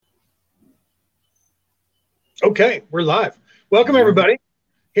Okay, we're live. Welcome, everybody.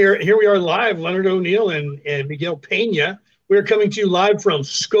 Here we are live, Leonard O'Neill and Miguel Pena. We're coming to you live from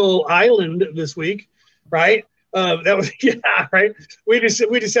Skull Island this week, right? That was right. We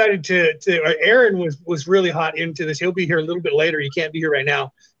decided to. Aaron was really hot into this. He'll be here a little bit later. He can't be here right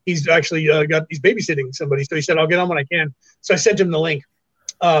now. He's actually he's babysitting somebody, so he said I'll get on when I can. So I sent him the link,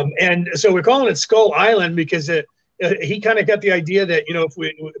 and so we're calling it Skull Island because he kind of got the idea that if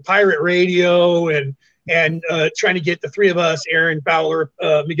we pirate radio and trying to get the three of us, Aaron, Fowler,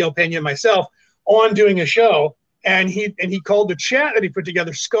 Miguel Pena, and myself, on doing a show. And he called the chat that he put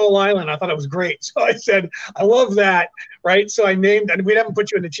together Skull Island. I thought it was great. So I said, I love that, right? So I named, and we haven't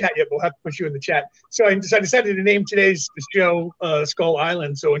put you in the chat yet, but we'll have to put you in the chat. So I decided to name today's show Skull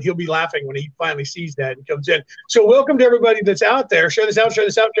Island. So he'll be laughing when he finally sees that and comes in. So welcome to everybody that's out there. Share this out, share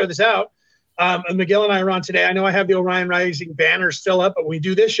this out, share this out. And Miguel and I are on today. I know I have the Orion Rising banner still up, but when we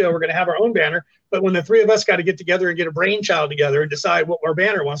do this show, we're going to have our own banner. But when the three of us got to get together and get a brainchild together and decide what our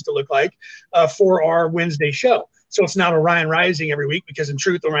banner wants to look like for our Wednesday show. So it's not Orion Rising every week because in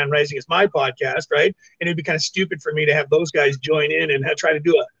truth, Orion Rising is my podcast, right? And it'd be kind of stupid for me to have those guys join in and try to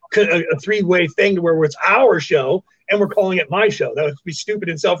do a three-way thing to where it's our show and we're calling it my show. That would be stupid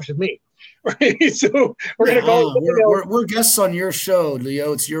and selfish of me, right? So we're going to call it. We're guests on your show,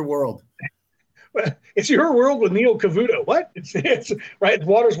 Leo. It's your world. It's your world with Neil Cavuto. What? It's right. It's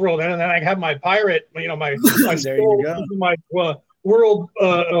Water's world, and then I have my pirate. My world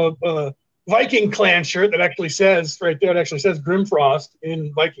Viking clan shirt that actually says right there. It actually says Grimfrost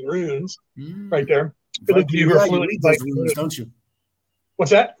in Viking runes, right there. You read those runes, don't you?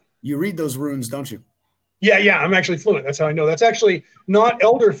 What's that? You read those runes, don't you? Yeah. I'm actually fluent. That's how I know. That's actually not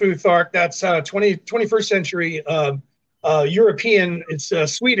Elder Futhark. That's 21st century. European, it's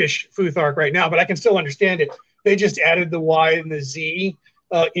Swedish Futhark right now, but I can still understand it. They just added the Y and the Z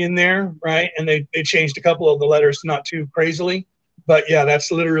in there, right? And they changed a couple of the letters not too crazily. But yeah,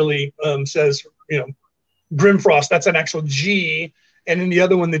 that's literally says, Grimfrost. That's an actual G. And then the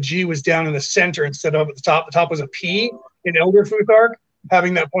other one, the G was down in the center instead of at the top. The top was a P in Elder Futhark.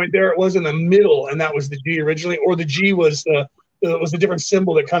 Having that point there, it was in the middle, and that was the G originally. Or the G was the different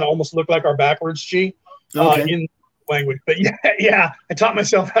symbol that kind of almost looked like our backwards G in language. But yeah, I taught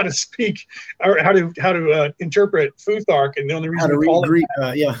myself how to speak or how to interpret Futhark, and the only reason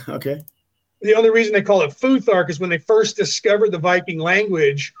the only reason they call it Futhark is when they first discovered the Viking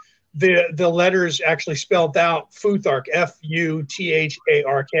language, the letters actually spelled out Futhark, Futhark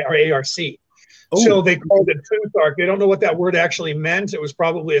or ARC. So they called it Futhark. They don't know what that word actually meant. It was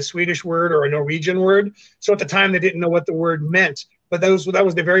probably a Swedish word or a Norwegian word. So at the time they didn't know what the word meant. But that was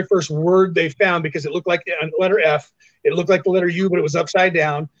the very first word they found because it looked like the letter F. It looked like the letter U, but it was upside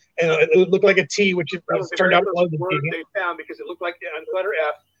down. And it looked like a T, which turned out to be the word they found because it looked like the letter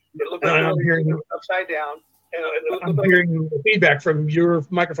F. It looked like I'm hearing upside down. And I'm hearing feedback from your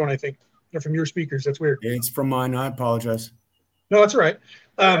microphone, I think, or from your speakers. That's weird. Yeah, it's from mine. I apologize. No, that's all right.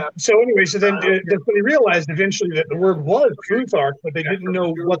 So anyway, then they realized eventually that the word was Futhark, but they didn't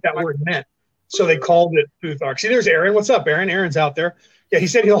know what that word meant. So they called it Futhark. See, there's Aaron. What's up, Aaron? Aaron's out there. Yeah, he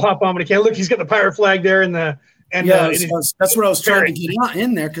said he'll hop on, but he can't. Look, he's got the pirate flag there that's what I was trying to get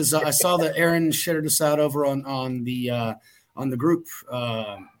in there because I saw that Aaron shared us out over on the group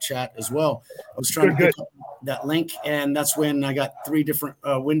chat as well. I was trying to pick up that link, and that's when I got three different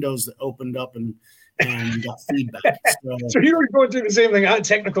windows that opened up and got feedback. So you were going through the same thing.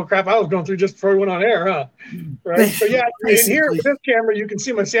 Technical crap I was going through just before we went on air, huh? Right. So yeah, in here with this camera, you can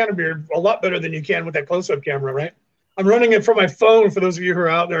see my Santa beard a lot better than you can with that close-up camera, right? I'm running it from my phone. For those of you who are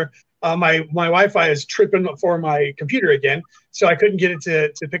out there, my Wi-Fi is tripping for my computer again, so I couldn't get it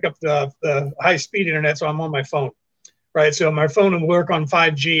to pick up the high-speed internet. So I'm on my phone, right? So my phone will work on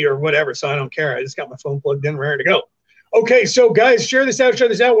 5G or whatever. So I don't care. I just got my phone plugged in, ready to go. Okay, so guys, share this out.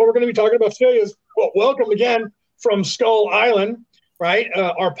 What we're going to be talking about today is, welcome again from Skull Island, right?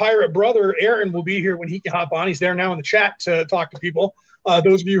 Our pirate brother, Aaron, will be here when he can hop on. He's there now in the chat to talk to people.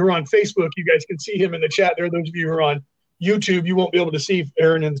 Those of you who are on Facebook, you guys can see him in the chat there. Those of you who are on YouTube, you won't be able to see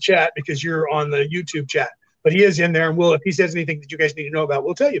Aaron in the chat because you're on the YouTube chat. But he is in there, and if he says anything that you guys need to know about,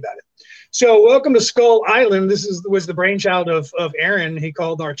 we'll tell you about it. So welcome to Skull Island. This was the brainchild of Aaron. He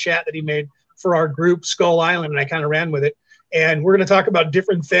called our chat that he made for our group Skull Island, and I kind of ran with it. And we're going to talk about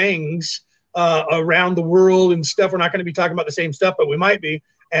different things around the world and stuff. We're not going to be talking about the same stuff, but we might be.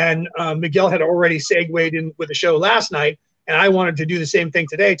 And Miguel had already segued in with the show last night, and I wanted to do the same thing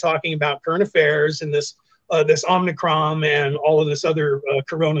today, talking about current affairs and this Omicron and all of this other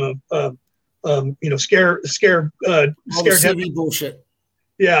Corona, scare bullshit.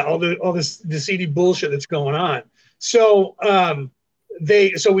 Yeah, all this seedy bullshit that's going on. So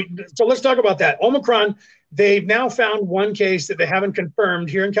So let's talk about that. Omicron, they've now found one case that they haven't confirmed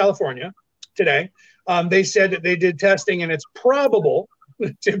here in California today. They said that they did testing and it's probable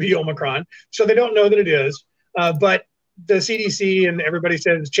to be Omicron. So they don't know that it is. But the CDC and everybody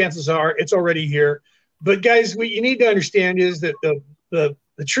says chances are it's already here. But guys, what you need to understand is that the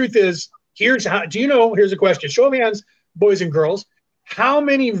truth is, here's a question. Show of hands, boys and girls. How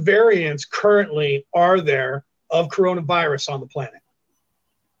many variants currently are there of coronavirus on the planet?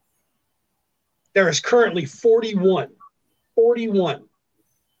 There is currently 41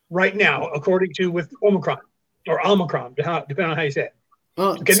 right now, according to with Omicron or Omicron, depending on how you say it.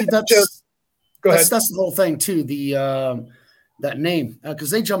 Okay, see, go ahead. That's the whole thing too. That name, because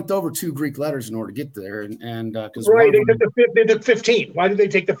they jumped over 2 Greek letters in order to get there, and because they took 15. Why did they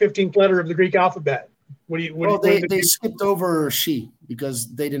take the 15th letter of the Greek alphabet? They skipped over she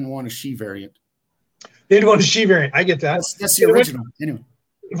because they didn't want a she variant. They didn't want a she variant. I get that. That's the original, anyway.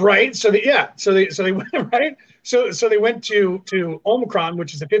 Right. So they went right. So they went to Omicron,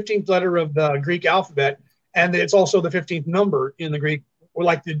 which is the 15th letter of the Greek alphabet, and it's also the 15th number in the Greek, or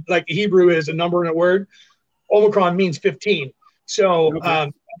like the Hebrew is a number in a word. Omicron means 15. So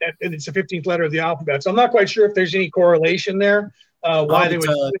and it's the 15th letter of the alphabet. So I'm not quite sure if there's any correlation there. Why they would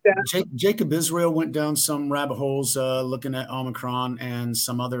do that? Jacob Israel went down some rabbit holes looking at Omicron and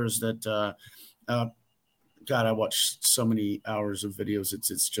some others that God, I watched so many hours of videos.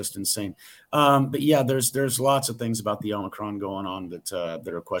 It's just insane. But yeah, there's lots of things about the Omicron going on that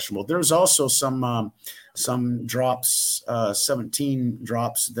are questionable. There's also some drops, 17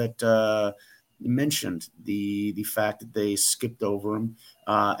 drops that mentioned the fact that they skipped over them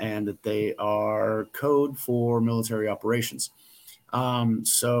and that they are code for military operations.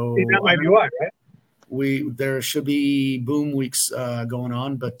 So that might be why, right? There should be boom weeks going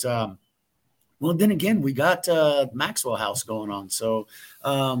on, but well, then again, we got Maxwell House going on, so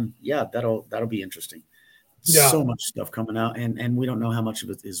yeah, that'll be interesting. Yeah. So much stuff coming out, and we don't know how much of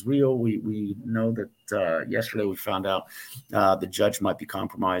it is real. We know that yesterday we found out the judge might be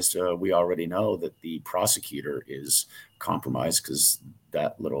compromised. We already know that the prosecutor is compromised because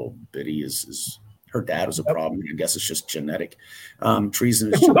that little bitty is her dad was a problem. I guess it's just genetic.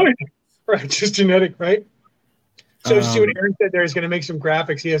 Treason is genetic. Right, just genetic, right? So see what Aaron said there. He's going to make some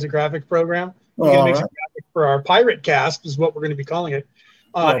graphics. He has a graphic program. We're going to make some graphics for our Piratecast, is what we're going to be calling it.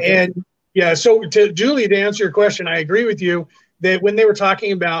 And yeah, so to Julie, to answer your question, I agree with you that when they were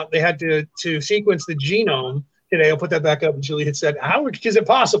talking about they had to sequence the genome today, I'll put that back up. And Julie had said, how is it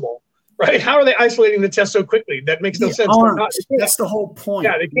possible? Right? How are they isolating the test so quickly? That makes no sense. That's the whole point.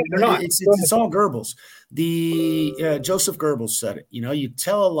 Yeah, they can't. They're not. It's all Goebbels. Joseph Goebbels said it. You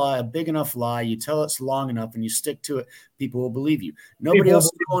tell a lie, a big enough lie, you tell it's long enough, and you stick to it, people will believe you. Nobody else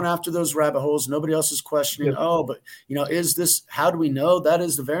is going after those rabbit holes. Nobody else is questioning. Yeah. But is this? How do we know that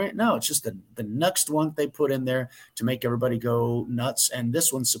is the variant? No, it's just the next one they put in there to make everybody go nuts. And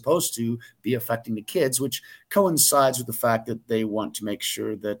this one's supposed to be affecting the kids, which coincides with the fact that they want to make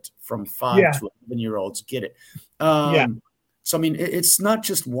sure that from 5 to 11-year-olds get it. So, I mean, it's not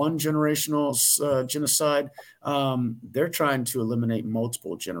just one generational genocide. They're trying to eliminate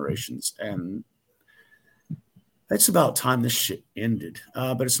multiple generations. And it's about time this shit ended.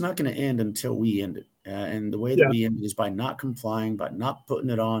 But it's not going to end until we end it. And the way that we end it is by not complying, by not putting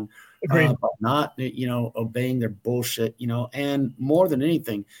it on, by not, obeying their bullshit, and more than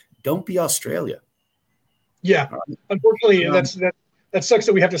anything, don't be Australia. Yeah. Unfortunately, that sucks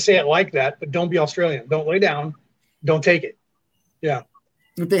that we have to say it like that, but don't be Australian. Don't lay down. Don't take it. Yeah.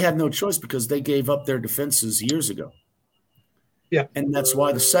 But they had no choice because they gave up their defenses years ago. Yeah. And that's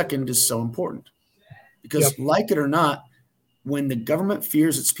why the second is so important. Because like it or not, when the government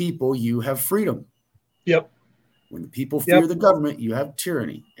fears its people, you have freedom. Yep. When the people fear the government, you have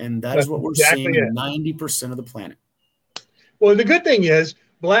tyranny. And that's what we're seeing in 90% of the planet. Well, the good thing is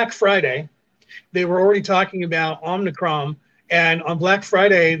Black Friday, they were already talking about Omicron. And on Black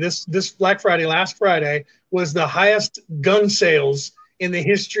Friday, this Black Friday, last Friday, was the highest gun sales in the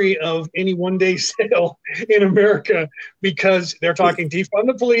history of any one-day sale in America because they're talking defund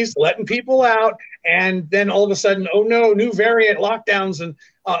the police, letting people out, and then all of a sudden, oh no, new variant lockdowns, and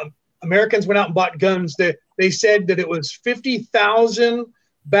Americans went out and bought guns. They said that it was 50,000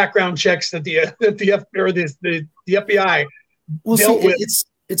 background checks that the FBI dealt with.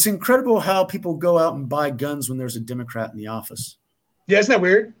 It's incredible how people go out and buy guns when there's a Democrat in the office. Yeah, isn't that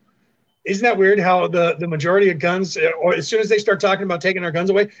weird? Isn't that weird how the majority of guns, or as soon as they start talking about taking our guns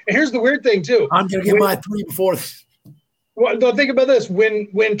away, and here's the weird thing too. I'm going to get my 3 before. Well, no, think about this.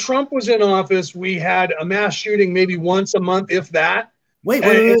 When Trump was in office, we had a mass shooting maybe once a month, if that. Wait,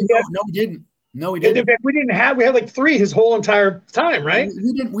 no, we didn't. No, we didn't. In fact, we had like 3 his whole entire time, right?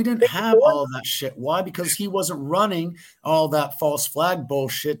 We didn't have all that shit. Why? Because he wasn't running all that false flag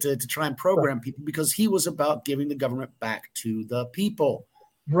bullshit to try and program people, because he was about giving the government back to the people.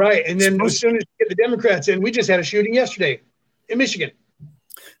 Right. And then as soon as you get the Democrats in, we just had a shooting yesterday in Michigan.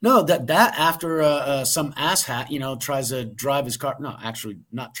 No, that after some asshat, tries to drive his car. No, actually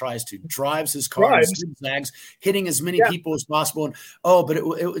not tries to, drives his car and zigzags, hitting as many people as possible. And but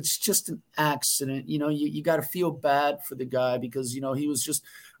it's just an accident. You got to feel bad for the guy, because, he was just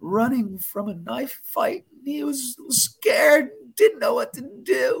running from a knife fight. He was scared, didn't know what to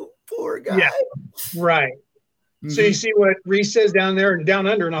do. Poor guy. Yeah, right. Mm-hmm. So you see what Reese says down there and down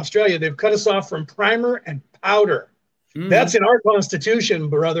under in Australia, they've cut us off from primer and powder. Mm-hmm. That's in our Constitution,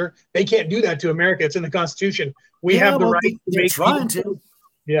 brother. They can't do that to America. It's in the Constitution. We have the right to make.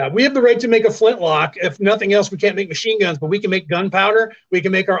 Yeah, we have the right to make a flintlock. If nothing else, we can't make machine guns, but we can make gunpowder. We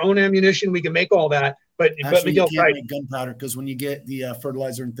can make our own ammunition. We can make all that. But Miguel, you can't make gunpowder, because when you get the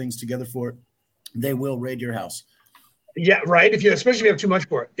fertilizer and things together for it, they will raid your house. Yeah, right. Especially if you have too much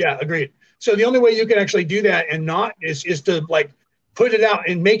for it. Yeah, agreed. So the only way you can actually do that and not is to like put it out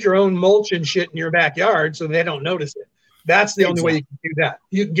and make your own mulch and shit in your backyard so they don't notice it. That's the only way you can do that.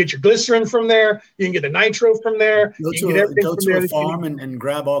 You can get your glycerin from there. You can get the nitro from there. Go to a farm and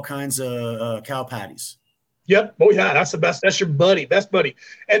grab all kinds of cow patties. Yep. Oh yeah, that's the best. That's your best buddy.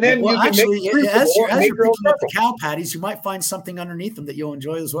 And then you can as you're picking up the cow patties, you might find something underneath them that you'll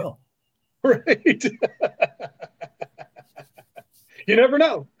enjoy as well. Right. You never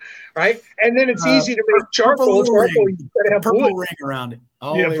know, right? And then it's easy to make charcoal. Charcoal, you gotta have purple wood. Ring around it.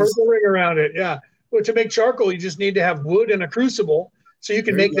 Always. Yeah, purple ring around it. Yeah. Well, to make charcoal, you just need to have wood and a crucible. So you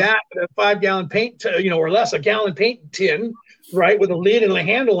can make that a 5-gallon paint, or less, a gallon paint tin, right, with a lid and a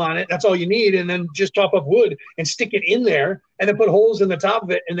handle on it. That's all you need. And then just chop up wood and stick it in there, and then put holes in the top of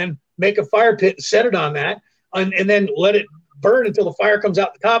it, and then make a fire pit, set it on that, and then let it burn until the fire comes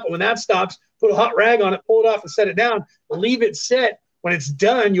out the top. And when that stops, put a hot rag on it, pull it off and set it down, leave it set. When it's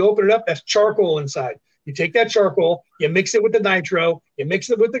done, you open it up, that's charcoal inside. You take that charcoal, you mix it with the nitro, you mix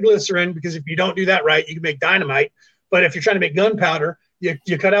it with the glycerin, because if you don't do that right, you can make dynamite. But if you're trying to make gunpowder,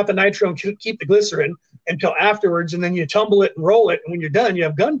 you cut out the nitro and keep the glycerin until afterwards, and then you tumble it and roll it. And when you're done, you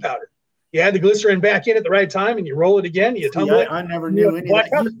have gunpowder. You add the glycerin back in at the right time, and you roll it again, you tumble it. I never knew any of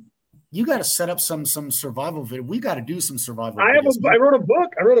that. You got to set up some survival video. We got to do some survival videos. I wrote a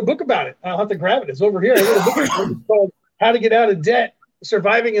book. I wrote a book about it. I'll have to grab it. It's over here. I wrote a book it's called How to Get Out of Debt,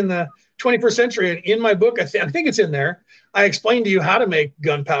 Surviving in the 21st Century. And in my book, I think it's in there, I explained to you how to make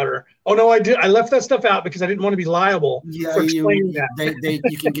gunpowder. Oh, no, I did. I left that stuff out because I didn't want to be liable for explaining that.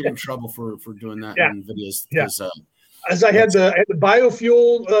 You can get in trouble for doing that in videos. Yeah. As I had the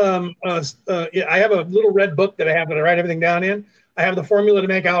biofuel, I have a little red book that I write everything down in. I have the formula to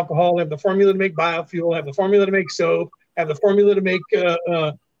make alcohol. I have the formula to make biofuel. I have the formula to make soap. I have the formula to make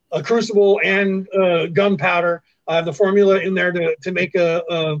a crucible and gunpowder. I have the formula in there to make a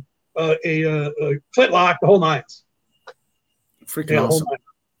flintlock, the whole nines. Freaking awesome.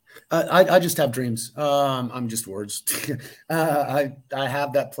 I just have dreams. I'm just words. I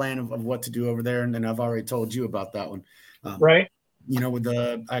have that plan of what to do over there, and then I've already told you about that one. Right.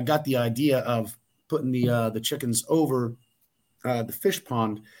 I got the idea of putting the chickens over the fish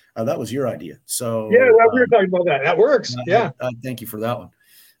pond. That was your idea. So yeah, we were talking about that. That works. Thank you for that one.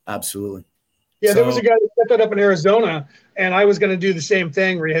 Absolutely. Yeah, there was a guy that set that up in Arizona, and I was going to do the same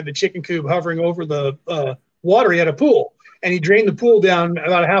thing where he had the chicken coop hovering over the water. He had a pool, and he drained the pool down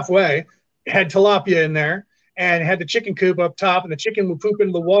about halfway, had tilapia in there, and had the chicken coop up top, and the chicken would poop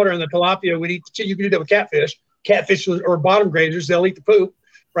into the water, and the tilapia would eat. You could do that with catfish. Catfish or bottom graders, they'll eat the poop,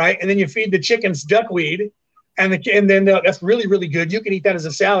 right? And then you feed the chickens duckweed, and then that's really, really good. You can eat that as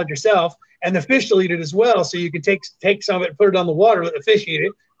a salad yourself, and the fish will eat it as well. So you can take some of it and put it on the water, let the fish eat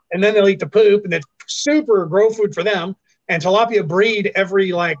it, and then they'll eat the poop, and it's super grow food for them. And tilapia breed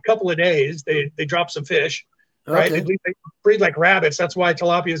every couple of days. They drop some fish, right? Okay. They breed like rabbits. That's why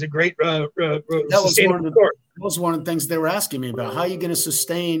tilapia is a great sustainable source. That was one of the things they were asking me about. How are you going to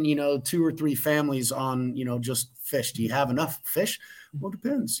sustain, 2 or 3 families on, just fish? Do you have enough fish? Well, it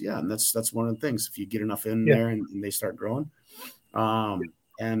depends. Yeah, and that's one of the things. If you get enough in there and they start growing, and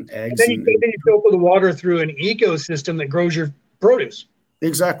eggs. And then you filter the water through an ecosystem that grows your produce.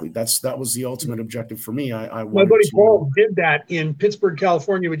 Exactly. That was the ultimate objective for me. My buddy Paul did that in Pittsburgh,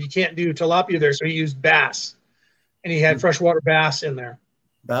 California, but you can't do tilapia there, so he used bass, and he had freshwater bass in there.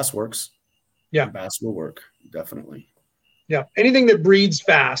 Bass works. Yeah, bass will work definitely. Yeah, anything that breeds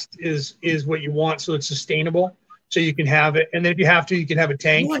fast is what you want, so it's sustainable, so you can have it, and then if you have to, you can have a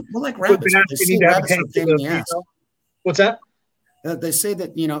tank. Well, like rabbits. You need to have a tank. What's that? They say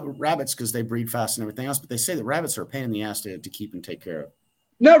that, rabbits, because they breed fast and everything else, but they say that rabbits are a pain in the ass to keep and take care of.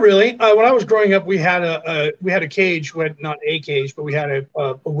 Not really. When I was growing up, we had a cage, not a cage, but we had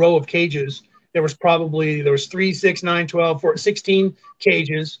a row of cages. There was 3, 6, 9, 12, 14, 16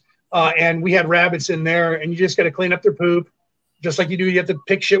 cages. And we had rabbits in there, and you just got to clean up their poop. Just like you do, you have to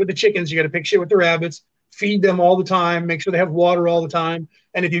pick shit with the chickens. You got to pick shit with the rabbits, feed them all the time, make sure they have water all the time.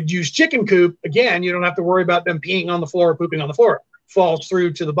 And if you use chicken coop, again, you don't have to worry about them peeing on the floor or pooping on the floor. It falls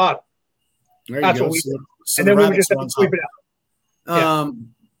through to the bottom. That's what we do. And then we would just have to sweep it out.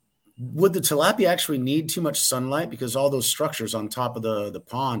 Would the tilapia actually need too much sunlight? Because all those structures on top of the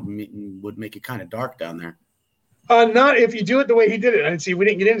pond would make it kind of dark down there. Not if you do it the way he did it. And see, we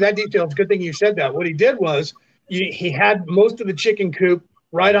didn't get into that detail. It's a good thing you said that. What he did was he had most of the chicken coop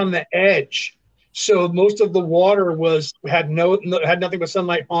right on the edge. So most of the water had nothing but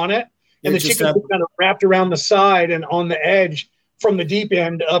sunlight on it. And the chicken coop kind of wrapped around the side and on the edge from the deep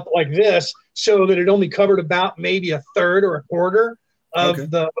end up like this, so that it only covered about maybe a third or a quarter of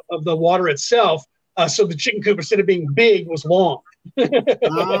the water itself. So the chicken coop, instead of being big, was long.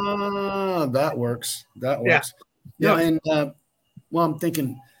 That works. Yeah. And I'm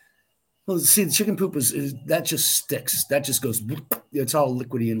thinking, well, see, the chicken poop is that just sticks. That just goes. It's all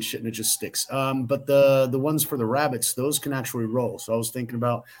liquidy and shit, and it just sticks. But the ones for the rabbits, those can actually roll. So I was thinking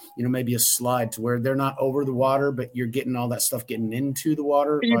about, maybe a slide to where they're not over the water, but you're getting all that stuff getting into the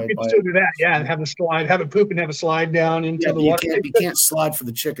water. You could still do that, yeah, and have a poop and have a slide down into the water. You can't slide for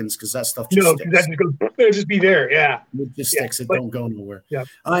the chickens because that stuff just sticks. That just goes, it'll just be there, yeah. It just sticks. It don't go nowhere. Yeah,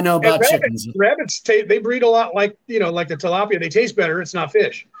 I know about chickens. Rabbits, they breed a lot like the tilapia. They taste better. It's not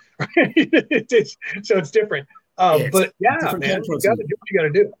fish. So it's different. But yeah, man, you got to do what you got to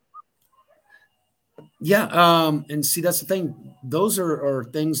do. Yeah, and see, that's the thing. Those are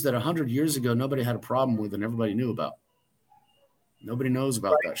things that 100 years ago nobody had a problem with and everybody knew about. Nobody knows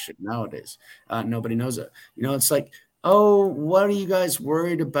about that shit nowadays. Nobody knows it. It's like, oh, what are you guys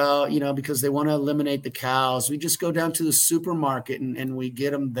worried about? Because they want to eliminate the cows. We just go down to the supermarket and we get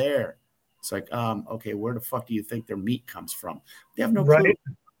them there. It's like, okay, where the fuck do you think their meat comes from? They have no clue.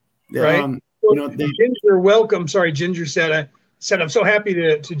 Right. Ginger, welcome. Sorry, Ginger said I'm so happy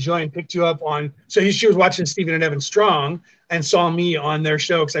to join. Picked you up on. So she was watching Stephen and Evan Strong and saw me on their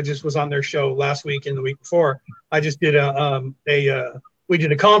show, because I just was on their show last week and the week before. I just did we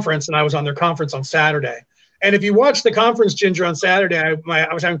did a conference, and I was on their conference on Saturday. And if you watch the conference, Ginger, on Saturday, I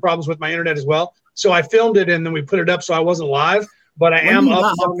was having problems with my internet as well. So I filmed it and then we put it up, so I wasn't live, but I am up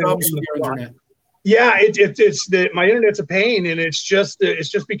on the internet. Yeah, my internet's a pain, and it's just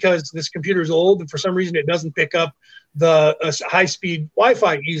because this computer is old, and for some reason it doesn't pick up the high-speed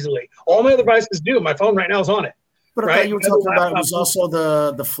Wi-Fi easily. All my other devices do. My phone right now is on it. But I thought you were talking about it was also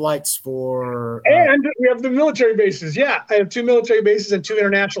the flights for. And we have the military bases. Yeah, I have 2 military bases and 2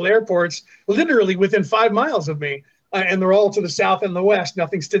 international airports, literally within 5 miles of me, and they're all to the south and the west.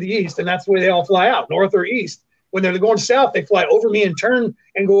 Nothing's to the east, and that's where they all fly out, north or east. When they're going south, they fly over me and turn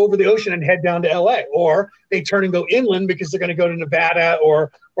and go over the ocean and head down to LA, or they turn and go inland because they're going to go to Nevada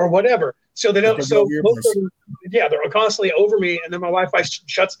or whatever. So they don't. So most of them, they're constantly over me, and then my Wi-Fi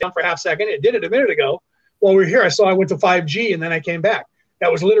shuts down for half a second. It did it a minute ago while we were here. I went to 5G, and then I came back.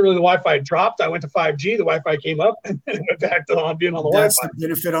 That was literally the Wi-Fi dropped. I went to 5G. The Wi-Fi came up, and then it went back to being on the Wi-Fi. That's the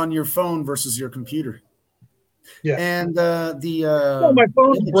benefit on your phone versus your computer. Yeah, and my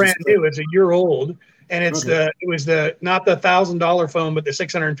phone's brand new. It's a year old. And it's not the $1,000 phone, but the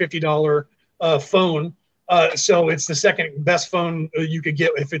 $650 phone. So it's the second best phone you could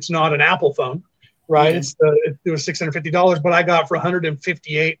get if it's not an Apple phone, right? It was $650, but I got for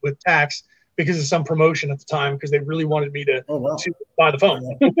 $158 with tax because of some promotion at the time, because they really wanted me to buy the phone.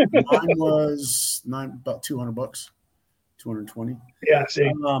 Mine was about $200, $220. Yeah, see.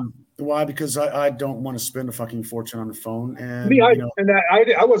 Why? Because I don't want to spend a fucking fortune on the phone. And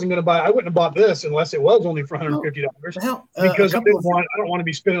I wasn't going to buy. I wouldn't have bought this unless it was only for $150. Because I don't want to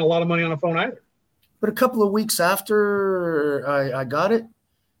be spending a lot of money on a phone either. But a couple of weeks after I got it,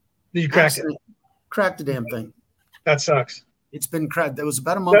 you cracked it. Cracked the damn thing. That sucks. It's been cracked. That was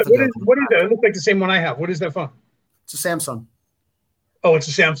about a month ago. What is that? It looks like the same one I have. What is that phone? It's a Samsung. Oh, it's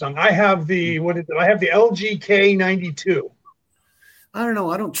a Samsung. I have the I have the LG K92. I don't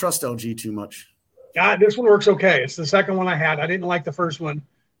know. I don't trust LG too much. This one works okay. It's the second one I had. I didn't like the first one.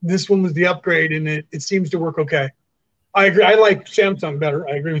 This one was the upgrade, and it seems to work okay. I agree. I like Samsung better.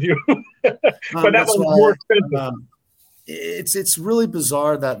 I agree with you. But that one's more expensive. It's really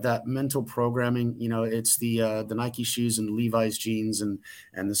bizarre that mental programming. It's the Nike shoes and Levi's jeans and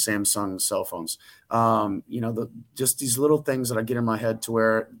the Samsung cell phones. Just these little things that I get in my head to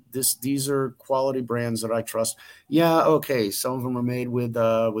where these are quality brands that I trust. Yeah, okay, some of them are made with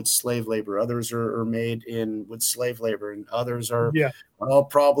slave labor, others are made with slave labor, and others are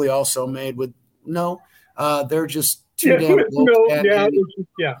probably also made with they're just too damn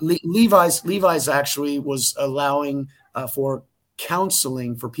woke. Levi's actually was allowing for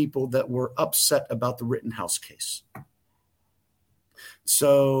counseling for people that were upset about the Rittenhouse case.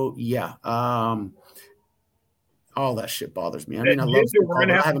 So all that shit bothers me. I mean, I love football,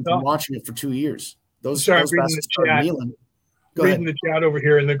 but I haven't been watching it for 2 years. Those bastards started kneeling. Reading the chat over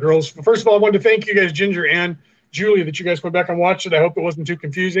here, and the girls. First of all, I wanted to thank you guys, Ginger and Julia, that you guys went back and watched it. I hope it wasn't too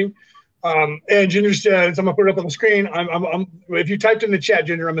confusing. And Ginger says, I'm gonna put it up on the screen. If you typed in the chat,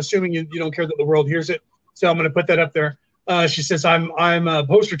 Ginger, I'm assuming you don't care that the world hears it. So I'm gonna put that up there. She says, I'm a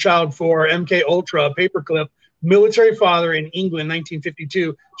poster child for MK Ultra paperclip, military father in England,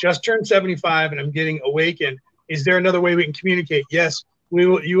 1952, just turned 75, and I'm getting awakened. Is there another way we can communicate? Yes, we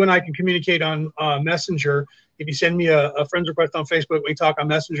will. You and I can communicate on Messenger. If you send me a friend's request on Facebook, we talk on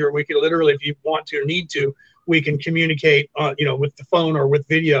Messenger. We can literally, if you want to or need to, we can communicate, with the phone or with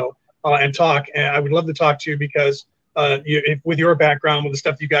video and talk. And I would love to talk to you because with your background, with the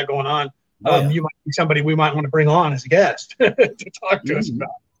stuff you got going on, you might be somebody we might want to bring on as a guest to talk to us about.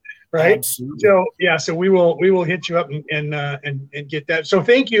 Right. Absolutely. So we will hit you up and get that. So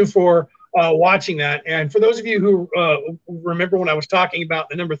thank you for watching that. And for those of you who remember when I was talking about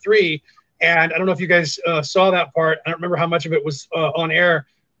the number 3, and I don't know if you guys saw that part. I don't remember how much of it was on air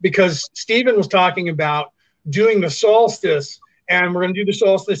because Stephen was talking about doing the solstice, and we're going to do the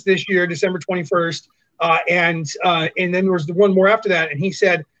solstice this year, December 21st. And then there was the one more after that, and he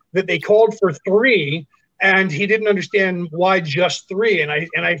said that they called for 3. And he didn't understand why just 3. And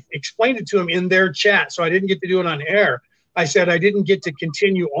I explained it to him in their chat. So I didn't get to do it on air. I said I didn't get to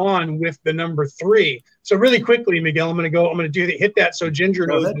continue on with the number 3. So really quickly, Miguel, I'm going to hit that so Ginger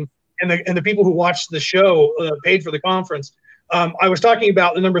knows and the people who watched the show paid for the conference. I was talking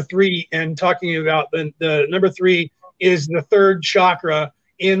about the number 3 and talking about the number 3 is the 3rd chakra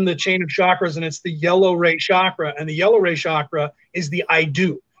in the chain of chakras, and it's the yellow ray chakra. And the yellow ray chakra is the I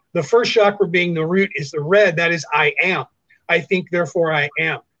do. The first chakra being the root is the red. That is I am. I think, therefore I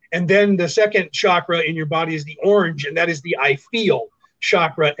am. And then the second chakra in your body is the orange, and that is the I feel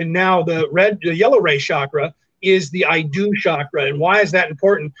chakra. And now the yellow ray chakra is the I do chakra. And why is that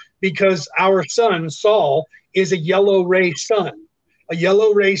important? Because our sun, Sol, is a yellow ray sun, a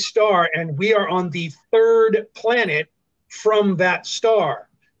yellow ray star, and we are on the 3rd planet from that star,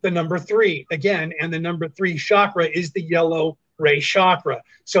 the number 3 again. And the number 3 chakra is the yellow ray chakra.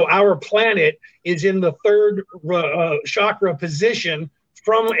 So our planet is in the 3rd chakra position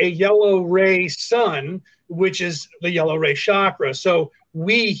from a yellow ray sun, which is the yellow ray chakra. So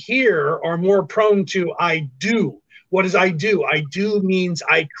we here are more prone to I do. What does I do? I do means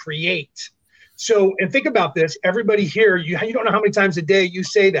I create. So, and think about this, everybody here, you don't know how many times a day you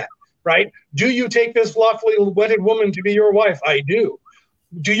say that, right? Do you take this lawfully wedded woman to be your wife? I do.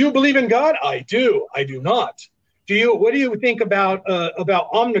 Do you believe in God? I do. I do not. What do you think about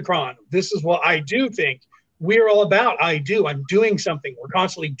Omicron? This is what I do think. We're all about I do. I'm doing something. We're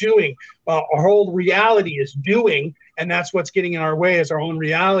constantly doing. Our whole reality is doing, and that's what's getting in our way is our own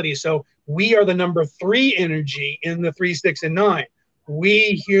reality. So we are the number 3 energy in the 3, 6, and 9.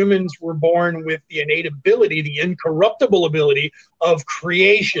 We humans were born with the innate ability, the incorruptible ability of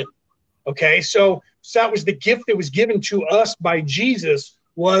creation. Okay, so that was the gift that was given to us by Jesus.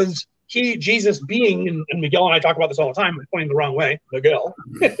 Was Jesus being, and Miguel and I talk about this all the time, I'm pointing the wrong way, Miguel,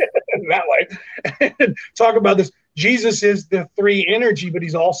 that way, talk about this. Jesus is the 3 energy, but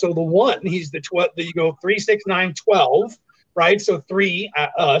he's also the 1. He's the 12, you go 3, 6, 9, 12, right? So 3,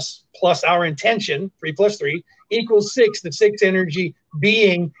 us, plus our intention, 3 plus 3, equals 6, the 6 energy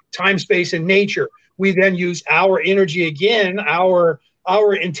being time, space, and nature. We then use our energy again, our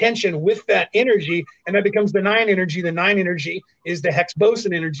intention with that energy, and that becomes the 9 energy. The 9 energy is the Higgs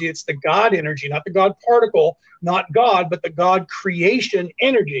boson energy. It's the God energy, not the God particle, not God, but the God creation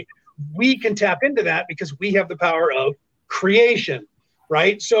energy. We can tap into that because we have the power of creation,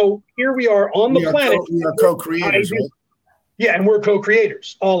 right? So here we are on the planet. We are co-creators, right? Yeah, and we're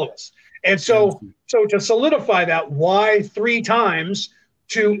co-creators, all of us. And so to solidify that, why 3 times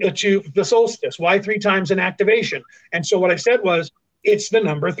to achieve the solstice? Why 3 times an activation? And so what I said was, it's the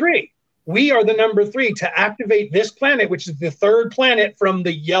number 3. We are the number 3 to activate this planet, which is the 3rd planet from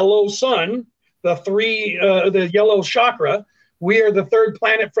the yellow sun, the yellow chakra. We are the third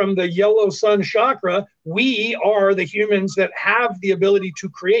planet from the yellow sun chakra. We are the humans that have the ability to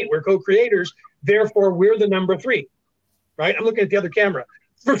create. We're co-creators. Therefore, we're the number 3, right? I'm looking at the other camera.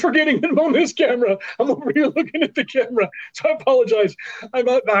 For forgetting that I'm on this camera. I'm over here looking at the camera. So I apologize. I'm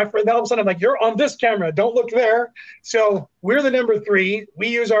up back. All of a sudden, I'm like, you're on this camera. Don't look there. So we're the number 3. We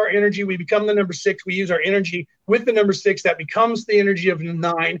use our energy. We become the number 6. We use our energy with the number 6. That becomes the energy of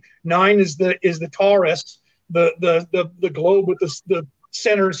 9. 9 is the Taurus, the globe with the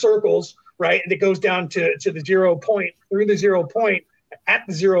center circles, right? And it goes down to the 0 point. Through the 0 point, at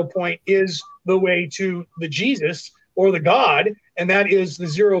the 0 point is the way to the Jesus or the God, and that is the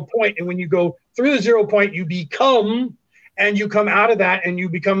 0 point. And when you go through the 0 point, you become, and you come out of that and you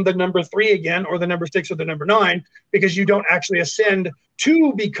become the number 3 again, or the number 6 or the number 9, because you don't actually ascend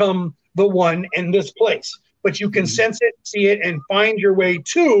to become the one in this place. But you can sense it, see it, and find your way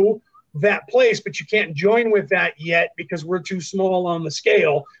to that place, but you can't join with that yet because we're too small on the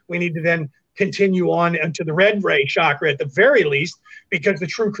scale. We need to then continue on into the red ray chakra at the very least, because the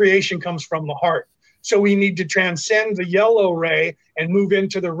true creation comes from the heart. So we need to transcend the yellow ray and move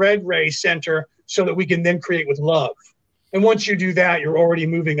into the red ray center so that we can then create with love. And once you do that, you're already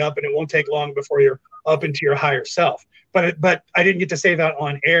moving up, and it won't take long before you're up into your higher self. But I didn't get to say that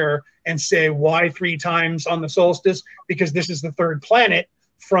on air and say why 3 times on the solstice, because this is the third planet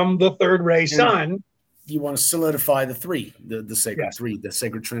from the third ray sun. You want to solidify the 3, the sacred 3, the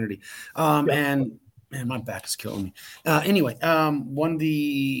sacred Trinity. And man, my back is killing me. Anyway,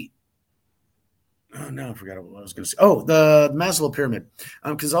 oh no, I forgot what I was going to say. Oh, the Maslow pyramid,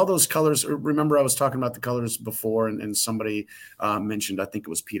 because all those colors. Remember, I was talking about the colors before, and somebody mentioned, I think it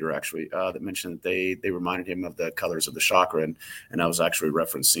was Peter actually, that mentioned that they reminded him of the colors of the chakra, and I was actually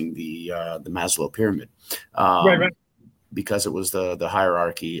referencing the Maslow pyramid, right. Because it was the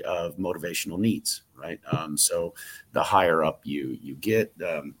hierarchy of motivational needs, right? So the higher up you get,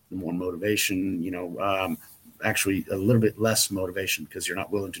 the more motivation, actually a little bit less motivation because you're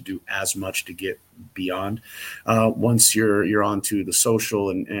not willing to do as much to get beyond. Once you're onto the social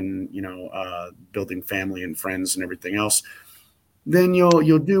and building family and friends and everything else, then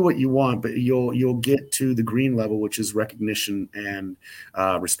you'll do what you want, but you'll get to the green level, which is recognition and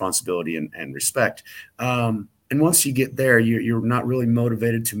responsibility and respect. And once you get there, you're not really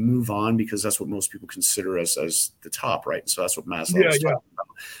motivated to move on because that's what most people consider as the top, right? So that's what Maslow is talking about.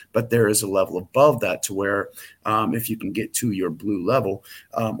 But there is a level above that to where if you can get to your blue level,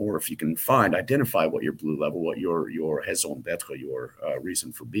 or if you can identify what your blue level, what your raison d'être, your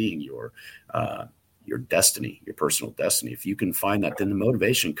reason for being, your destiny, your personal destiny. If you can find that, then the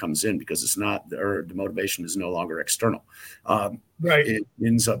motivation comes in because the motivation is no longer external. Right. It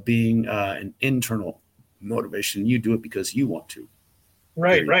ends up being an internal motivation. You do it because you want to.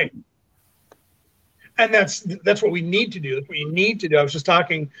 Right. And that's what we need to do. That's what you need to do. I was just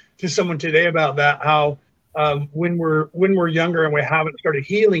talking to someone today about that, how when we're younger and we haven't started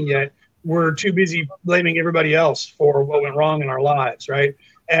healing yet, we're too busy blaming everybody else for what went wrong in our lives, right?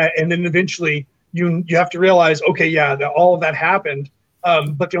 And then eventually you have to realize, okay, yeah, all of that happened,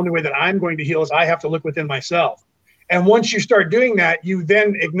 but the only way that I'm going to heal is I have to look within myself. And once you start doing that, you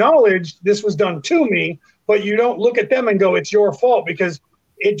then acknowledge this was done to me, but you don't look at them and go, it's your fault because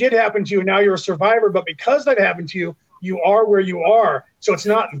it did happen to you. Now you're a survivor, but because that happened to you, you are where you are. So it's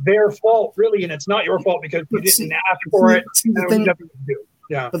not their fault really, and it's not your fault because you didn't ask for it.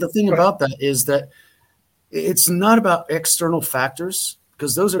 Yeah. But the thing about that is that it's not about external factors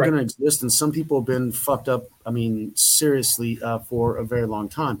because those are going to exist, and some people have been fucked up, seriously, for a very long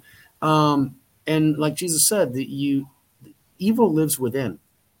time. And like Jesus said, evil lives within.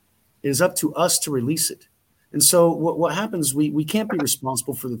 It is up to us to release it. And so what happens, we can't be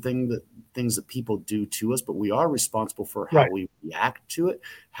responsible for the things that people do to us, but we are responsible for how we react to it,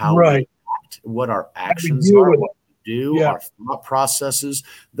 how we act, what our actions are, what we do, our thought processes.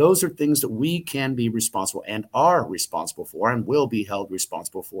 Those are things that we can be responsible and are responsible for and will be held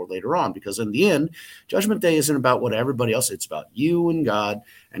responsible for later on. Because in the end, Judgment Day isn't about what everybody else, it's about you and God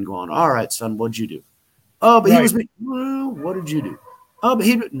and going, all right, son, what'd you do? Oh, but he was me. No, what did you do? Oh, but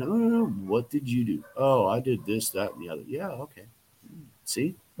no. What did you do? Oh, I did this, that, and the other. Yeah, okay.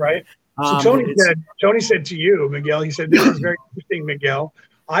 See? Right. So Tony said to you, Miguel, he said, this is very interesting, Miguel.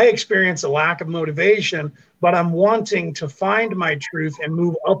 I experience a lack of motivation, but I'm wanting to find my truth and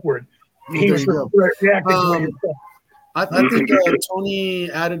move upward. He was reacting to what you said. I think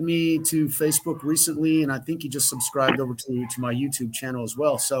Tony added me to Facebook recently, and I think he just subscribed over to my YouTube channel as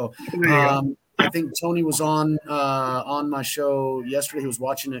well. So I think Tony was on my show yesterday. He was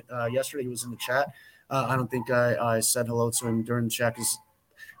watching it yesterday. He was in the chat. I don't think I said hello to him during the chat because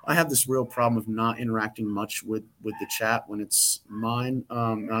I have this real problem of not interacting much with the chat when it's mine.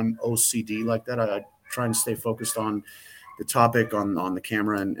 I'm OCD like that. I try and stay focused on the topic on the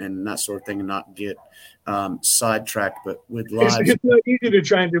camera and that sort of thing, and not get sidetracked. But with live, it's not easy to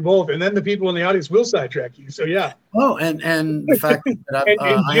try and do both, and then the people in the audience will sidetrack you. So yeah. Oh, and the fact that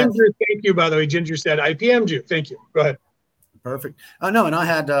and Ginger, thank you, by the way. Ginger said I PM'd you. Thank you. Go ahead. Perfect. No, and I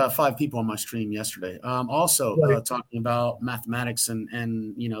had 5 people on my stream yesterday. Also talking about mathematics and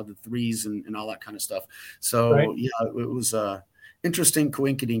the threes and all that kind of stuff. So yeah, it was interesting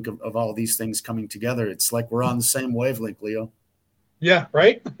coinkydink of all these things coming together. It's like we're on the same wavelength, Leo. Yeah,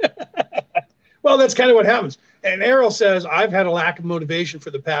 right. Well, that's kind of what happens. And Errol says, I've had a lack of motivation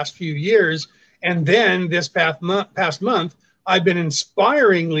for the past few years. And then this past month, I've been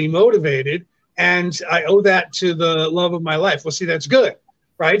inspiringly motivated. And I owe that to the love of my life. Well, see, that's good,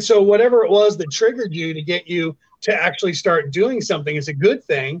 right? So whatever it was that triggered you to get you to actually start doing something is a good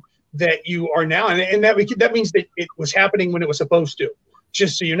thing that you are now. And that means that it was happening when it was supposed to,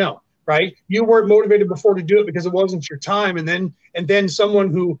 just so you know, right? You weren't motivated before to do it because it wasn't your time. And then someone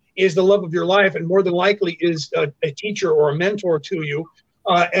who is the love of your life and more than likely is a teacher or a mentor to you,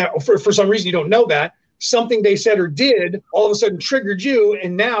 for some reason you don't know that, something they said or did all of a sudden triggered you,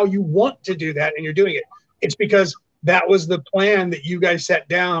 and now you want to do that and you're doing it. It's because that was the plan that you guys set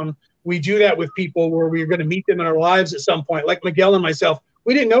down. We do that with people where we're going to meet them in our lives at some point. Like Miguel and myself,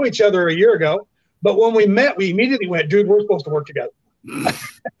 we didn't know each other a year ago, but when we met, we immediately went, dude, we're supposed to work together.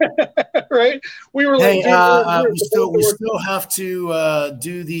 Right? We were like, we still have to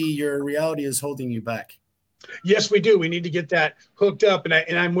do your reality is holding you back. Yes, we do. We need to get that hooked up, and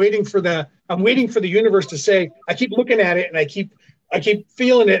I'm waiting for the universe to say. I keep looking at it, and I keep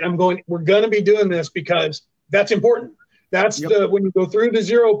feeling it. And I'm going, we're going to be doing this because that's important. That's when you go through the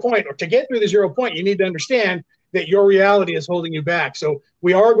 0 point, or to get through the 0 point, you need to understand that your reality is holding you back. So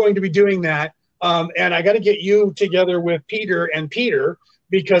we are going to be doing that, and I got to get you together with Peter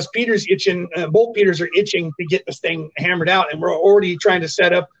because Peter's itching. Both Peters are itching to get this thing hammered out, and we're already trying to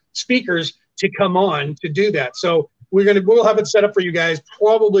set up speakers to come on to do that. So we'll have it set up for you guys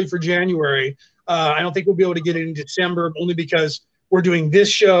probably for January. I don't think we'll be able to get it in December, only because we're doing this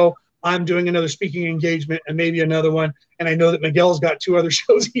show. I'm doing another speaking engagement and maybe another one. And I know that Miguel's got 2 other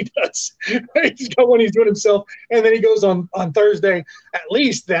shows he does. He's got one he's doing himself. And then he goes on Thursday, at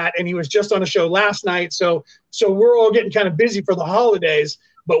least that. And he was just on a show last night. So we're all getting kind of busy for the holidays,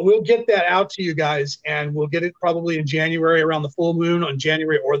 but we'll get that out to you guys, and we'll get it probably in January around the full moon on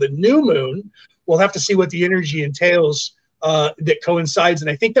January or the new moon. We'll have to see what the energy entails that coincides.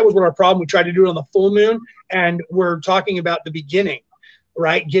 And I think that was what our problem. We tried to do it on the full moon, and we're talking about the beginning,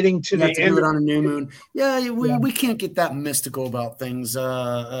 right? Getting to the end. Do it on a new moon. Yeah, we can't get that mystical about things,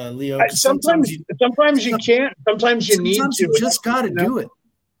 Leo. Sometimes you can't. Sometimes you need to. You just got to do it.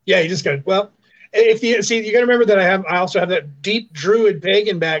 Yeah, you just got to. Well, if you see, you got to remember that I also have that deep druid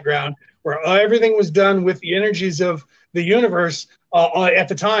pagan background where everything was done with the energies of the universe at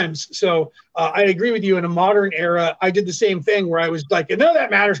the times. So I agree with you. In a modern era, I did the same thing where I was like, none of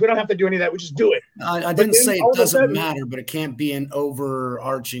that matters. We don't have to do any of that. We just do it. I didn't say it doesn't matter, but it can't be an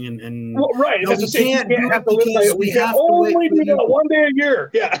overarching and well, right. No, we can't do it because we have to only do that one day a year.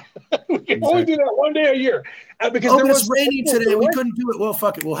 Yeah, we can only do that one day a year because there was raining today. We couldn't do it. Well,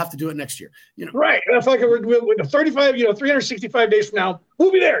 fuck it. We'll have to do it next year. Right. If like we're 35, 365 days from now,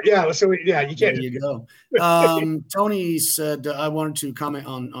 we'll be there. Yeah. So you can't. There you go. Tony said I wanted to comment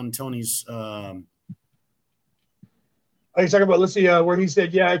on Tony's. Are you talking about, let's see, where he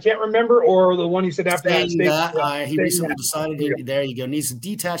said, I can't remember, or the one he said after that? He recently decided, there you go, needs to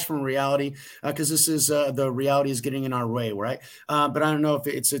detach from reality because this is the reality is getting in our way, right? But I don't know if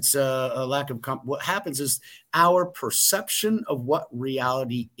it's a lack of what happens is our perception of what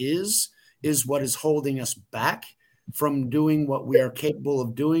reality is what is holding us back from doing what we are capable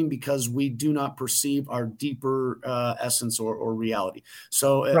of doing because we do not perceive our deeper essence or reality.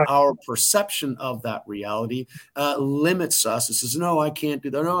 So our perception of that reality limits us. It says, no, I can't do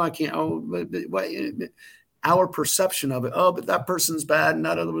that. No, I can't. Oh, our perception of it. Oh, but that person's bad and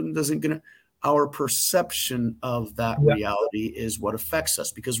that other one doesn't get it. Our perception of that reality is what affects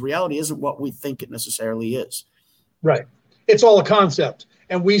us because reality isn't what we think it necessarily is. Right. It's all a concept.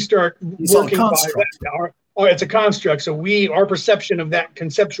 And we start working by that. It's a construct. So our perception of that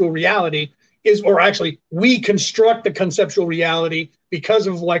conceptual reality we construct the conceptual reality because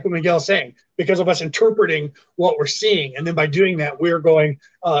of, like what Miguel's saying, because of us interpreting what we're seeing. And then by doing that, we're going,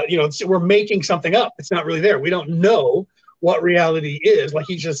 we're making something up. It's not really there. We don't know what reality is, like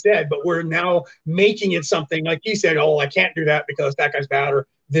he just said, but we're now making it something like he said, oh, I can't do that because that guy's bad or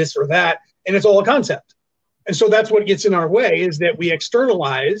this or that. And it's all a concept. And so that's what gets in our way, is that we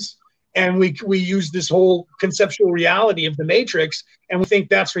externalize and we use this whole conceptual reality of the matrix, and we think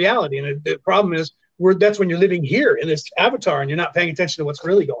that's reality. And the problem is that's when you're living here in this avatar and you're not paying attention to what's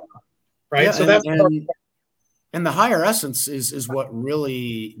really going on. Right. Yeah, so and the higher essence is what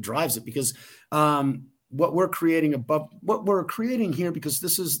really drives it, because what we're creating here, because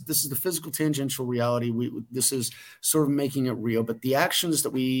this is the physical tangential reality. This is sort of making it real, but the actions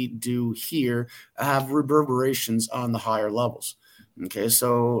that we do here have reverberations on the higher levels. Okay,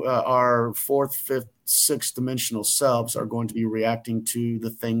 so our fourth, fifth, sixth dimensional selves are going to be reacting to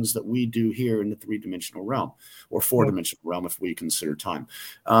the things that we do here in the three-dimensional realm, or four-dimensional realm if we consider time.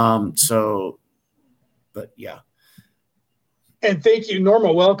 But yeah. And thank you,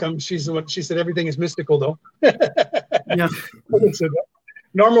 Norma. Welcome. She said everything is mystical, though. Yeah.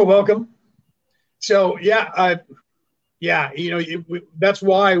 Norma, welcome. So that's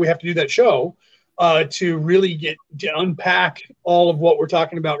why we have to do that show, to really to unpack all of what we're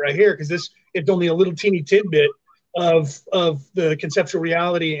talking about right here, because it's only a little teeny tidbit of the conceptual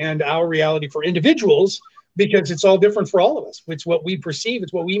reality and our reality for individuals, because it's all different for all of us. It's what we perceive.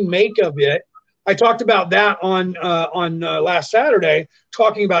 It's what we make of it. I talked about that on last Saturday,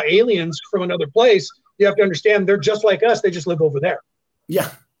 talking about aliens from another place. You have to understand, they're just like us. They just live over there. Yeah.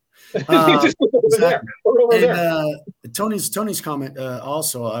 Just live over there. Or over there. Tony's comment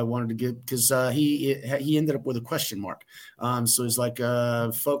also I wanted to get, because he ended up with a question mark. So he's like,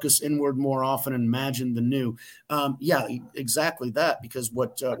 focus inward more often and imagine the new. Yeah, exactly that. Because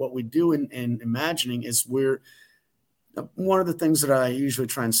what we do in imagining is one of the things that I usually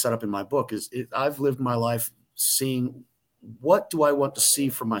try and set up in my book is I've lived my life seeing what do I want to see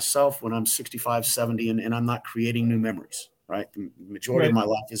for myself when I'm 65, 70, and I'm not creating new memories, right? The majority of my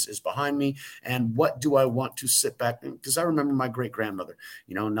life is behind me. And what do I want to sit back? Because I remember my great-grandmother,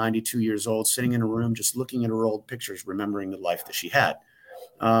 92 years old, sitting in a room, just looking at her old pictures, remembering the life that she had.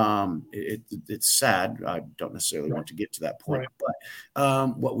 It's sad. I don't necessarily want to get to that point,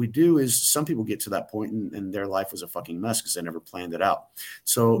 but what we do is some people get to that point and their life was a fucking mess because they never planned it out.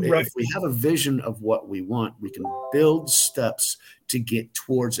 So if we have a vision of what we want, we can build steps to get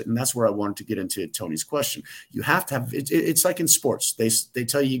towards it. And that's where I wanted to get into Tony's question. You have to have, it's like in sports. They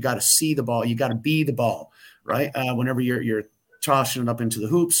tell you got to see the ball. You got to be the ball, right? Whenever you're tossing it up into the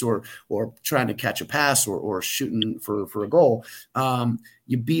hoops or trying to catch a pass or shooting for a goal,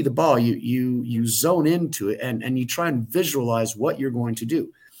 you be the ball, you zone into it and you try and visualize what you're going to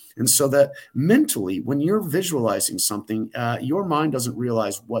do. And so that mentally, when you're visualizing something, your mind doesn't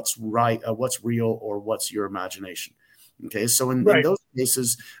realize what's right, what's real, or what's your imagination. Okay, so in those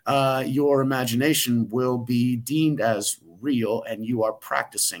cases, your imagination will be deemed as real and you are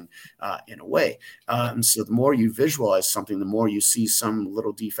practicing in a way. And so the more you visualize something, the more you see some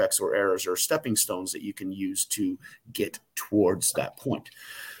little defects or errors or stepping stones that you can use to get towards that point.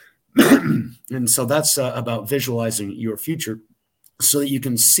 And so that's about visualizing your future so that you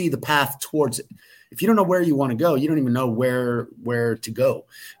can see the path towards it. If you don't know where you want to go, you don't even know where to go,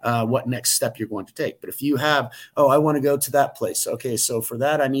 what next step you're going to take. But if you have, I want to go to that place. Okay, so for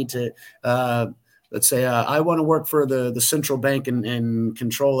that, I need to, let's say I want to work for the central bank and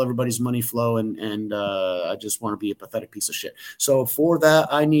control everybody's money flow, and I just want to be a pathetic piece of shit. So for that,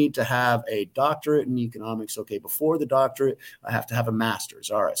 I need to have a doctorate in economics. Okay, before the doctorate, I have to have a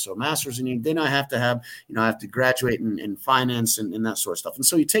master's. All right, so a master's, and then I have to have, I have to graduate in finance and that sort of stuff. And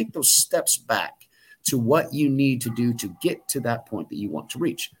so you take those steps back to what you need to do to get to that point that you want to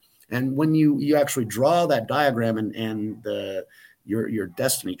reach. And when you actually draw that diagram and your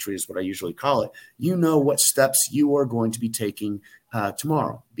destiny tree is what I usually call it, you know what steps you are going to be taking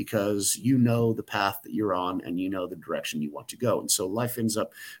tomorrow, because you know the path that you're on and you know the direction you want to go. And so life ends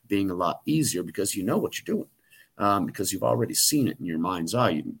up being a lot easier because you know what you're doing. Because you've already seen it in your mind's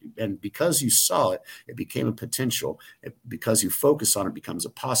eye. And because you saw it, it became a potential. Because you focus on it, becomes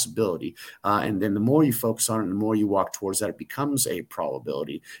a possibility. And then the more you focus on it, the more you walk towards that, it becomes a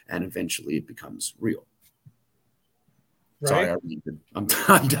probability. And eventually it becomes real. Right. Sorry, I'm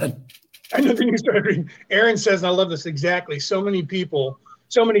done. I know you started reading. Aaron says, and I love this exactly, so many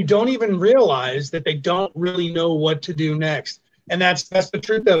don't even realize that they don't really know what to do next. And that's the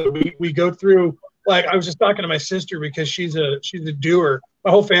truth of it. We go through, like I was just talking to my sister because she's a doer.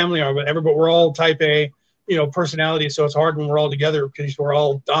 My whole family are, but we're all type A, personality. So it's hard when we're all together because we're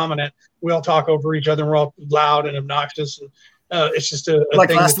all dominant. We all talk over each other. And we're all loud and obnoxious. And it's just a like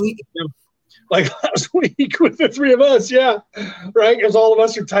thing last week. Like last week with the three of us, yeah, right. Because all of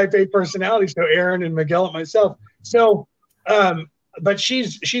us are type A personalities. So Aaron and Miguel and myself. So, but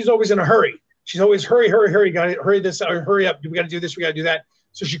she's always in a hurry. She's always hurry. Got to hurry this, or hurry up. We got to do this. We got to do that.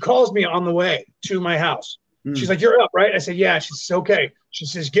 So she calls me on the way to my house. She's like, you're up, right? I said, yeah. She says, okay. She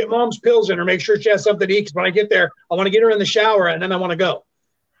says, get mom's pills in her. Make sure she has something to eat. Because when I get there, I want to get her in the shower and then I want to go.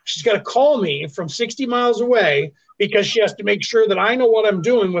 She's got to call me from 60 miles away because she has to make sure that I know what I'm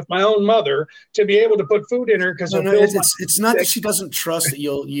doing with my own mother to be able to put food in her. Because it's not that she doesn't trust that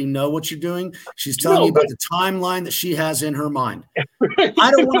you know what you're doing. She's telling you about the timeline that she has in her mind. Right.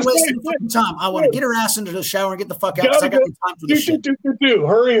 I don't want to waste any time. I want to get her ass into the shower and get the fuck out because I got no time for this shit.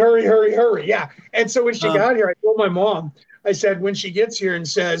 Hurry. Yeah. And so when she got here, I told my mom, I said, when she gets here and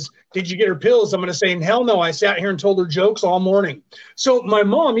says, did you get her pills? I'm going to say, hell no. I sat here and told her jokes all morning. So my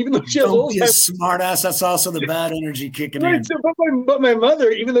mom, even though she has Don't be a smart ass. That's also the bad energy kicking in. So, but my mother,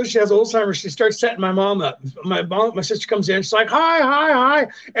 even though she has Alzheimer's, she starts setting my mom up. My sister comes in. She's like, hi.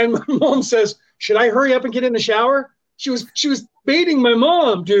 And my mom says, should I hurry up and get in the shower? She was baiting my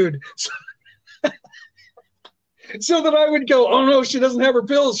mom, dude. So that I would go, oh no, she doesn't have her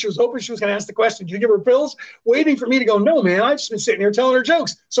pills. She was hoping she was going to ask the question, do you give her pills? Waiting for me to go, no, man, I've just been sitting here telling her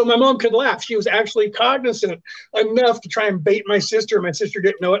jokes. So my mom could laugh. She was actually cognizant enough to try and bait my sister. My sister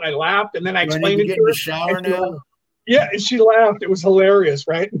didn't know it. And I laughed and then I explained it to her. The shower now? Yeah, and she laughed. It was hilarious,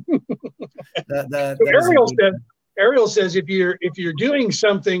 right? Ariel says if you're doing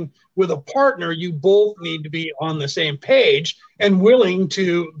something with a partner, you both need to be on the same page and willing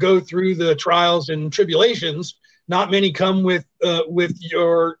to go through the trials and tribulations. Not many come with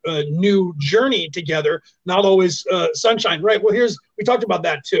your new journey together. Not always sunshine, right? Well, we talked about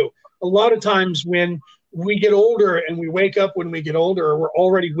that too. A lot of times when we get older and we wake up when we get older, we're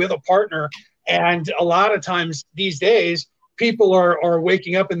already with a partner. And a lot of times these days, people are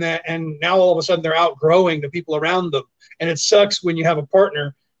waking up in that, and now all of a sudden they're outgrowing the people around them. And it sucks when you have a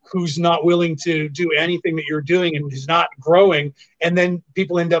partner who's not willing to do anything that you're doing and is not growing. And then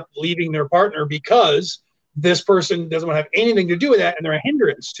people end up leaving their partner because this person doesn't want to have anything to do with that, and they're a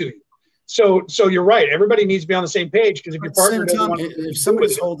hindrance to you. So you're right. Everybody needs to be on the same page, because if your partner doesn't want to, if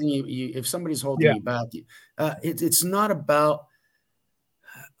somebody's holding you back, it's not about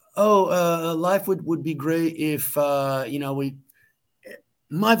life would be great if my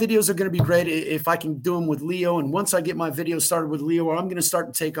videos are going to be great if I can do them with Leo, and once I get my videos started with Leo, or I'm going to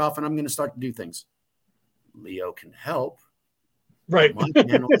start to take off and I'm going to start to do things. Leo can help. Right. My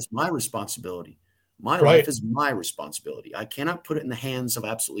channel is my responsibility. My life is my responsibility. I cannot put it in the hands of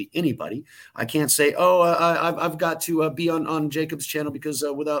absolutely anybody. I can't say, I've got to be on Jacob's channel because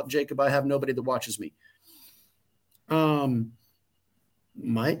without Jacob, I have nobody that watches me.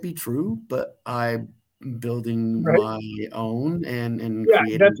 Might be true, but I'm building my own and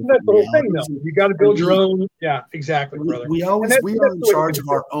creating. That's the whole thing, though. You got to build your own. Yeah, exactly, brother. We are in charge of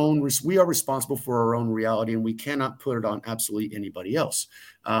our own. We are responsible for our own reality, and we cannot put it on absolutely anybody else.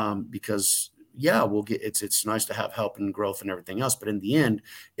 Because we'll get it's nice to have help and growth and everything else, but in the end,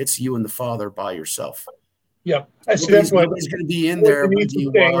 it's you and the Father by yourself. Yeah, that's why he's going to be in there with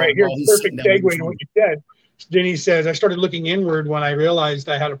you. Right here, perfect segue to what you said. Then he says, I started looking inward when I realized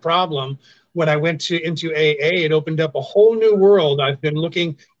I had a problem. When I went into AA, it opened up a whole new world. I've been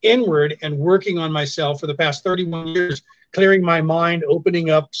looking inward and working on myself for the past 31 years, clearing my mind, opening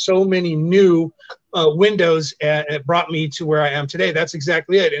up so many new windows, and it brought me to where I am today. That's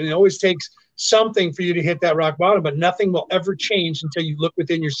exactly it. And it always takes something for you to hit that rock bottom, but nothing will ever change until you look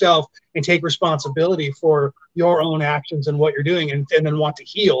within yourself and take responsibility for your own actions and what you're doing, and then want to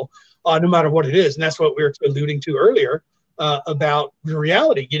heal. No matter what it is. And that's what we were alluding to earlier about the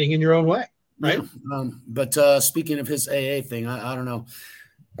reality, getting in your own way. Right. Yeah. But speaking of his AA thing, I don't know.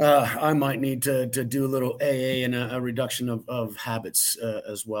 I might need to do a little AA and a reduction of habits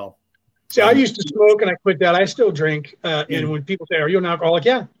as well. See, I used to smoke and I quit that. I still drink. And when people say, are you an alcoholic?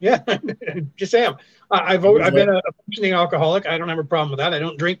 Yeah, just am. I've been a functioning alcoholic. I don't have a problem with that. I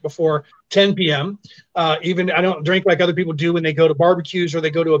don't drink before 10 p.m. Even I don't drink like other people do when they go to barbecues or they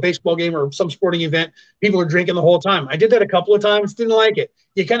go to a baseball game or some sporting event. People are drinking the whole time. I did that a couple of times. Didn't like it.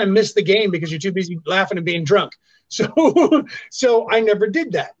 You kind of miss the game because you're too busy laughing and being drunk. So I never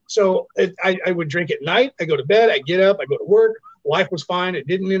did that. So I would drink at night. I go to bed. I get up. I go to work. Life was fine. It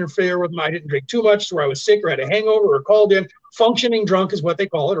didn't interfere with I didn't drink too much to where I was sick or had a hangover or called in. Functioning drunk is what they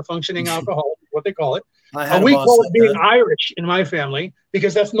call it, or functioning alcoholic is what they call it. We call it being Irish in my family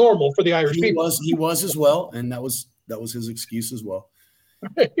because that's normal for the Irish people. He was as well, and that was his excuse as well.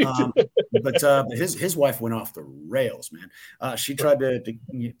 Right. But his wife went off the rails, man. She tried to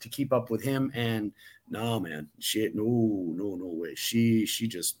keep up with him, and no, man, no way. She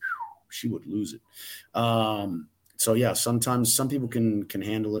would lose it. So yeah, sometimes some people can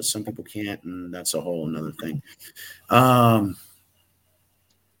handle it, some people can't, and that's a whole another thing.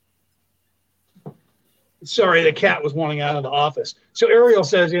 Sorry, the cat was wanting out of the office. So Ariel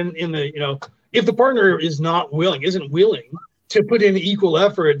says in the if the partner isn't willing to put in equal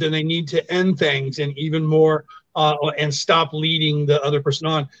effort, then they need to end things and even more and stop leading the other person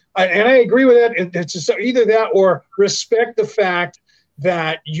on. And I agree with that. It's just either that or respect the fact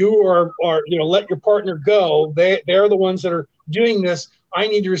that you are let your partner go. They're the ones that are doing this. I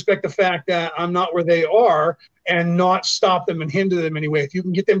need to respect the fact that I'm not where they are and not stop them and hinder them anyway. If you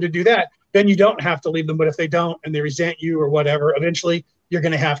can get them to do that, then you don't have to leave them. But if they don't and they resent you or whatever, eventually you're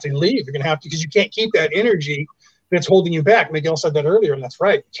going to have to leave. You're going to have to, because you can't keep that energy that's holding you back. Miguel said that earlier, and that's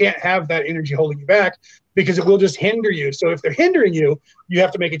right. You can't have that energy holding you back because it will just hinder you. So if they're hindering you, you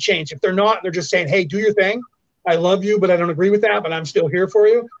have to make a change. If they're not, they're just saying, hey, do your thing. I love you, but I don't agree with that, but I'm still here for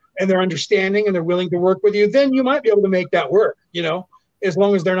you. And they're understanding and they're willing to work with you. Then you might be able to make that work, as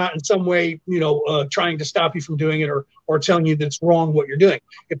long as they're not in some way, trying to stop you from doing it or telling you that it's wrong what you're doing.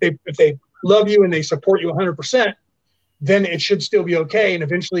 If they love you and they support you 100%, then it should still be okay. And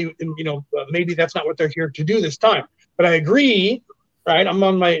eventually, maybe that's not what they're here to do this time. But I agree, right?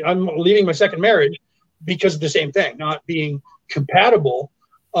 I'm leaving my second marriage because of the same thing, not being compatible,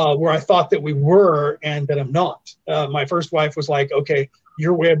 where I thought that we were and that I'm not. My first wife was like, okay,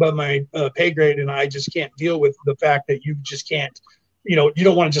 you're way above my pay grade, and I just can't deal with the fact that you just can't, you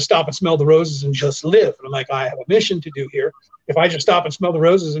don't want to just stop and smell the roses and just live. And I'm like, I have a mission to do here. If I just stop and smell the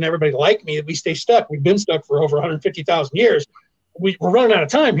roses and everybody like me, we stay stuck. We've been stuck for over 150,000 years. We're running out of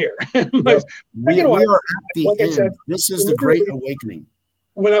time here. We are at the end. This is the Great Awakening.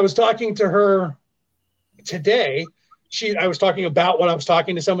 When I was talking to her today, I was talking about what I was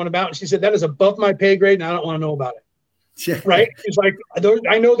talking to someone about, and she said, that is above my pay grade, and I don't want to know about it. Yeah. Right? It's like, I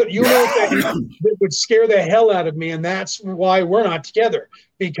know that that would scare the hell out of me, and that's why we're not together,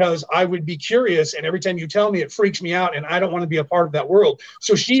 because I would be curious, and every time you tell me, it freaks me out, and I don't want to be a part of that world.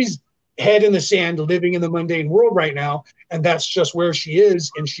 So she's head in the sand, living in the mundane world right now, and that's just where she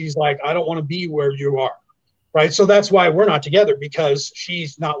is, and she's like, I don't want to be where you are, right? So that's why we're not together, because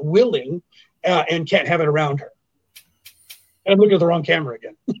she's not willing and can't have it around her. And I'm looking at the wrong camera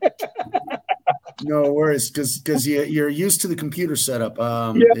again. No worries, because you're used to the computer setup.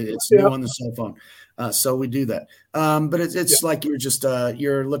 It's new on the cell phone, so we do that. But it's like you're just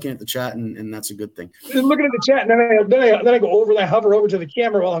you're looking at the chat, and that's a good thing. Looking at the chat, and then I go over, and I hover over to the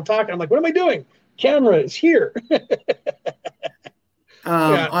camera while I'm talking. I'm like, what am I doing? Camera is here.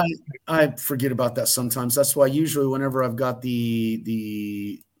 I forget about that sometimes. That's why usually whenever I've got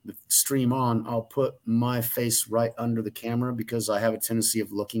the stream on, I'll put my face right under the camera because I have a tendency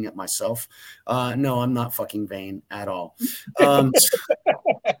of looking at myself. No, I'm not fucking vain at all.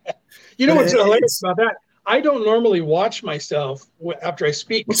 You know what's hilarious about that? I don't normally watch myself after I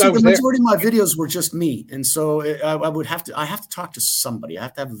speak. Well, the majority of my videos were just me, and so I have to talk to somebody. I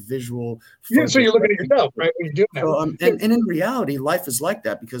have to have a visual. Yeah, so you're looking at yourself, right? When you're doing that. And in reality, life is like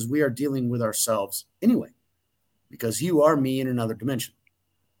that because we are dealing with ourselves anyway. Because you are me in another dimension.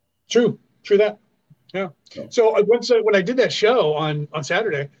 True that. Yeah. So when I did that show on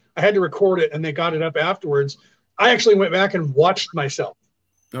Saturday, I had to record it, and they got it up afterwards. I actually went back and watched myself.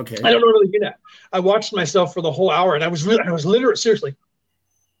 Okay. I don't normally do that. I watched myself for the whole hour, and I was literally, seriously,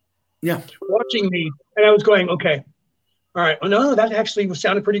 watching me, and I was going, okay, all right. Oh no, that actually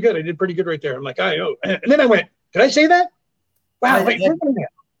sounded pretty good. I did pretty good right there. I'm like, and then I went, did I say that? Wow, wait a minute.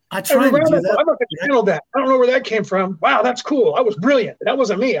 I tried to do that. I must have channeled that. I don't know where that came from. Wow, that's cool. I was brilliant. That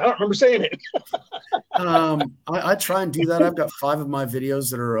wasn't me. I don't remember saying it. I try and do that. I've got 5 of my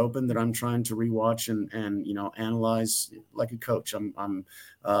videos that are open that I'm trying to rewatch and analyze like a coach. I'm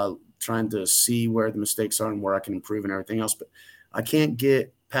trying to see where the mistakes are and where I can improve and everything else. But I can't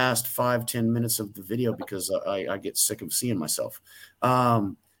get past 5-10 minutes of the video because I get sick of seeing myself.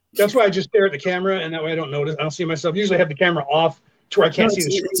 That's why I just stare at the camera, and that way I don't notice. I don't see myself. Usually I have the camera off to where I can't see the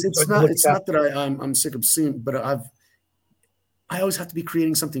screen. It's not that I'm sick of seeing, but I always have to be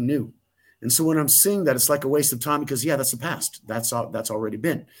creating something new. And so when I'm seeing that, it's like a waste of time because that's the past. That's already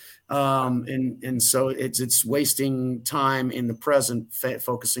been. And so it's wasting time in the present,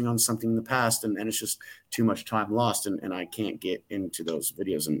 focusing on something in the past. And it's just too much time lost. And I can't get into those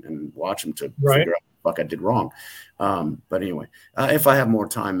videos and watch them to figure out what I did wrong. But anyway, if I have more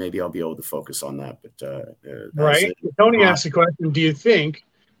time, maybe I'll be able to focus on that. But right. Tony asked the question, do you think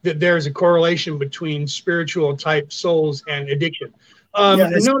that there's a correlation between spiritual type souls and addiction? No,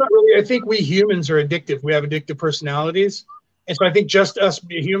 not really. I think we humans are addictive. We have addictive personalities. And so I think just us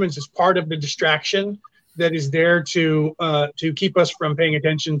humans is part of the distraction that is there to keep us from paying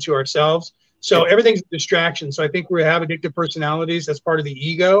attention to ourselves. So everything's a distraction. So I think we have addictive personalities. That's part of the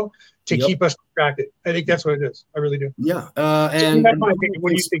ego to keep us distracted. I think that's what it is. I really do. Yeah. And that's my opinion. What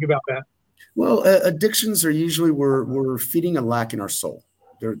do you think about that? Well, addictions are usually we're feeding a lack in our soul.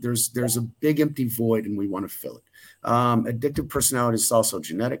 There's a big empty void, and we want to fill it. Addictive personality is also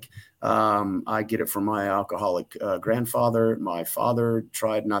genetic. I get it from my alcoholic grandfather. My father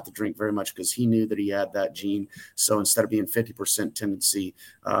tried not to drink very much because he knew that he had that gene. So instead of being 50% tendency,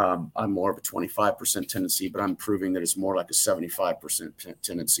 I'm more of a 25% tendency, but I'm proving that it's more like a 75%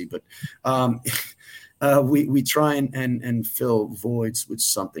 tendency. But we try and fill voids with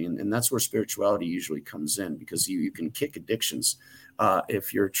something. And that's where spirituality usually comes in, because you can kick addictions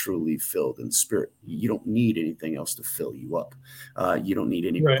if you're truly filled in spirit. You don't need anything else to fill you up. You don't need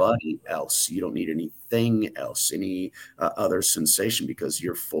anybody else. You don't need anything else, any other sensation, because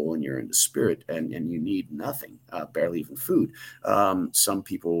you're full and you're into spirit, and you need nothing, barely even food. Some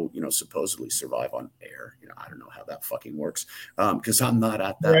people, supposedly survive on air. I don't know how that fucking works, because I'm not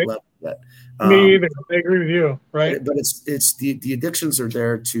at that level yet. Me either. I agree with you, right? But it's the addictions are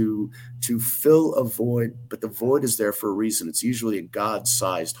there to fill a void, but the void is there for a reason. It's usually a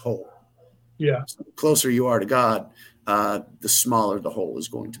God-sized hole. Yeah. So the closer you are to God, the smaller the hole is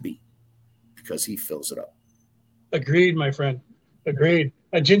going to be, because He fills it up. Agreed, my friend. Agreed.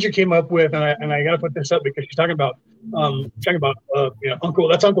 Ginger came up with, and I got to put this up because she's talking about Uncle.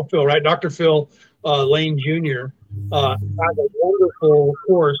 That's Uncle Phil, right? Dr. Phil Lane Jr. Has a wonderful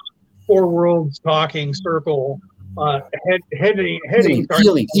course, 4 Worlds Talking Circle, heading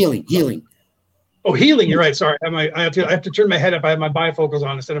healing. Oh, healing. You're right. Sorry, I have to turn my head up. I have my bifocals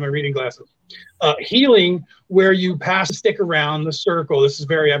on instead of my reading glasses. Healing, where you pass a stick around the circle. This is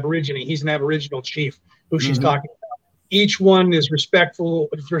very Aborigine. He's an Aboriginal chief who she's talking about. Each one is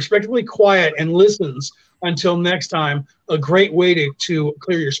respectfully quiet and listens until next time. A great way to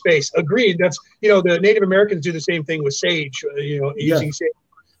clear your space. Agreed. That's, the Native Americans do the same thing with sage, using sage.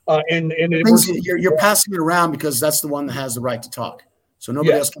 And you're passing it around because that's the one that has the right to talk. So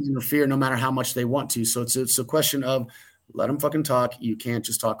nobody else can interfere, no matter how much they want to. So it's a question of let them fucking talk. You can't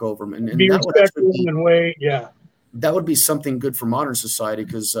just talk over them. And be respectful and wait. Yeah. That would be something good for modern society,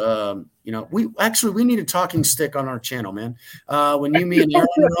 because we need a talking stick on our channel, man. When you, me, and Aaron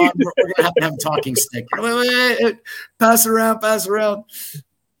are on, we're gonna have a talking stick. Wait. Pass it around.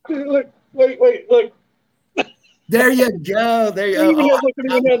 Look. There you go.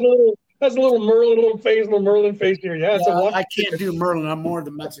 Has a little Merlin face here. Yeah, I can't do Merlin. I'm more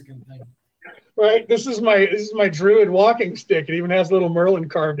the Mexican thing. Right. This is my druid walking stick. It even has a little Merlin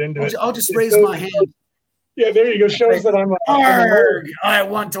carved into it. I'll just raise my hand. Yeah, there you go. Shows that I'm I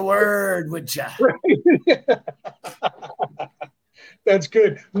want a word with you. That's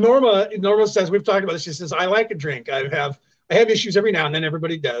good. Norma says, we've talked about this. She says, I like a drink. I have issues every now and then.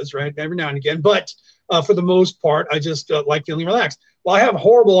 Everybody does, right? Every now and again. But for the most part, I just like feeling relaxed. Well, I have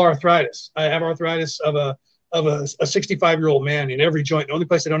horrible arthritis. I have arthritis of a 65-year-old man in every joint. The only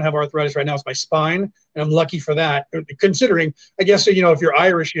place I don't have arthritis right now is my spine, and I'm lucky for that. Considering, I guess, if you're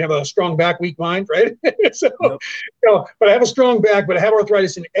Irish, you have a strong back, weak mind, right? But I have a strong back, but I have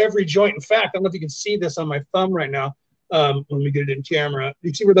arthritis in every joint. In fact, I don't know if you can see this on my thumb right now. Let me get it in camera.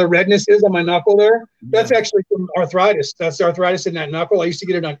 You see where the redness is on my knuckle there? That's actually from arthritis. That's arthritis in that knuckle. I used to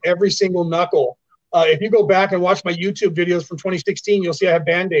get it on every single knuckle. If you go back and watch my YouTube videos from 2016, you'll see I have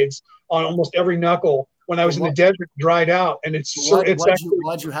Band-Aids on almost every knuckle. When I was in the desert, dried out, and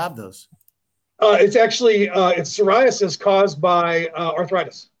why'd you have those? It's psoriasis caused by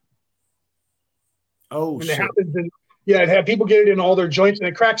arthritis. Oh, and shit. It had people get it in all their joints, and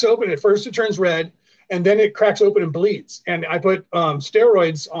it cracks open. At first, it turns red, and then it cracks open and bleeds. And I put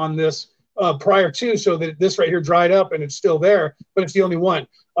steroids on this prior to, so that this right here dried up, and it's still there, but it's the only one.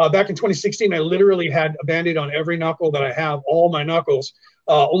 Back in 2016, I literally had a Band-Aid on every knuckle that I have, all my knuckles,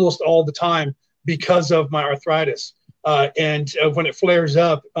 almost all the time, because of my arthritis. And when it flares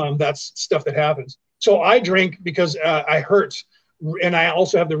up, that's stuff that happens. So I drink because I hurt. And I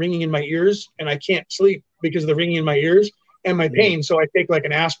also have the ringing in my ears, and I can't sleep because of the ringing in my ears and my pain. So I take like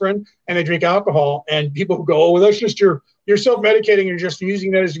an aspirin, and I drink alcohol. And people who go, oh, well, that's just you're self-medicating. You're just using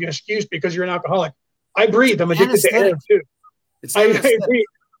that as an excuse because you're an alcoholic. I breathe. I'm addicted to air too. I breathe.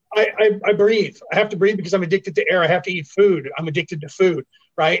 I breathe. I have to breathe because I'm addicted to air. I have to eat food. I'm addicted to food.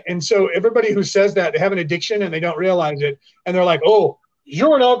 Right. And so everybody who says that, they have an addiction and they don't realize it. And they're like, oh,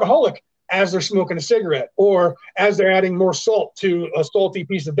 you're an alcoholic, as they're smoking a cigarette, or as they're adding more salt to a salty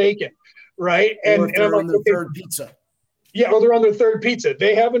piece of bacon. Right. And they're on their third pizza. Yeah. Or they're on their third pizza.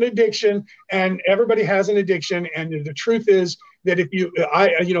 They have an addiction, and everybody has an addiction. And the truth is that if you,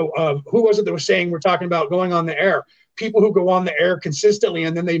 who was it that was saying we're talking about going on the air? People who go on the air consistently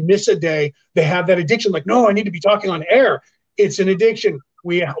and then they miss a day, they have that addiction. Like, no, I need to be talking on air. It's an addiction.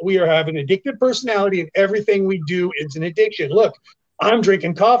 We have an addictive personality, and everything we do is an addiction. Look, I'm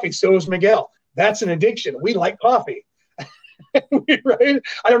drinking coffee. So is Miguel. That's an addiction. We like coffee. Right?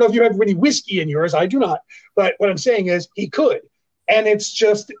 I don't know if you have any whiskey in yours. I do not. But what I'm saying is he could. And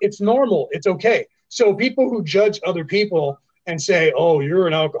it's normal. It's okay. So people who judge other people and say, oh, you're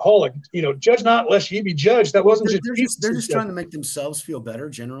an alcoholic, judge not lest ye be judged. That wasn't they're just trying to make themselves feel better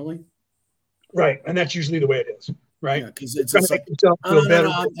generally. Right. And that's usually the way it is. Right. Because it's like,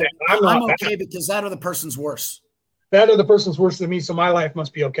 I'm okay because that other person's worse. That other person's worse than me. So my life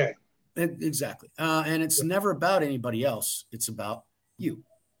must be okay. Exactly. And it's never about anybody else. It's about you.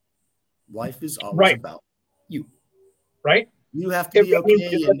 Life is always about you. Right. You have to be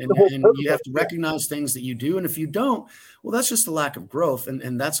okay, and you have to recognize things that you do. And if you don't, well, that's just a lack of growth,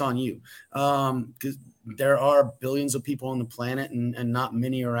 and that's on you. Because there are billions of people on the planet, and not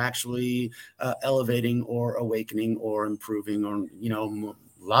many are actually elevating or awakening or improving, or,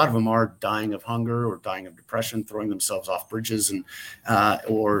 a lot of them are dying of hunger or dying of depression, throwing themselves off bridges, and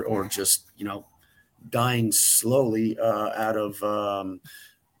or just, dying slowly out of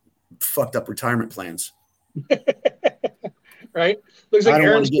fucked up retirement plans. Right. Looks like I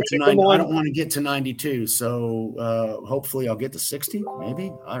don't want to get to 90. I don't want to get to 92. So hopefully I'll get to 60.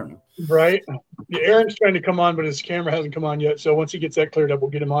 Maybe. I don't know. Right. Yeah, Aaron's trying to come on, but his camera hasn't come on yet. So once he gets that cleared up,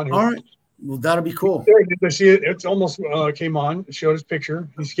 we'll get him on here. All right. Well, that'll be cool. There, did I see it? It's almost came on. It showed his picture.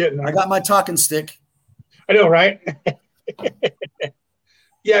 He's getting there. I got my talking stick. I know, right?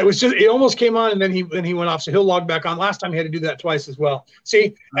 Yeah, it almost came on, and then he went off. So he'll log back on. Last time he had to do that twice as well.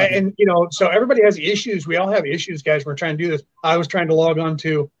 See, okay. And so everybody has issues. We all have issues, guys. We're trying to do this. I was trying to log on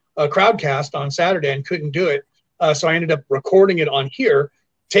to a Crowdcast on Saturday and couldn't do it. So I ended up recording it on here,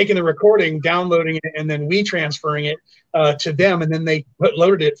 taking the recording, downloading it, and then transferring it to them, and then they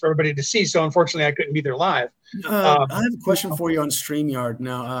loaded it for everybody to see. So unfortunately, I couldn't be there live. I have a question for you on StreamYard.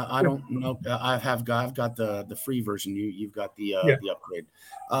 Now, I don't know. I've got the free version. You've got the upgrade,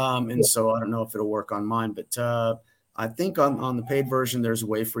 and so I don't know if it'll work on mine. But I think on the paid version, there's a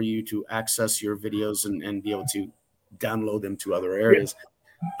way for you to access your videos and be able to download them to other areas.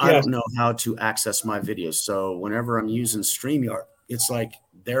 I don't know how to access my videos, so whenever I'm using StreamYard, it's like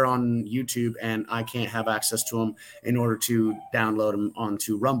they're on YouTube and I can't have access to them in order to download them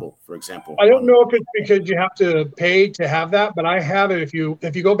onto Rumble, for example. I don't know if it's because you have to pay to have that, but I have it. If you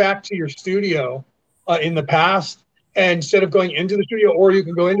go back to your studio in the past, and instead of going into the studio, or you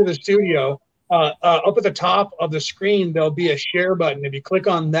can go into the studio, up at the top of the screen, there'll be a share button. If you click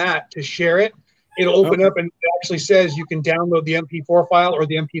on that to share it, it'll open up and it actually says you can download the MP4 file or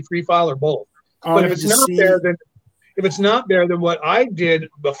the MP3 file or both. But if it's not there, then if it's not there, then what I did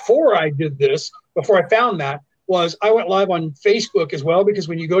before I found that, was I went live on Facebook as well, because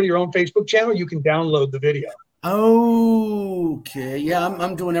when you go to your own Facebook channel, you can download the video. Okay. Yeah,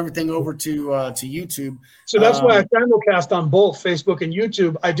 I'm doing everything over to YouTube. So that's why I simulcast on both Facebook and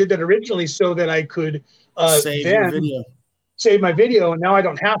YouTube. I did that originally so that I could save my video, and now I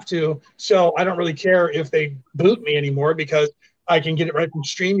don't have to. So I don't really care if they boot me anymore, because I can get it right from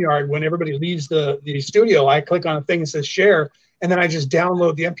StreamYard. When everybody leaves the studio, I click on a thing that says share, and then I just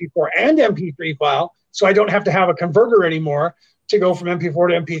download the MP4 and MP3 file, so I don't have to have a converter anymore to go from MP4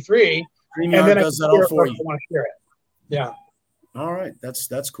 to MP3. StreamYard and then does that all for you. I want to share it. Yeah. All right,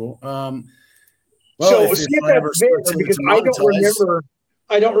 that's cool. Well, so see if that's there, because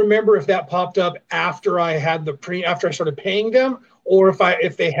I don't remember if that popped up after I had after I started paying them, or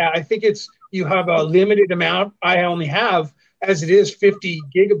if they had. I think you have a limited amount. I only have, as it is, 50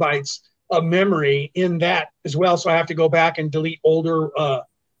 gigabytes of memory in that as well. So I have to go back and delete older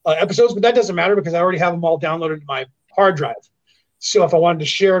episodes, but that doesn't matter because I already have them all downloaded to my hard drive. So if I wanted to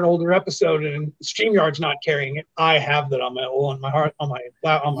share an older episode and StreamYard's not carrying it, I have that on my hard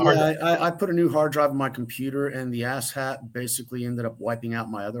drive. I put a new hard drive on my computer, and the asshat basically ended up wiping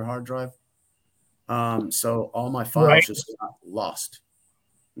out my other hard drive. So all my files just got lost.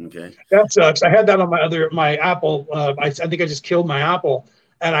 Okay. That sucks. I had that on my Apple. I think I just killed my Apple,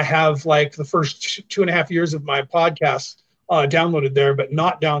 and I have like the first 2.5 years of my podcasts downloaded there, but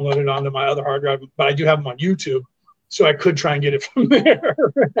not downloaded onto my other hard drive. But I do have them on YouTube, so I could try and get it from there.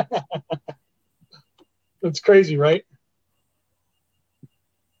 That's crazy, right?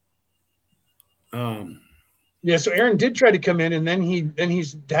 Yeah. So Aaron did try to come in, and then he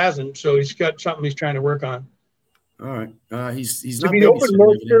hasn't. So he's got something he's trying to work on. All right. He's to be open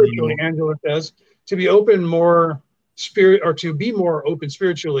more spiritually. Angela says to be open more spirit, or to be more open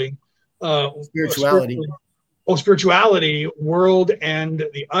spiritually. Spirituality, world, and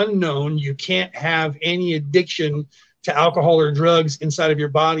the unknown. You can't have any addiction to alcohol or drugs inside of your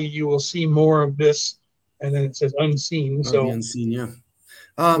body. You will see more of this, and then it says unseen. So the unseen, yeah.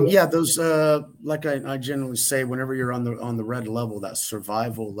 Yeah, those like I generally say, whenever you're on the red level, that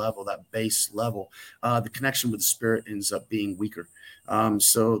survival level, that base level, the connection with the spirit ends up being weaker.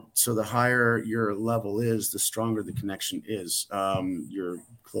 So the higher your level is, the stronger the connection is. You're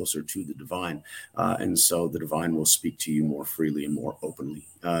closer to the divine, and so the divine will speak to you more freely and more openly.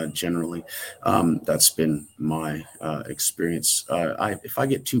 Generally, that's been my experience. If I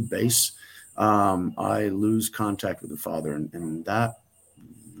get too base, I lose contact with the Father, and that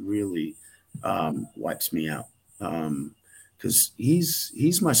really wipes me out, because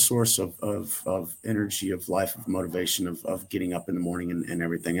he's my source of energy, of life, of motivation, of getting up in the morning and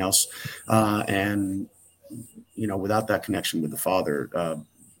everything else. And without that connection with the Father,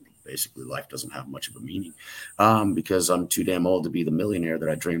 basically life doesn't have much of a meaning, because I'm too damn old to be the millionaire that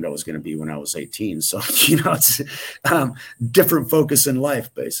I dreamed I was going to be when I was 18. So it's different focus in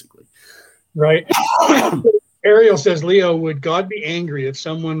life, basically. Right. Ariel says, Leo, would God be angry if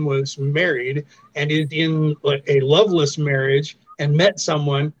someone was married and is in a loveless marriage and met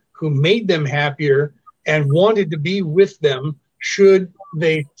someone who made them happier and wanted to be with them? Should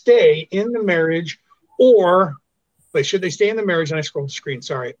they stay in the marriage, should they stay in the marriage? And I scrolled the screen,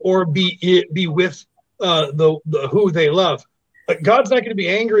 sorry, or be with the who they love? But God's not going to be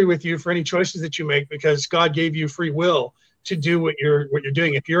angry with you for any choices that you make, because God gave you free will to do what you're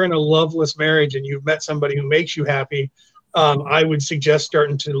doing. If you're in a loveless marriage and you've met somebody who makes you happy, I would suggest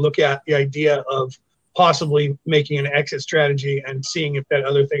starting to look at the idea of possibly making an exit strategy and seeing if that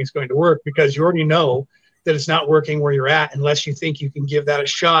other thing is going to work, because you already know that it's not working where you're at, unless you think you can give that a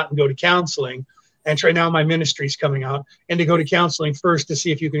shot and go to counseling. And right now my ministry is coming out, and to go to counseling first to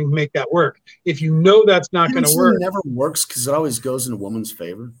see if you can make that work. If you know that's not going to work. It never works, because it always goes in a woman's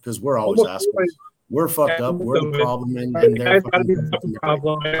favor, because we're always assholes. We're fucked up. We're the problem, and they're the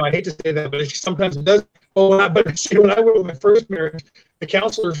problem. I hate to say that, but sometimes it does. When I went with my first marriage, the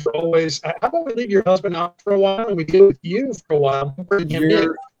counselors were always, "How about we leave your husband out for a while and we deal with you for a while?"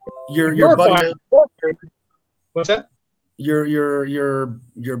 Your body. What's that?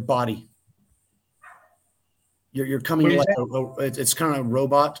 Your body. You're coming like it's kind of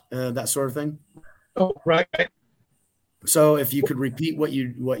robot, that sort of thing. Oh, right. So if you could repeat what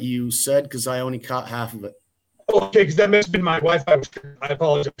you said, because I only caught half of it. Okay, because that must have been my Wi-Fi. I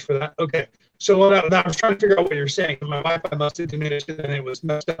apologize for that. Okay, so I was trying to figure out what you're saying. My Wi-Fi must have diminished and it was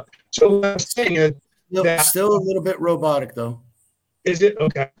messed up. So what I'm saying is still a little bit robotic, though. Is it?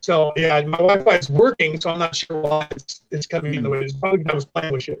 Okay. So yeah, my Wi-Fi is working, so I'm not sure why it's coming in the way. It's probably because I was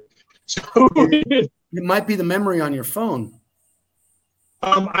playing with it. So it might be the memory on your phone.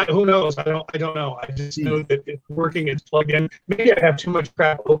 Who knows? I don't know. I just know that it's working. It's plugged in. Maybe I have too much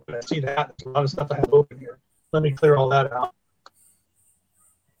crap open. I see that. There's a lot of stuff I have open here. Let me clear all that out.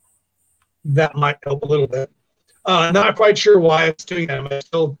 That might help a little bit. Not quite sure why it's doing that. Am I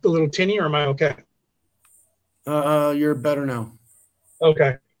still a little tinny, or am I okay? You're better now.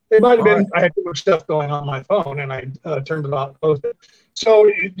 Okay. It might have been I had too much stuff going on my phone, and I turned it off and closed it.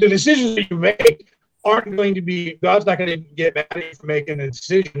 So the decisions that you make aren't going to be, God's not going to get mad at you for making a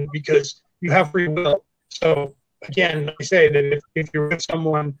decision, because you have free will. So again, I say that if you're with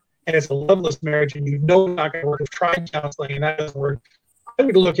someone and it's a loveless marriage and you know it's not going to work, tried counseling and that doesn't work, I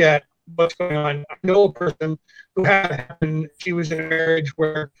would look at what's going on. I know a person who had happened. She was in a marriage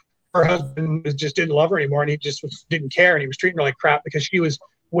where her husband just didn't love her anymore, and he just didn't care, and he was treating her like crap because she was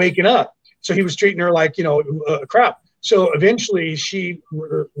waking up. So he was treating her like, crap. So eventually she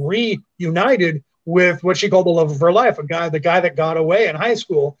reunited with what she called the love of her life, the guy that got away in high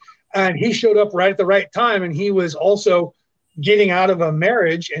school. And he showed up right at the right time. And he was also getting out of a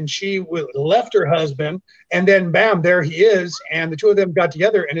marriage, and she left her husband, and then bam, there he is. And the two of them got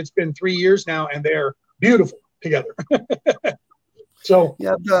together, and it's been 3 years now, and they're beautiful together. So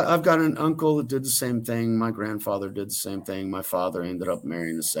yeah, I've got an uncle that did the same thing. My grandfather did the same thing. My father ended up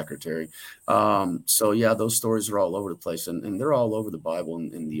marrying the secretary. So yeah, those stories are all over the place, and they're all over the Bible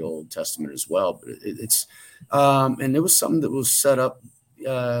and in the Old Testament as well. But it's and it was something that was set up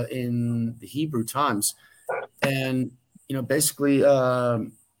in the Hebrew times, and basically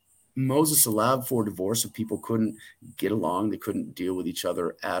Moses allowed for divorce if people couldn't get along, they couldn't deal with each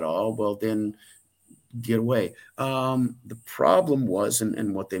other at all. Well, then get away. The problem was,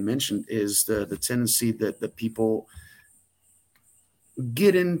 and what they mentioned is the tendency that people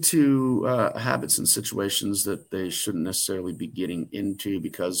get into habits and situations that they shouldn't necessarily be getting into,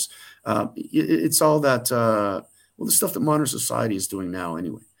 because it's all that the stuff that modern society is doing now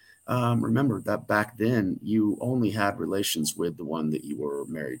anyway. Remember that back then you only had relations with the one that you were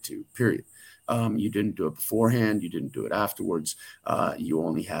married to, period. You didn't do it beforehand, you didn't do it afterwards. You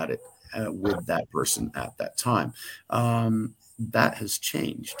only had it with that person at that time. that has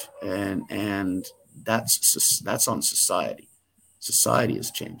changed, and that's on society. Society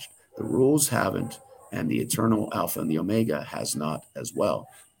has changed. The rules haven't, and the eternal Alpha and the Omega has not as well.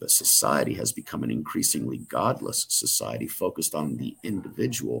 But society has become an increasingly godless society, focused on the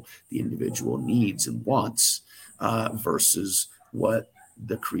individual needs and wants, versus what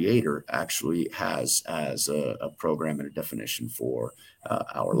the Creator actually has as a program and a definition for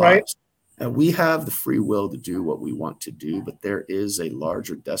our lives. We have the free will to do what we want to do, but there is a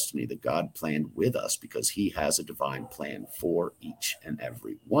larger destiny that God planned with us, because he has a divine plan for each and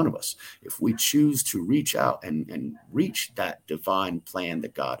every one of us. If we choose to reach out and reach that divine plan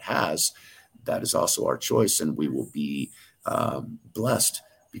that God has, that is also our choice, and we will be blessed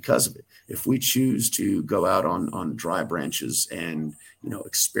because of it. If we choose to go out on dry branches and,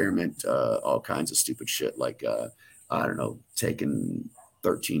 experiment all kinds of stupid shit, like, I don't know, taking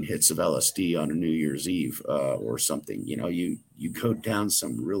 13 hits of LSD on a New Year's Eve or something, you go down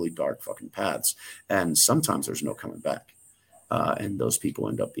some really dark fucking paths, and sometimes there's no coming back. And those people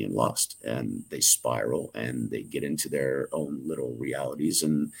end up being lost, and they spiral, and they get into their own little realities,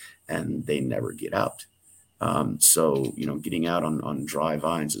 and they never get out. So, getting out on dry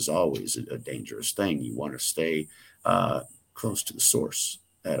vines is always a dangerous thing. You want to stay close to the source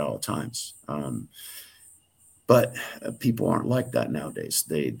at all times. But people aren't like that nowadays.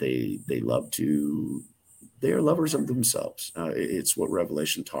 They are lovers of themselves. It's what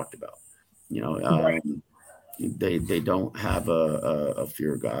Revelation talked about. Right. They don't have a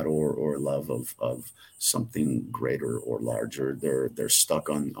fear of God or love of something greater or larger. They're stuck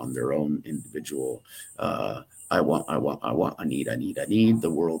on their own individual. I want, I need. The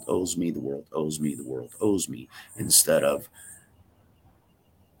world owes me. The world owes me. The world owes me. Instead of,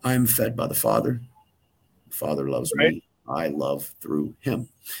 I'm fed by the Father. The Father loves me. I love through him.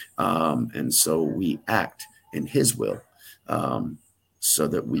 And so we act in his will, so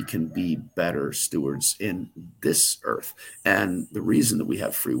that we can be better stewards in this earth. And the reason that we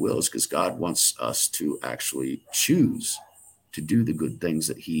have free will is because God wants us to actually choose to do the good things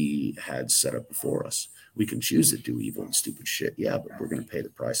that he had set up before us. We can choose to do evil and stupid shit. Yeah, but we're going to pay the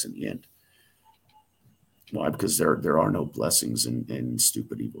price in the end. Why? Because there are no blessings in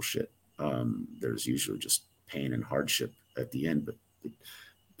stupid, evil shit. There's usually just pain and hardship at the end, but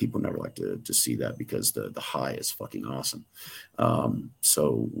people never like to see that, because the high is fucking awesome.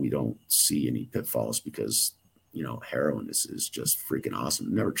 So we don't see any pitfalls, because heroin is just freaking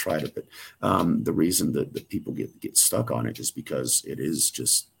awesome. Never tried it, but the reason that people get stuck on it is because it is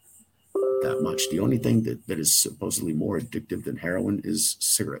just that much. The only thing that is supposedly more addictive than heroin is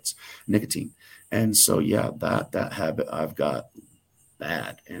cigarettes, nicotine. And so that habit I've got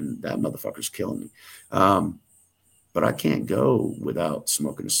bad, and that motherfucker's killing me. But I can't go without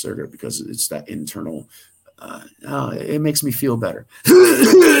smoking a cigarette, because it's that internal, it makes me feel better.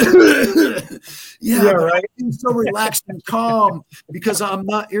 Right. I'm so relaxed and calm because I'm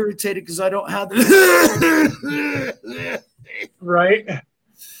not irritated, because I don't have the right.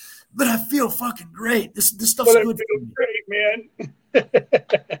 But I feel fucking great. This stuff's good. Great, man.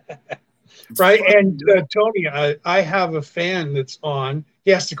 Right. And Tony, I have a fan that's on.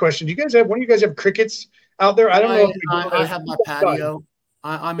 He asked the question: do you guys have, one of you guys have crickets out there? I don't know. I have my patio.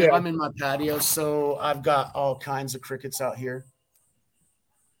 I'm in my patio, so I've got all kinds of crickets out here.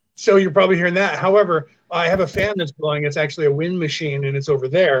 So you're probably hearing that. However, I have a fan that's blowing. It's actually a wind machine, and it's over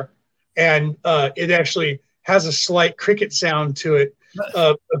there, and it actually has a slight cricket sound to it,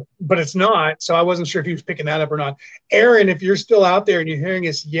 but it's not. So I wasn't sure if he was picking that up or not. Aaron, if you're still out there and you're hearing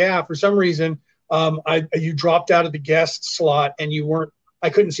us, for some reason, you dropped out of the guest slot and you weren't. I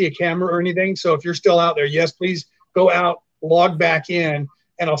couldn't see a camera or anything. So if you're still out there, yes, please go out, log back in,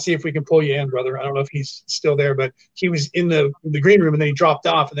 and I'll see if we can pull you in, brother. I don't know if he's still there, but he was in the green room, and then he dropped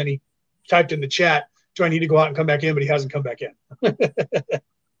off, and then he typed in the chat, do I need to go out and come back in? But he hasn't come back in.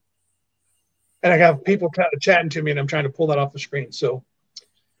 And I have people chatting to me, and I'm trying to pull that off the screen. So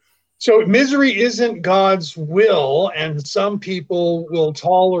misery isn't God's will, and some people will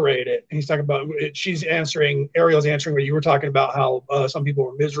tolerate it. And he's talking about it. Ariel's answering what you were talking about, how some people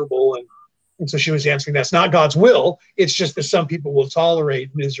were miserable, and so she was answering that's not God's will. It's just that some people will tolerate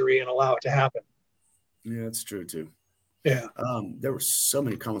misery and allow it to happen. Yeah, that's true too. Yeah. There were so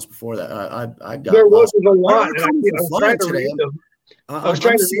many comments before that. I got there was a lot. I was trying to read them. I was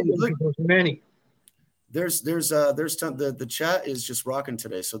trying to read them because there's many. There's the chat is just rocking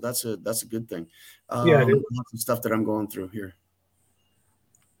today, so that's a good thing. It is. Lots of stuff that I'm going through here.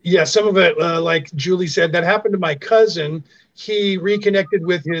 Yeah, some of it, like Julie said, that happened to my cousin. He reconnected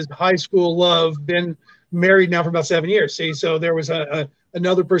with his high school love, been married now for about 7 years. See, so there was a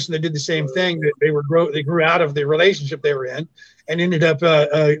another person that did the same thing, that they grew out of the relationship they were in and ended up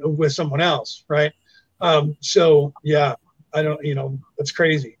with someone else, right? So yeah, I don't, that's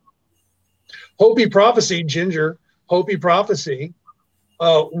crazy. Hopi prophecy, Ginger, Hopi prophecy.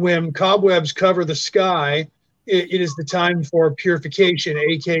 When cobwebs cover the sky, it is the time for purification,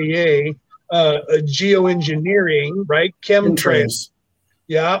 aka geoengineering, right? Chemtrails.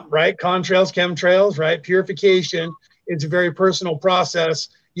 Yeah, right. Contrails, chemtrails, right? Purification. It's a very personal process.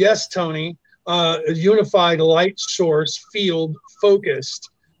 Yes, Tony. A unified light source field focused,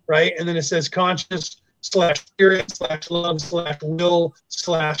 right? And then it says conscious / spirit / love / will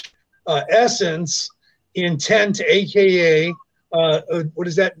 / essence, intent, aka what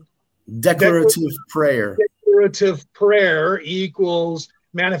is that? Declarative prayer. Declarative prayer equals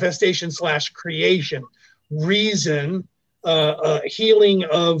manifestation / creation. Reason, healing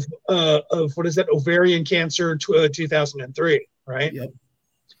of what is that? Ovarian cancer, 2003, right? Yep.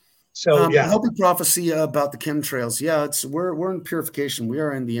 So yeah, Hopi prophecy about the chemtrails. Yeah, we're in purification. We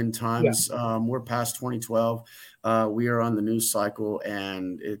are in the end times. Yeah. We're past 2012. We are on the news cycle,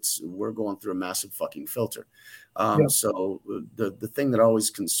 and we're going through a massive fucking filter. So the thing that always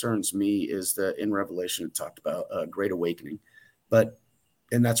concerns me is that in Revelation it talked about a great awakening,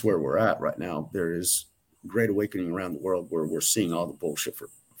 and that's where we're at right now. There is great awakening around the world where we're seeing all the bullshit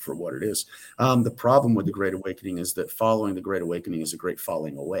for what it is. The problem with the great awakening is that following the great awakening is a great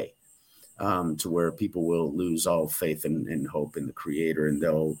falling away, to where people will lose all faith and hope in the creator, and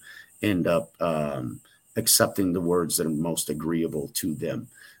they'll end up accepting the words that are most agreeable to them.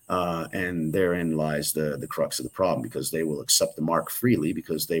 And therein lies the crux of the problem, because they will accept the mark freely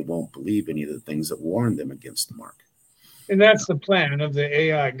because they won't believe any of the things that warn them against the mark. And that's the plan of the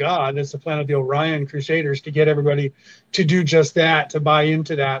AI God. That's the plan of the Orion Crusaders, to get everybody to do just that, to buy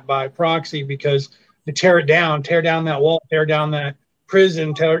into that by proxy, because to tear down that wall, tear down that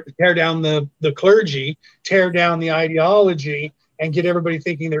prison, tear down the clergy, tear down the ideology, and get everybody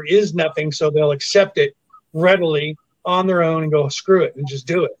thinking there is nothing, so they'll accept it readily on their own and go, screw it, and just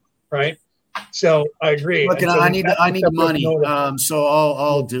do it, right? So I agree. Look, I need money, so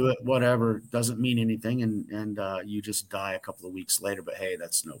I'll do it. Whatever, doesn't mean anything, and you just die a couple of weeks later. But hey,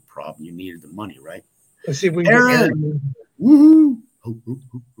 that's no problem. You needed the money, right? Let's see if we can get Aaron. Woohoo!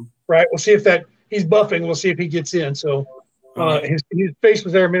 Right. We'll see if he's buffing. We'll see if he gets in. So his face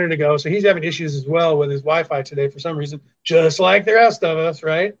was there a minute ago, so he's having issues as well with his Wi-Fi today for some reason, just like the rest of us,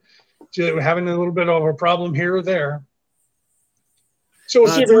 right? So we're having a little bit of a problem here or there. So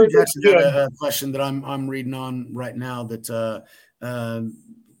we'll see if Jackson had a question that I'm reading on right now, that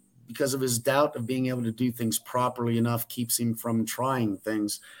because of his doubt of being able to do things properly enough keeps him from trying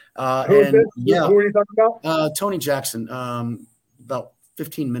things. Who are you talking about? Tony Jackson. About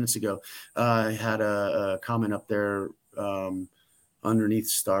 15 minutes ago, I had a comment up there underneath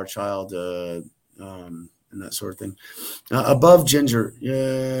Star Child and that sort of thing. Above Ginger.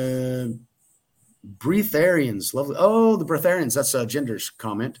 Breatharians, lovely. Oh, the Breatharians. That's Ginger's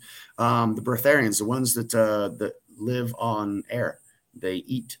comment. The Breatharians, the ones that live on air. They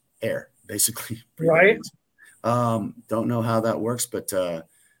eat air, basically. Right. Don't know how that works, but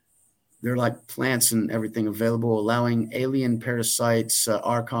they're like plants and everything available, allowing alien parasites,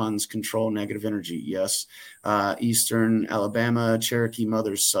 archons control negative energy. Yes. Eastern Alabama, Cherokee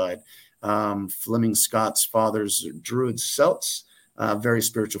mother's side. Fleming Scott's father's Druids, Celts. Very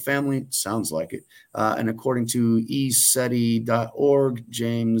spiritual family, sounds like it. And according to eseti.org,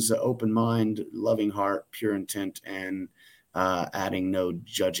 James, open mind, loving heart, pure intent, and adding no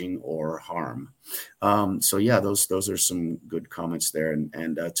judging or harm. So yeah, those are some good comments there.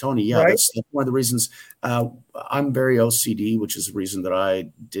 And Tony, yeah, right. That's one of the reasons I'm very OCD, which is the reason that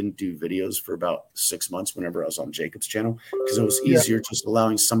I didn't do videos for about 6 months whenever I was on Jacob's channel, because it was easier just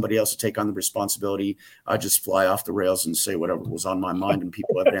allowing somebody else to take on the responsibility. I just fly off the rails and say whatever was on my mind, and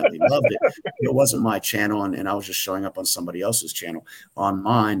people evidently loved it. It wasn't my channel, and I was just showing up on somebody else's channel. On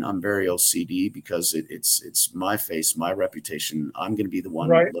mine, I'm very OCD because it's my face, my reputation. I'm going to be the one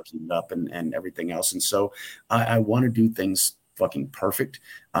looking it up and everything else. And so I want to do things fucking perfect.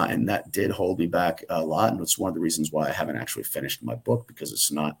 And that did hold me back a lot. And it's one of the reasons why I haven't actually finished my book, because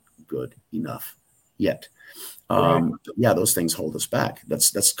it's not good enough yet. Yeah, those things hold us back.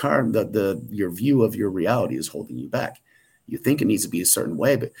 That's kind of your view of your reality is holding you back. You think it needs to be a certain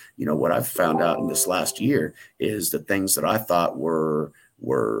way, but you know what I've found out in this last year is that things that I thought were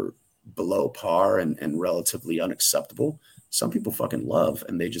below par and relatively unacceptable, some people fucking love,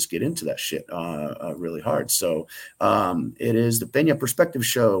 and they just get into that shit really hard. So it is the Pena Perspective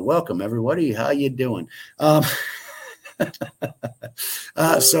Show. Welcome, everybody. How you doing?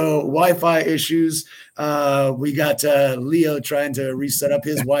 So Wi-Fi issues. We got Leo trying to reset up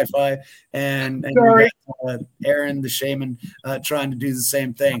his Wi-Fi, and we got Aaron the shaman trying to do the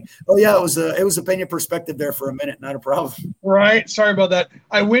same thing. Oh yeah, it was a Pena perspective there for a minute, not a problem. Right. Sorry about that.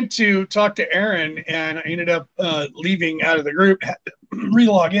 I went to talk to Aaron, and I ended up leaving out of the group. Had to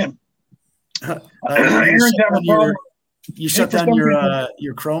re-log in. You shut down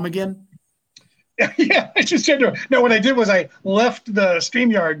your Chrome again? Yeah, I just said to her. No, what I did was I left the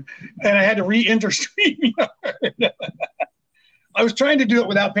StreamYard and I had to re-enter StreamYard. I was trying to do it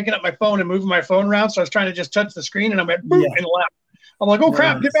without picking up my phone and moving my phone around. So I was trying to just touch the screen and I went boom and left. I'm like, oh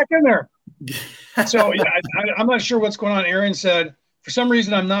crap, get back in there. So yeah, I'm not sure what's going on. Aaron said, for some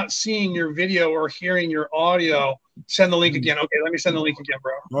reason, I'm not seeing your video or hearing your audio. Send the link again. Okay, let me send the link again,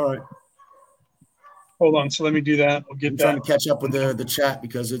 bro. All right. Hold on. So let me do that. We'll get I'm trying to catch up with the chat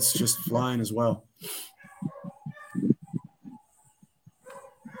because it's just flying as well.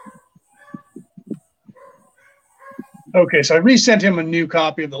 Okay, so I resent him a new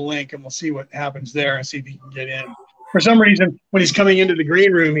copy of the link, and we'll see what happens there and see if he can get in. For some reason, when he's coming into the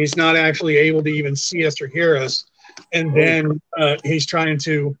green room, he's not actually able to even see us or hear us. And then he's trying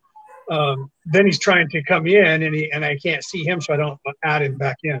to come in, and I can't see him, so I don't add him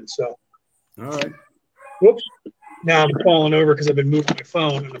back in. So, all right. Whoops. Now I'm falling over because I've been moving my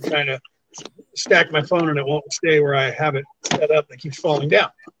phone, and I'm trying to stack my phone, and it won't stay where I have it set up. It keeps falling down.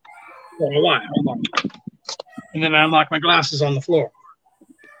 Hold on. And then I unlock my glasses on the floor.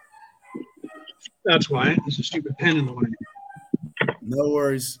 That's why. There's a stupid pen in the way. No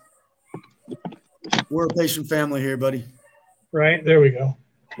worries. We're a patient family here, buddy. Right? There we go.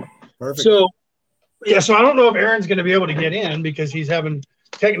 Perfect. So I don't know if Aaron's going to be able to get in because he's having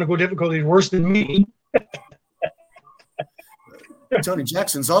technical difficulties worse than me. Tony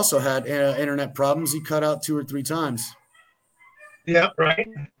Jackson's also had internet problems. He cut out 2 or 3 times. Yeah, right.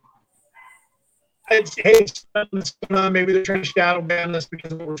 Maybe they're trying to shadow ban us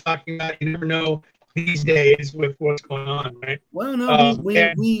because of what we're talking about. You never know these days with what's going on, right? Well, no,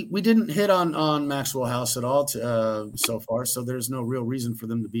 we didn't hit on Maxwell House at all so far, so there's no real reason for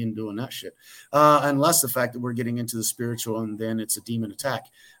them to be doing that shit, unless the fact that we're getting into the spiritual and then it's a demon attack.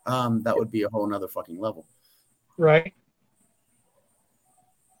 That would be a whole nother fucking level, right?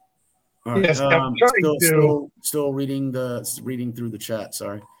 All right. Yes, still reading through the chat.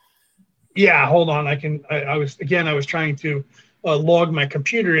 Sorry. Yeah, hold on. I was trying to log my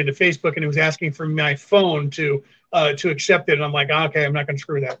computer into Facebook, and it was asking for my phone to accept it. And I'm like, okay, I'm not going to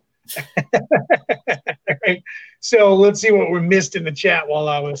screw that. Right? So let's see what we missed in the chat while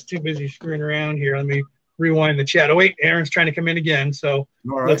I was too busy screwing around here. Let me rewind the chat. Oh wait, Aaron's trying to come in again. So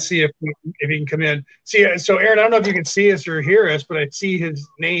Let's see if he can come in. See, so Aaron, I don't know if you can see us or hear us, but I see his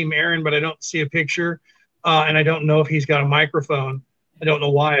name, Aaron, but I don't see a picture, and I don't know if he's got a microphone. I don't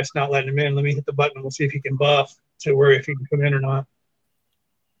know why it's not letting him in. Let me hit the button and we'll see if he can buff to where if he can come in or not.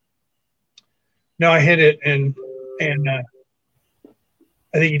 No, I hit it and I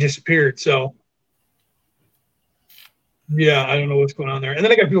think he disappeared. So yeah, I don't know what's going on there. And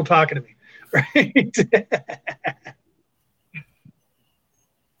then I got people talking to me, right?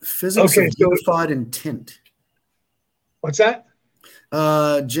 Physics of unified intent. What's that?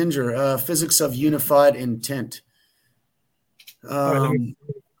 Ginger, physics of unified intent. You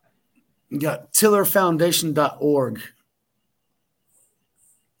got tillerfoundation.org.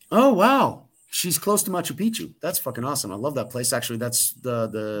 Oh wow, she's close to Machu Picchu. That's fucking awesome. I love that place. Actually, that's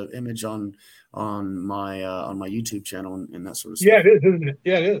the image on my YouTube channel and that sort of stuff. Yeah, it is, isn't it?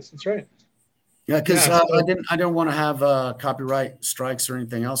 Yeah, it is. That's right. Yeah, because I didn't want to have copyright strikes or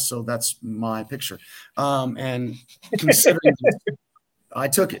anything else, so that's my picture. And considering I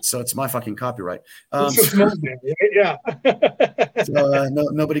took it, so it's my fucking copyright. Yeah. So,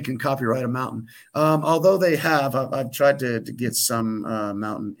 nobody can copyright a mountain. Although they have, I've tried to get some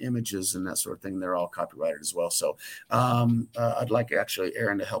mountain images and that sort of thing. They're all copyrighted as well. So I'd like actually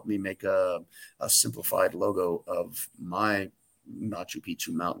Aaron to help me make a simplified logo of my Machu Picchu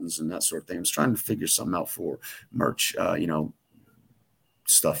mountains and that sort of thing. I was trying to figure something out for merch,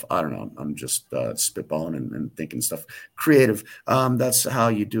 stuff. I don't know. I'm just spitballing and thinking stuff creative. That's how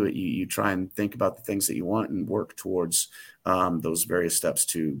you do it. You try and think about the things that you want and work towards those various steps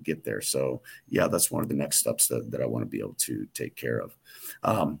to get there. So yeah, that's one of the next steps that I want to be able to take care of.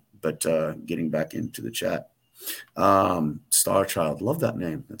 But getting back into the chat, Star Child, love that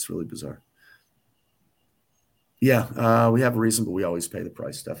name. That's really bizarre. Yeah, we have a reason, but we always pay the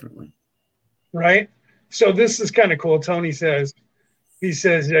price, definitely. Right. So this is kind of cool. Tony says,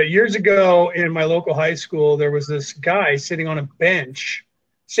 years ago in my local high school, there was this guy sitting at a bench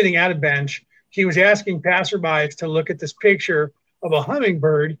he was asking passerbys to look at this picture of a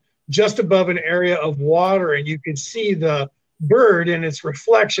hummingbird just above an area of water, and you could see the bird in its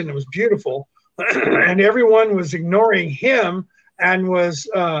reflection. It was beautiful. And everyone was ignoring him and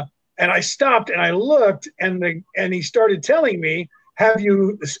and I stopped and I looked, and he started telling me, have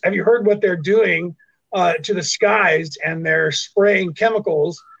you heard what they're doing to the skies, and they're spraying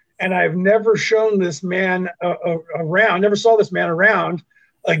chemicals, and I've never shown this man around, never saw this man around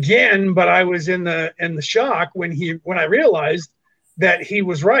again, but I was in the shock when I realized that he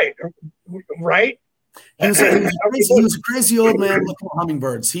was right. He was a crazy old man looking at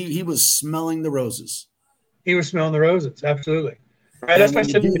hummingbirds. He was smelling the roses. He was smelling the roses, absolutely. Right. That's why I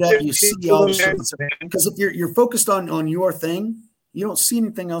said you see all the stuff. Because if you're focused on your thing, you don't see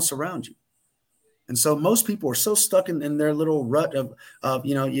anything else around you. And so most people are so stuck in their little rut of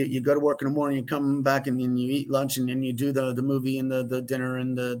you go to work in the morning, you come back and you eat lunch, and then you do the movie and the dinner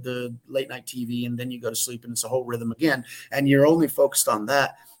and the late night TV, and then you go to sleep, and it's a whole rhythm again. And you're only focused on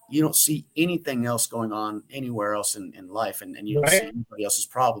that. You don't see anything else going on anywhere else in life, and you don't see anybody else's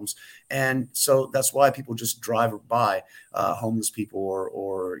problems. And so that's why people just drive by homeless people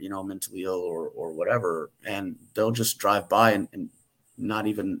or mentally ill or whatever, and they'll just drive by and not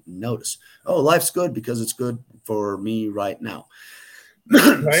even notice. Oh, life's good because it's good for me right now.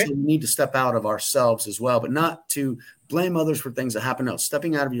 So we need to step out of ourselves as well, but not to blame others for things that happen. No,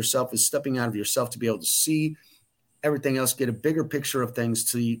 stepping out of yourself is stepping out of yourself to be able to see everything else, get a bigger picture of things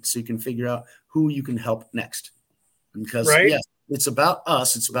so you can figure out who you can help next. Because yes, it's about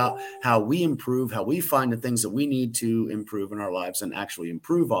us. It's about how we improve, how we find the things that we need to improve in our lives and actually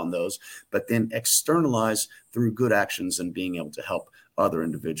improve on those, but then externalize through good actions and being able to help other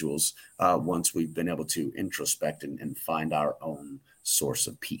individuals once we've been able to introspect and find our own source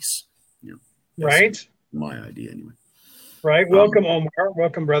of peace. That's my idea anyway. Right. Welcome, Omar.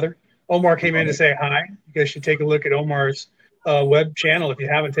 Welcome, brother. Omar came in to say hi. You guys should take a look at Omar's web channel. If you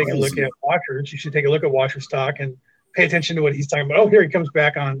haven't taken a look at Watchers, you should take a look at Watchers Talk and pay attention to what he's talking about. Oh, here he comes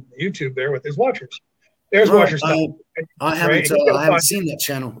back on YouTube there with his Watchers. There's Watchers Talk. I haven't seen that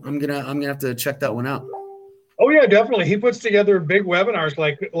channel. I'm gonna have to check that one out. Oh yeah, definitely. He puts together big webinars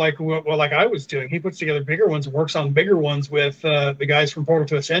like I was doing. He puts together bigger ones and works on bigger ones with the guys from Portal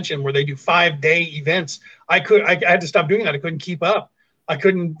to Ascension, where they do 5-day events. I had to stop doing that. I couldn't keep up. I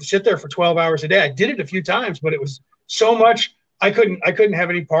couldn't sit there for 12 hours a day. I did it a few times, but it was so much. I couldn't have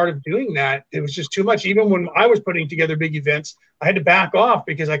any part of doing that. It was just too much. Even when I was putting together big events, I had to back off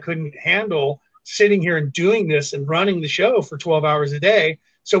because I couldn't handle sitting here and doing this and running the show for 12 hours a day.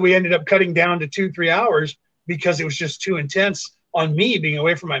 So we ended up cutting down to 2-3 hours because it was just too intense on me being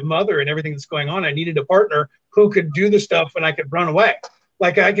away from my mother and everything that's going on. I needed a partner who could do the stuff and I could run away.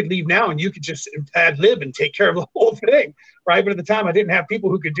 Like I could leave now and you could just ad lib and take care of the whole thing, right? But at the time I didn't have people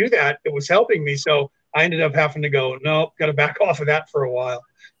who could do that. It was helping me. So I ended up having to go, no, got to back off of that for a while,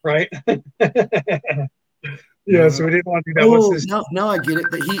 right? Yeah, so we didn't want to do that. Oh, now I get it.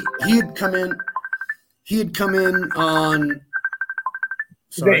 But he had come in. He had come in on.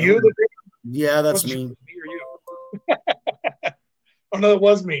 Sorry, is that you? Yeah, that's me. Me or you? Oh no, it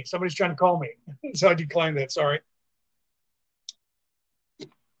was me. Somebody's trying to call me, so I declined that. Sorry.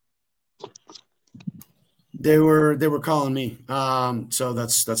 They were calling me, so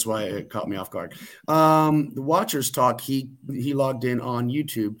that's why it caught me off guard. The Watchers Talk, he logged in on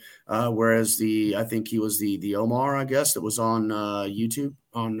YouTube, whereas I think he was the Omar, I guess, that was on YouTube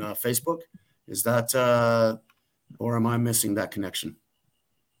on Facebook. Is that or am I missing that connection?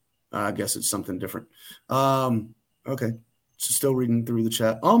 I guess it's something different. Okay, so still reading through the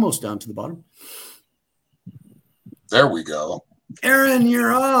chat, almost down to the bottom. There we go. Aaron,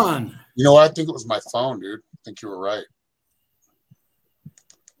 you're on. You know what? I think it was my phone, dude. I think you were right.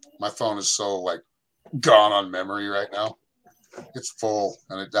 My phone is so gone on memory right now. It's full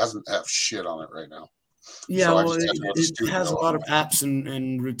and it doesn't have shit on it right now. Yeah, so well, it has a lot of apps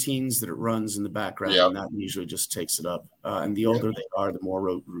and routines that it runs in the background, and that usually just takes it up. And the older they are, the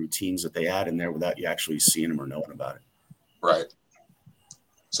more routines that they add in there without you actually seeing them or knowing about it. Right.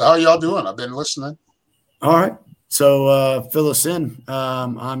 So how are y'all doing? I've been listening. All right. So fill us in.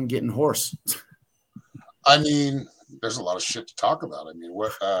 I'm getting hoarse. I mean, there's a lot of shit to talk about. I mean,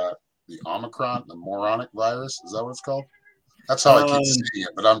 what the Omicron, the moronic virus, is that what it's called? That's how I keep saying it,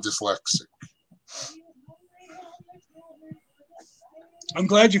 but I'm dyslexic. I'm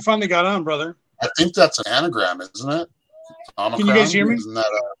glad you finally got on, brother. I think that's an anagram, isn't it? Omicron, can you guys hear me? Isn't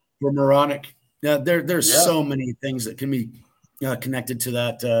that for moronic? Yeah, there's so many things that can be connected to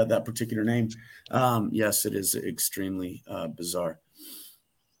that particular name. Yes, it is extremely bizarre.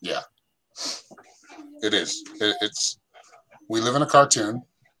 Yeah, it is. It's we live in a cartoon,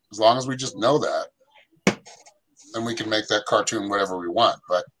 As long as we just know that, then we can make that cartoon whatever we want.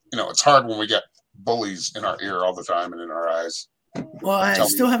 But, it's hard when we get bullies in our ear all the time and in our eyes. Well, I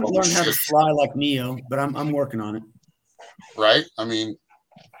still haven't learned how to fly like Neo, but I'm working on it. Right? I mean,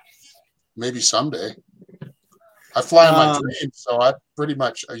 maybe someday. I fly in my dreams, so I pretty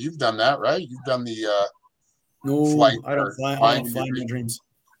much. You've done that, right? You've done the flight. I don't fly. I don't fly in my dreams.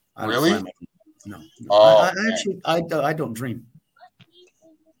 Really? No. Oh, I don't dream.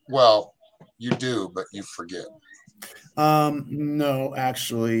 Well, you do, but you forget. No,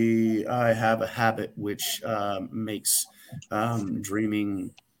 actually, I have a habit which makes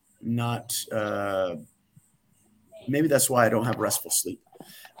dreaming not. Maybe that's why I don't have restful sleep.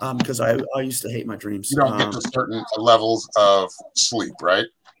 Because I used to hate my dreams. You don't get to certain levels of sleep, right?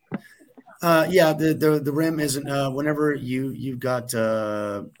 Yeah, the REM isn't. Whenever you've got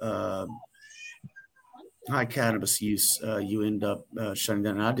high cannabis use, you end up shutting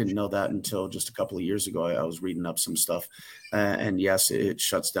down. And I didn't know that until just a couple of years ago. I was reading up some stuff, and yes, it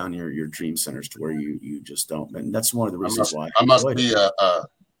shuts down your dream centers to where you just don't. And that's one of the reasons why I must be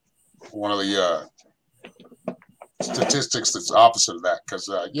one of the statistics that's opposite of that, because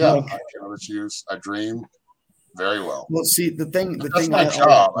I cannabis use, I dream very well. Well, see, the thing my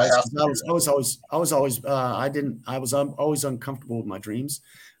job. I was always uncomfortable with my dreams.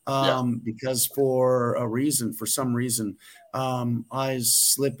 Because for some reason, I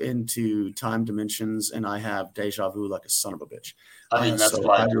slip into time dimensions and I have deja vu like a son of a bitch. I mean, that's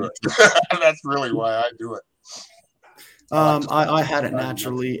why I do it. That's really why I do it. I had it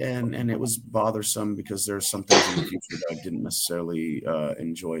naturally, and it was bothersome because there's some things in the future that I didn't necessarily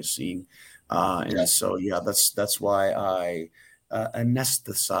enjoy seeing. So that's why I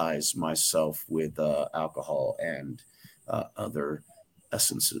anesthetize myself with alcohol and other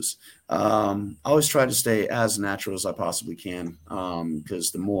essences. I always try to stay as natural as I possibly can,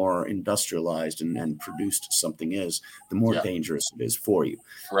 because the more industrialized and produced something is, the more dangerous it is for you.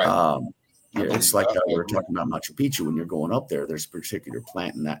 Right. It's like we were talking about Machu Picchu. When you're going up there's a particular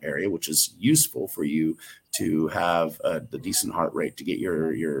plant in that area which is useful for you to have the decent heart rate to get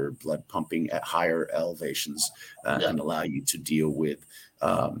your blood pumping at higher elevations and allow you to deal with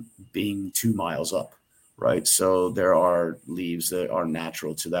being 2 miles up. Right. So there are leaves that are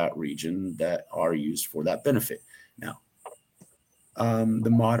natural to that region that are used for that benefit. Now, the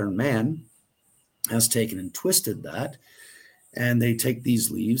modern man has taken and twisted that, and they take these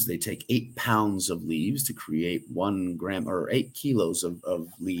leaves, they take 8 pounds of leaves to create 1 gram, or 8 kilos of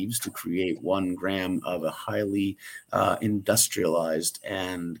leaves to create 1 gram of a highly industrialized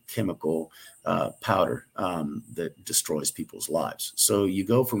and chemical powder that destroys people's lives. So you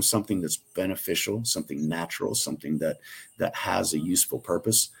go from something that's beneficial, something natural, something that has a useful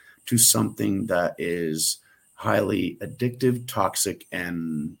purpose, to something that is highly addictive, toxic,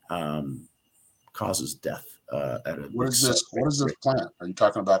 and causes death. What is this plant? Are you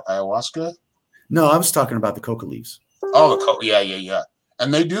talking about ayahuasca? No, I was talking about the coca leaves. Oh, the coca, yeah.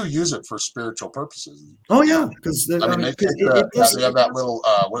 And they do use it for spiritual purposes. Oh yeah, because they have that little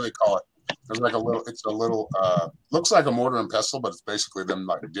what do they call it? There's like looks like a mortar and pestle, but it's basically them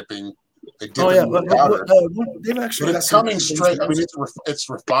like dipping. They dip it in powder. They've actually. But it's coming straight. I mean, it's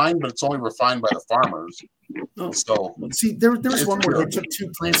refined, but it's only refined by the farmers. Oh. So see, there was one where they took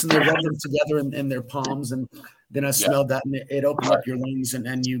 2 plants and they rubbed them together in their palms, and then I smelled that, and it opened up your lungs,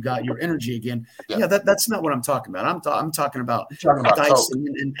 and you got your energy again. Yeah, that's not what I'm talking about. I'm talking about dicing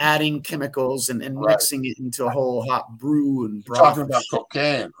and adding chemicals and mixing it into a whole hot brew and broth. Talking about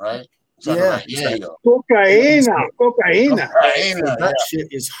cocaine, right? Cocaina. That shit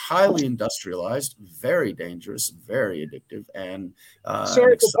is highly industrialized, very dangerous, very addictive, and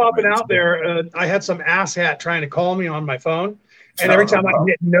sorry for popping out there. I had some asshat trying to call me on my phone, and every time I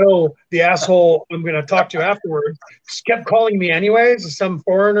hit no, the asshole I'm going to talk to afterwards kept calling me anyways. Some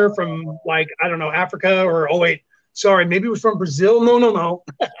foreigner from Africa, or sorry, maybe it was from Brazil. No.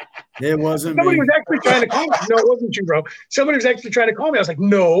 It wasn't Somebody me. was actually trying to call me. No, it wasn't you, bro. Somebody was actually trying to call me. I was like,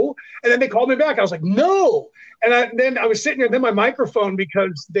 no. And then they called me back. I was like, no. And then I was sitting there. Then my microphone,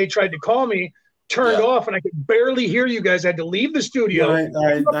 because they tried to call me, turned off, and I could barely hear you guys. I had to leave the studio. I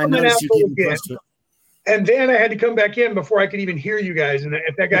noticed you getting close to it. And then I had to come back in before I could even hear you guys. And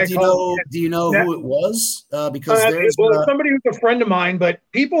if that guy called me, do you know who it was? Because there's somebody who's a friend of mine. But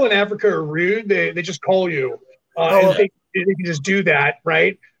people in Africa are rude. They just call you. And they can just do that,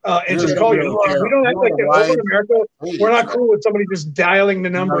 right? And just call you. We don't act like that over in America. We're not cool with somebody just dialing the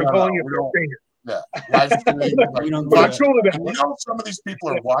number and calling you a stranger. Yeah, live stream. We're not cool with that. You know, some of these people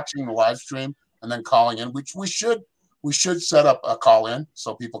are watching the live stream and then calling in, which we should we should set up a call in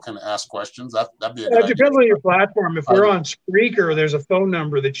so people can ask questions. That'd be a good idea. It depends on your platform. If we're on Spreaker, there's a phone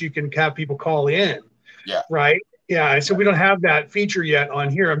number that you can have people call in. Yeah. Right. Yeah. So we don't have that feature yet on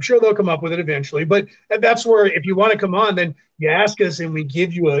here. I'm sure they'll come up with it eventually. But that's where, if you want to come on, then you ask us and we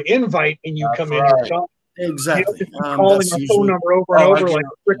give you an invite and you come in. Exactly. Calling our phone number over and over like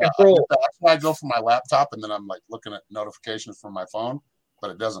a freaking troll. That's why I go for my laptop and then I'm like looking at notifications from my phone,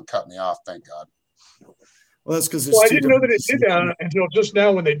 but it doesn't cut me off. Thank God. Well, that's because I didn't know that it did that until just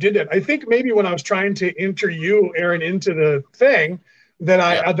now when they did that. I think maybe when I was trying to enter you, Aaron, into the thing that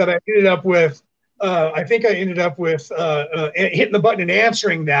I ended up with. I think I ended up with hitting the button and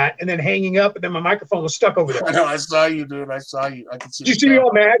answering that, and then hanging up, and then my microphone was stuck over there. I know. I saw you, dude. I saw you. I could see. Did you see me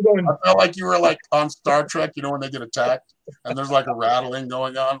all mad going? I felt like you were like on Star Trek, when they get attacked, and there's like a rattling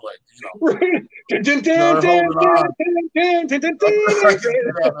going on, like Right.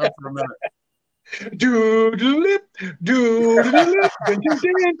 For a minute.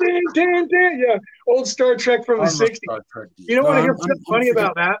 Yeah, old Star Trek from the 60s. You know what? I hear something funny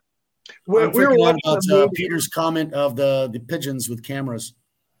about that. We were watching Peter's comment of the pigeons with cameras.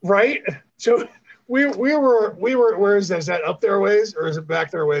 Right. So we were. Where is that? Is that up there ways or is it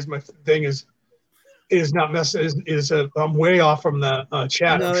back there ways? My thing is not messing. I'm way off from the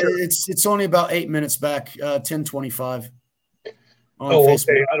chat. No, it's only about 8 minutes back. 10:25.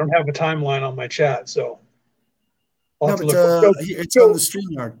 Okay. I don't have a timeline on my chat, so. It's on the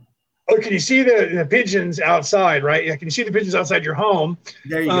StreamYard. Oh, can you see the pigeons outside, right? Yeah, can you see the pigeons outside your home?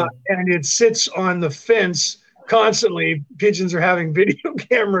 There you go. And it sits on the fence constantly. Pigeons are having video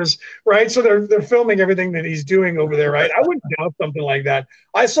cameras, right? So they're filming everything that he's doing over there, right? I wouldn't doubt something like that.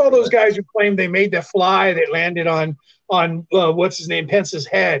 I saw those guys who claimed they made the fly that landed on what's his name, Pence's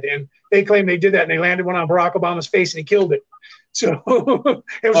head, and they claimed they did that, and they landed one on Barack Obama's face, and he killed it. So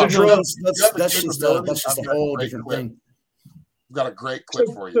it was a drone. That's just a whole different thing. We've got a great clip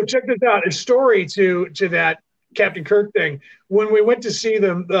for you. So check this out. A story to that Captain Kirk thing. When we went to see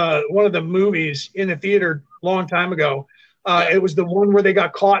one of the movies in the theater a long time ago, it was the one where they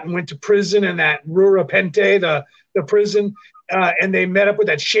got caught and went to prison in that Rura Pente, the prison, and they met up with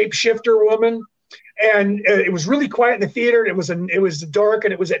that shapeshifter woman. And it was really quiet in the theater. It was dark,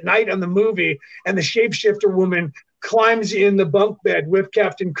 and it was at night on the movie. And the shapeshifter woman climbs in the bunk bed with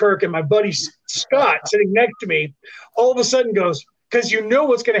Captain Kirk, and my buddy Scott sitting next to me, all of a sudden goes, because you know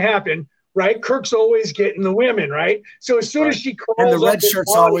what's going to happen, right? Kirk's always getting the women, right? So as soon as she crawls up, and the red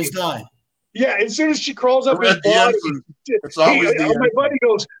shirts always die. Yeah, as soon as she crawls up his body, my buddy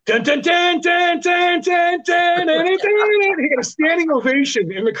goes, dun, dun, dun, dun, dun, dun, dun, dun, dun, dun. He got a standing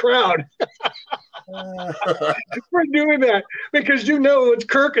ovation in the crowd. For doing that, because it's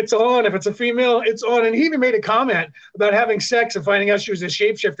Kirk, it's on. If it's a female, it's on. And he even made a comment about having sex and finding out she was a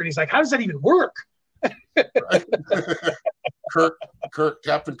shapeshifter. And he's like, how does that even work?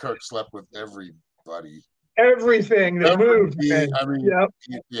 Captain Kirk slept with everybody. Everything that moved. I mean,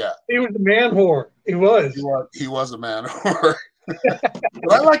 yeah. He was a man whore. He was. He was a man whore.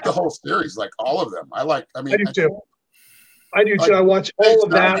 But I like the whole series, like all of them. I do too. I do too. I watch all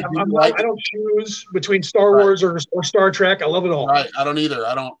of that. I don't choose between Star Wars or Star Trek. I love it all. Right. I don't either.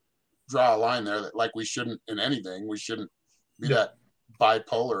 I don't draw a line there that we shouldn't in anything. We shouldn't be that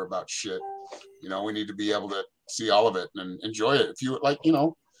bipolar about shit. We need to be able to see all of it and enjoy it. If you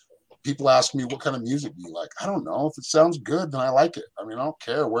people ask me what kind of music do you like? I don't know. If it sounds good, then I like it. I don't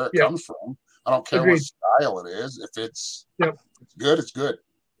care where it comes from. I don't care what style it is. If it's good, it's good.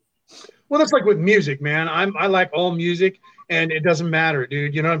 Well, that's like with music, man. I like all music, and it doesn't matter,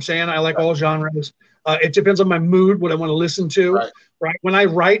 dude. You know what I'm saying? I like all genres. It depends on my mood, what I want to listen to. Right? When I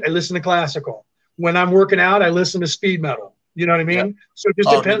write, I listen to classical. When I'm working out, I listen to speed metal. You know what I mean? Yeah. So it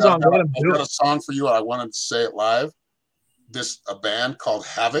just depends on what I'm doing. I've got a song for you. I wanted to say it live. A band called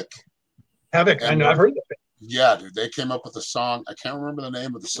Havoc. Havoc, I know. I've heard of it. Yeah, dude. They came up with a song. I can't remember the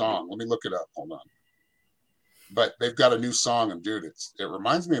name of the song. Let me look it up. Hold on. But they've got a new song, and dude, it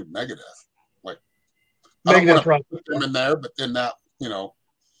reminds me of Megadeth. Like, I don't want to put them in there, but in that,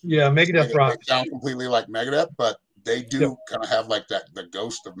 yeah, Megadeth rock. They sound completely like Megadeth, but they do kind of have like the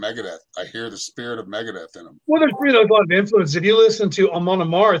ghost of Megadeth. I hear the spirit of Megadeth in them. Well, there's a lot of influence. If you listen to Amon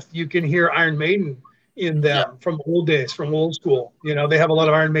Amarth, you can hear Iron Maiden in them from old days, from old school. They have a lot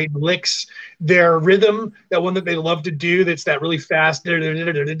of Iron Maiden licks. Their rhythm, that one that they love to do, that's that really fast. That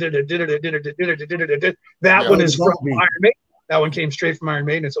one is from Iron Maiden. That one came straight from Iron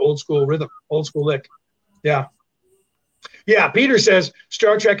Maiden. It's old school rhythm, old school lick. Yeah. Yeah, Peter says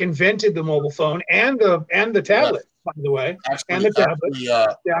Star Trek invented the mobile phone and the tablet, by the way, and the tablet.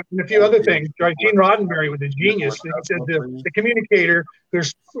 And a few other things. Right? Gene Roddenberry was a genius. He said the communicator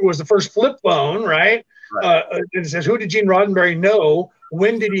was the first flip phone, right? It says, who did Gene Roddenberry know?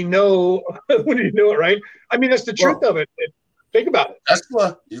 When did he know? When did he know it? Right? I mean, that's the truth of it. Think about it.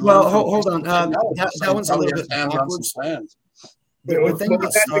 Tesla. Well, hold on. That one's a little bit backwards.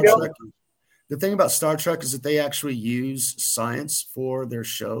 The thing about Star Trek is that they actually use science for their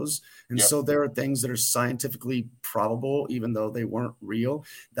shows. And so there are things that are scientifically probable, even though they weren't real.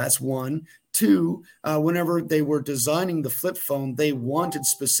 That's one. Two, whenever they were designing the flip phone, they wanted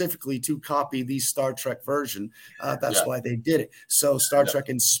specifically to copy the Star Trek version. That's why they did it. So Star Trek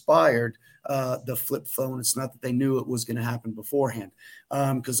inspired the flip phone. It's not that they knew it was going to happen beforehand,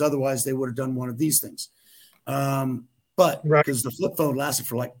 because otherwise they would have done one of these things. But because the flip phone lasted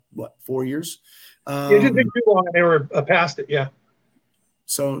for 4 years? It didn't take too long, and they were past it. Yeah.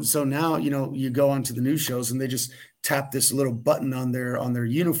 So now you go onto the news shows and they just tap this little button on their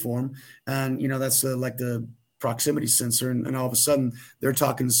uniform, and that's like the proximity sensor, and all of a sudden they're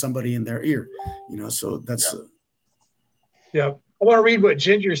talking to somebody in their ear. So that's. I want to read what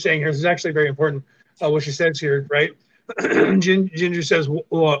Ginger is saying here. This is actually very important. What she says here, right? Ginger says,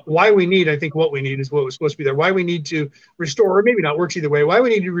 why we need, I think what we need is what was supposed to be there. Why we need to restore, or maybe not, works either way. Why we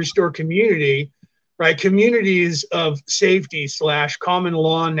need to restore community, right? Communities of safety / common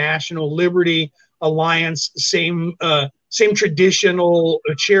law, national liberty, alliance, same traditional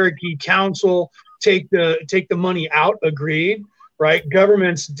Cherokee council, take the money out, agreed, right?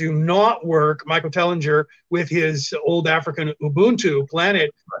 Governments do not work, Michael Tellinger, with his old African Ubuntu planet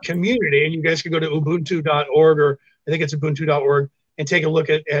community. And you guys can go to ubuntu.org, or I think it's ubuntu.org, and take a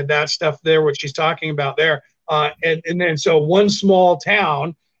look at that stuff there, what she's talking about there. And then so one small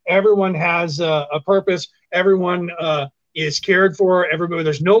town, everyone has a purpose. Everyone is cared for. Everybody,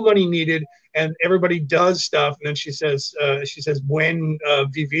 there's no money needed, and everybody does stuff. And then she says, buen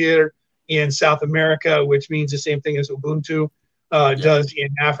vivir in South America, which means the same thing as Ubuntu does in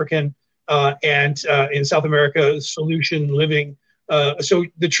African, and in South America, solution living. So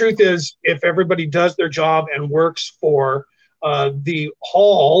the truth is, if everybody does their job and works for the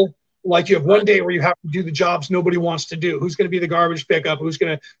hall, like you have one day where you have to do the jobs nobody wants to do. Who's going to be the garbage pickup? Who's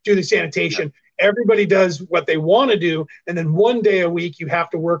going to do the sanitation? Everybody does what they want to do. And then one day a week you have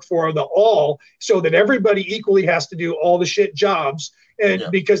to work for the all, so that everybody equally has to do all the shit jobs. And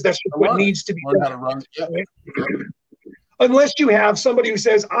because that's what needs to be done. Unless you have somebody who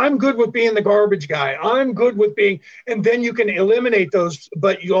says, I'm good with being the garbage guy. I'm good with being, and then you can eliminate those.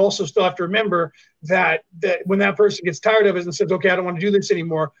 But you also still have to remember that when that person gets tired of it and says, okay, I don't want to do this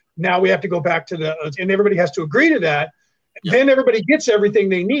anymore. Now we have to go back to and everybody has to agree to that. Then everybody gets everything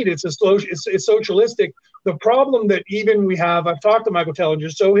they need. It's socialistic. The problem that even we have, I've talked to Michael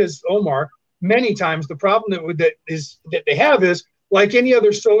Tellinger, so has Omar many times. The problem that they have is, like any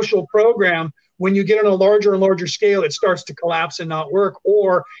other social program, when you get on a larger and larger scale, it starts to collapse and not work.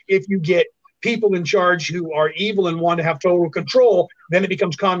 Or if you get people in charge who are evil and want to have total control, then it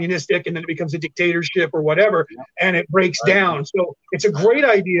becomes communistic, and then it becomes a dictatorship or whatever, and it breaks down. So it's a great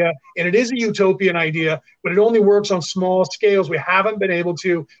idea, and it is a utopian idea, but it only works on small scales. We haven't been able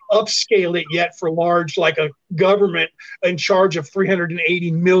to upscale it yet for large, like a government in charge of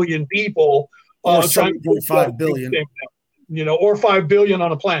 380 million people. Or 7.5 billion. Or 5 billion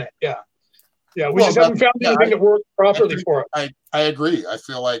on a planet. Yeah, we just haven't found anything that works properly for it. I agree. I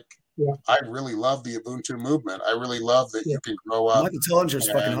feel like I really love the Ubuntu movement. I really love that you can grow up. Michael Tellinger is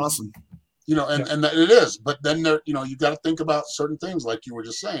fucking awesome. And it is. But then you got to think about certain things, like you were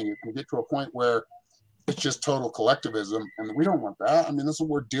just saying. You can get to a point where it's just total collectivism, and we don't want that. I mean, this is what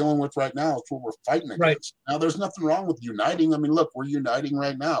we're dealing with right now. It's what we're fighting against. Now, there's nothing wrong with uniting. I mean, look, we're uniting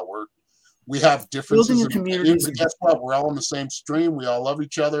right now. We have differences in communities. Guess what? We're all on the same stream. We all love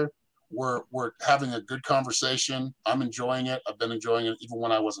each other. We're having a good conversation. I'm enjoying it. I've been enjoying it even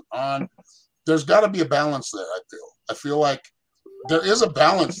when I wasn't on. There's got to be a balance there, I feel like there is a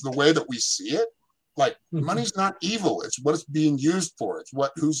balance the way that we see it. Like, money's not evil. It's what it's being used for. It's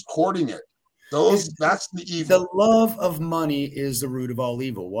who's hoarding it. That's the evil. The love of money is the root of all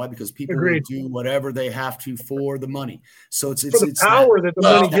evil. Why? Because people will do whatever they have to for the money. So it's the power that the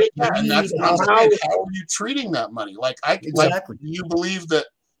money gets. And that's how are you treating that money? Like, do you believe that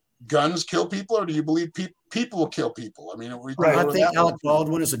guns kill people, or do you believe people will kill people? I mean, I think Alec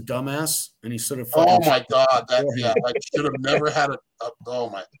Baldwin is a dumbass, and he's sort of. Oh my God! Should have never had oh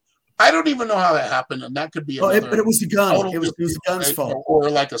my. I don't even know how that happened, and that could be. But it was the gun. It was the gun's fault, or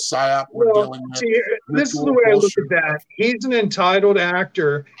like a psyop. This is the way I look at that. He's an entitled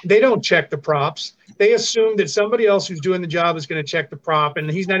actor. They don't check the props. They assume that somebody else who's doing the job is going to check the prop, and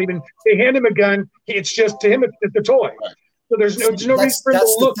he's not even. They hand him a gun. It's just, to him, it's a toy. Right. So there's no reason for him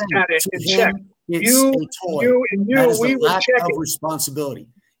to look at it and check. You, and you, we will check it. Responsibility.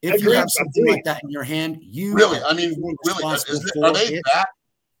 if you have something like that in your hand, you really, I mean, really,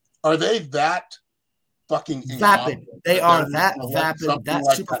 are they that fucking vapid? They are that vapid, that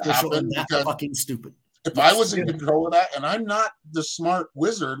like superficial, and that fucking stupid. If I was in control of that, and I'm not the smart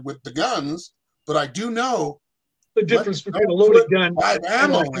wizard with the guns, but I do know the difference between a loaded gun and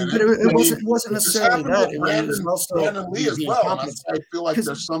ammo in it. It wasn't necessarily that. Brandon Lee as well. And I feel like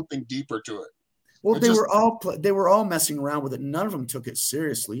there's something deeper to it. Well, they were all messing around with it. None of them took it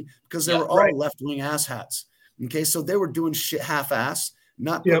seriously because they were all left-wing asshats. Okay, so they were doing shit half-ass,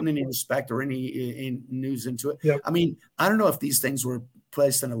 not putting any respect or any news into it. Yep. I mean, I don't know if these things were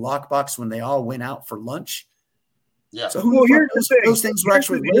placed in a lockbox when they all went out for lunch. Yeah. So those things were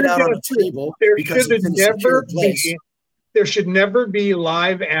actually laid out on a table because it's in a secure place. There should never be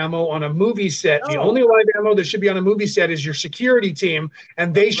live ammo on a movie set. No. The only live ammo that should be on a movie set is your security team,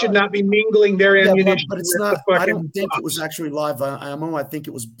 and they should not be mingling their ammunition. But it's not. I don't think it was actually live ammo. I think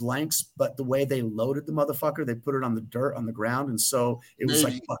it was blanks. But the way they loaded the motherfucker, they put it on the dirt on the ground, and so it was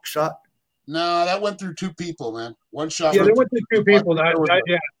like buckshot. No, that went through two people, man. One shot. Yeah, they went through two people.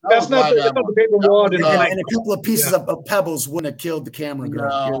 That's not the paper wad. And a couple of pieces of pebbles wouldn't have killed the camera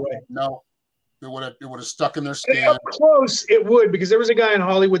girl. No. It would have stuck in their skin. And up close, it would, because there was a guy in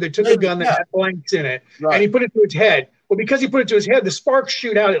Hollywood that took a gun that had blanks in it, and he put it to his head. Well, because he put it to his head, the sparks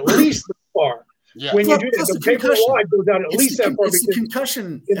shoot out at least that far. Yeah. When you do that, the paper wad goes out at least that far. It's the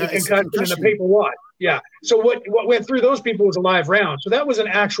concussion. In the concussion in the paper wad. Yeah. So what went through those people was a live round. So that was an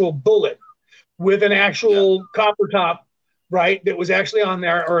actual bullet with an actual copper top, right? That was actually on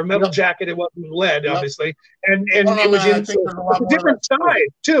there, or a metal jacket. It wasn't lead, obviously, and it was in a different size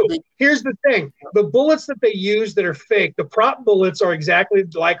too. Here's the thing: the bullets that they use that are fake, the prop bullets are exactly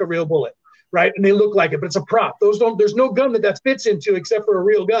like a real bullet, right? And they look like it, but it's a prop. Those don't. There's no gun that fits into except for a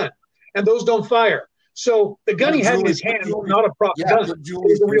real gun, and those don't fire. So the gun he had in his hand was not a prop gun. It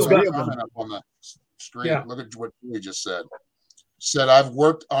was a real gun. Up on the screen. Look at what Julie just said. Said I've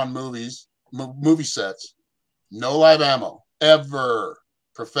worked on movie sets. No live ammo ever.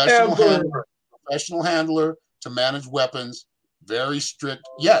 Professional handler to manage weapons. Very strict.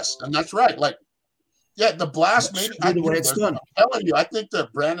 Yes, and that's right. Like, the blast maybe. The way it's done. I'm telling you, I think the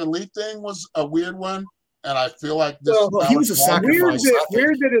Brandon Lee thing was a weird one, and I feel like this. He was a sacrifice.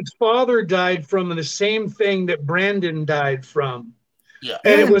 Weird that his father died from the same thing that Brandon died from. Yeah,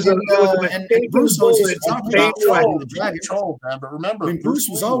 and it was a Bruce was fighting the dragon. Man, but remember, Bruce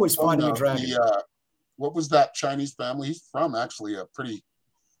was always fighting the dragon. What was that Chinese family? He's from actually a pretty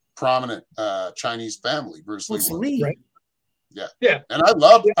prominent Chinese family. Bruce Lee. Right? Yeah. And I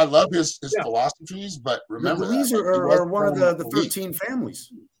love his philosophies, but remember, the Lees are one of the 13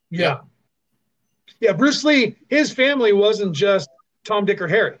 families. Yeah. Bruce Lee, his family wasn't just Tom, Dick, or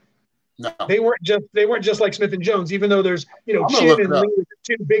Harry. No, they weren't just like Smith and Jones. Even though there's Chin and Lee are the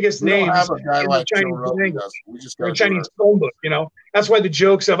two biggest names in the Chinese language, or Chinese phone book. That's why the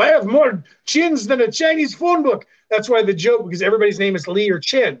jokes of I have more chins than a Chinese phone book. That's why the joke, because everybody's name is Lee or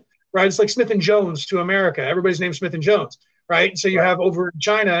Chin, right? It's like Smith and Jones to America. Everybody's name's Smith and Jones, right? So you have over in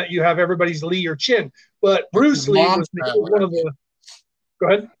China, you have everybody's Lee or Chin. But Bruce Lee was one of the. Go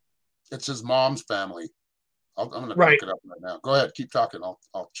ahead. It's his mom's family. I'm going to look it up right now. Go ahead, keep talking.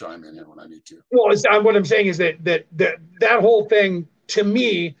 I'll chime in here when I need to. Well, what I'm saying is that whole thing to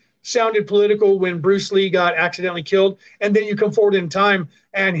me sounded political when Bruce Lee got accidentally killed, and then you come forward in time,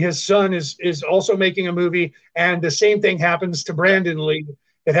 and his son is also making a movie, and the same thing happens to Brandon Lee.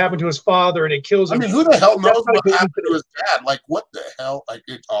 It happened to his father, and it kills him. I mean, who the hell knows what happened to his dad? Like, what the hell? Like,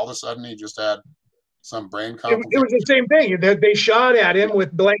 all of a sudden, he just had some brain complication. It was the same thing. They shot at him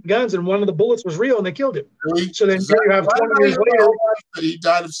with blank guns, and one of the bullets was real, and they killed him. Really? So then you have 20 years later. He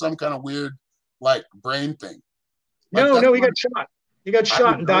died of some kind of weird, brain thing. No, he got shot. He got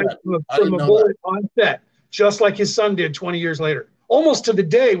shot and died from a bullet on set, just like his son did 20 years later. Almost to the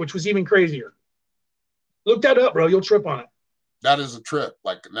day, which was even crazier. Look that up, bro. You'll trip on it. That is a trip.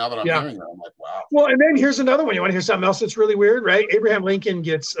 Like, now that I'm hearing it, I'm like, wow. Well, and then here's another one. You want to hear something else that's really weird, right? Abraham Lincoln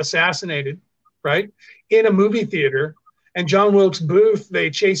gets assassinated, right, in a movie theater, and John Wilkes Booth, they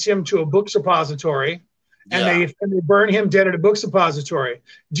chase him to a book suppository, and they burn him dead at a book suppository.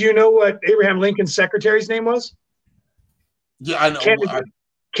 Do you know what Abraham Lincoln's secretary's name was? Yeah, I know.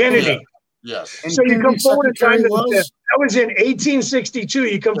 Kennedy. Yes. So you come forward in time. That was in 1862.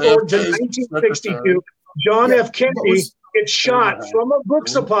 You come forward to 1962. John F. Kennedy gets shot from a book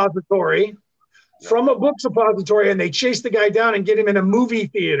suppository. And they chase the guy down and get him in a movie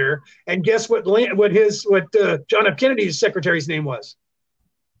theater. And guess what John F. Kennedy's secretary's name was?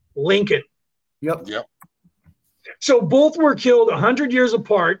 Lincoln. Yep. So both were killed 100 years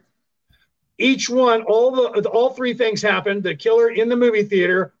apart Each one, all three things happened. The killer in the movie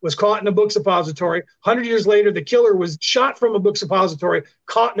theater was caught in a book suppository. 100 years later, the killer was shot from a book suppository,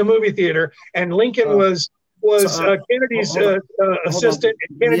 caught in a movie theater, and Lincoln was Kennedy's assistant.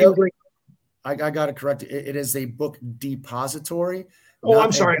 And Kennedy was Lincoln. I got it correct. It is a book depository. Oh,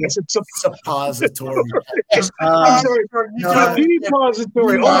 I'm sorry. I said suppository. I'm sorry.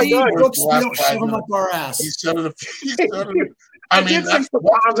 Depository. Oh my God. Books, we don't shove them up our ass. He said it. I mean, that's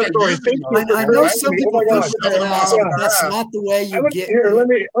suppository. I know some people think that's not the way you get. Here, let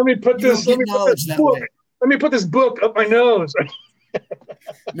me put this. Let me put this book up my nose.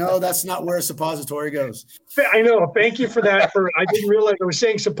 No, that's not where a suppository goes. I know. Thank you for that. I didn't realize I was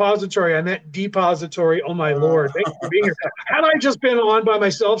saying suppository. I meant depository. Oh my Lord! Thank you for being here. Had I just been on by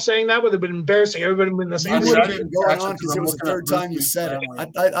myself saying that, would have been embarrassing. Everybody would have been the same. I didn't go on because it was the third time you said it.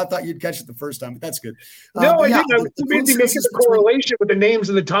 I thought you'd catch it the first time, but that's good. No, I didn't. I was too busy making the correlation with the names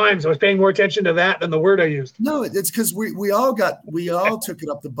and the times. I was paying more attention to that than the word I used. No, it's because we all took it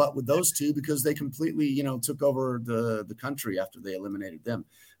up the butt with those two because they completely took over the country after they eliminated them.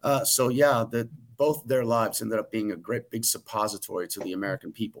 So yeah, both their lives ended up being a great big suppository to the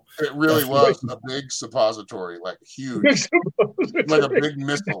American people. It really was a big suppository, like huge, like a big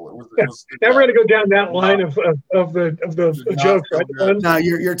missile. It was never going to go down that line of the jokes, right? No,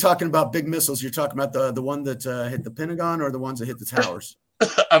 you're talking about big missiles. You're talking about the one that hit the Pentagon or the ones that hit the towers.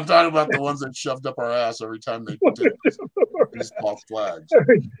 I'm talking about the ones that shoved up our ass every time they did these false flags.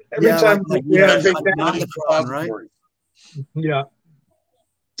 Every time, right? Yeah.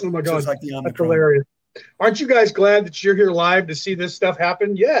 Oh my God, like that's hilarious. Aren't you guys glad that you're here live to see this stuff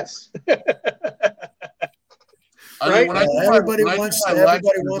happen? Yes. Right? Everybody wants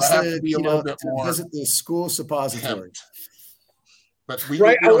to visit the school suppository. But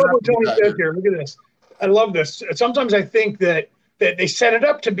I love what Tony says here. Look at this. I love this. Sometimes I think that they set it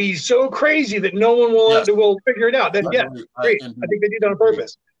up to be so crazy that no one will figure it out. Great. I think they did that on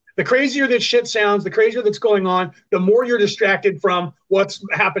purpose. The crazier that shit sounds, the crazier that's going on, the more you're distracted from what's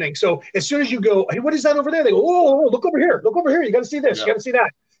happening. So as soon as you go, hey, what is that over there? They go, oh, look over here. Look over here. You got to see this. You got to see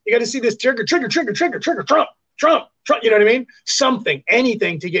that. You got to see this trigger, Trump. You know what I mean? Something,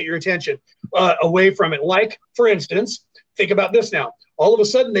 anything to get your attention away from it. Like, for instance, think about this now. All of a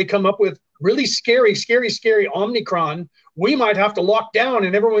sudden, they come up with really scary Omicron. We might have to lock down,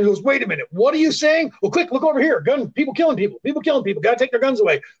 and everyone goes, wait a minute, what are you saying? Well, quick, look over here. People killing people. Got to take their guns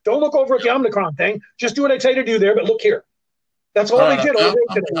away. Don't look over at the Omicron thing. Just do what I tell you to do there, but look here. That's all they did. I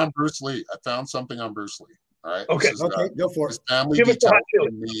found something on Bruce Lee. All right. Okay. Go for it. His family detail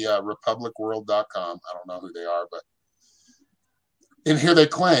in the republicworld.com. I don't know who they are, but in here they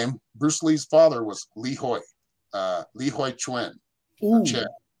claim Bruce Lee's father was Li Hoi Chuen. Chen.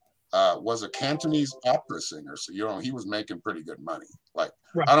 Was a Cantonese opera singer, so he was making pretty good money. Like,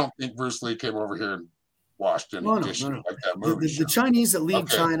 right. I don't think Bruce Lee came over here and washed any dishes like that movie. The Chinese that lead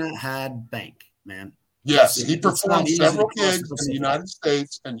China had bank, man. Yes, he performed several gigs in the United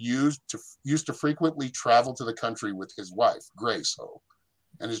States and used to frequently travel to the country with his wife, Grace Ho,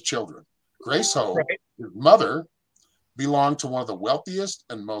 and his children. Grace Ho, his mother, belonged to one of the wealthiest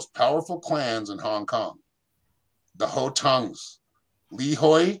and most powerful clans in Hong Kong, the Ho Tongs. Li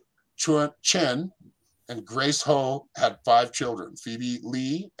Hoi Chen and Grace Ho had 5 children: Phoebe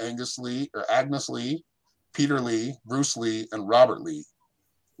Lee, Agnes Lee, Peter Lee, Bruce Lee, and Robert Lee.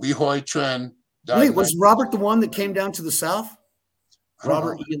 Li Hoi Chen died. Wait, was Robert the one that came down to the south?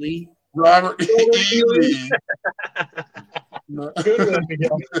 Robert E. Lee. Robert E. Lee.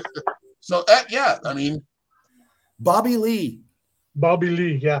 So I mean, Bobby Lee,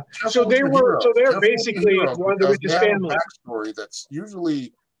 yeah. So they're basically one of the richest families. Backstory that's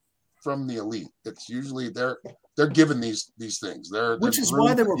usually from the elite. It's usually they're given these things. Which is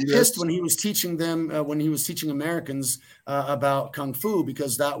why they were pissed when he was teaching them when he was teaching Americans about kung fu,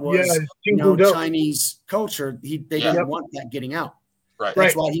 because that was Chinese culture. They didn't want that getting out. Right.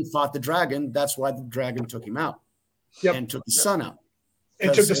 That's why he fought the dragon. That's why the dragon took him out and took the son out.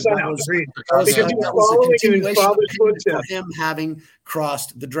 And took the son out. Because he was following in his father's footsteps for him having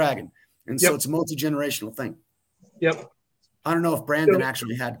crossed the dragon. And so it's a multi-generational thing. Yep. I don't know if Brandon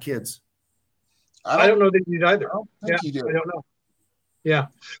actually had kids. I don't know that he did either. I don't know. Yeah.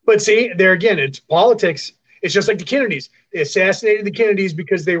 But see, there again, it's politics. It's just like the Kennedys. They assassinated the Kennedys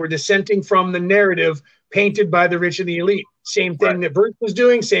because they were dissenting from the narrative painted by the rich and the elite. Same thing that Bruce was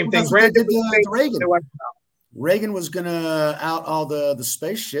doing. Same thing Brandon was doing. Reagan was going to out all the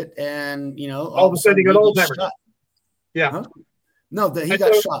space shit, and all of a sudden he got Alzheimer's. Yeah. Huh? No, he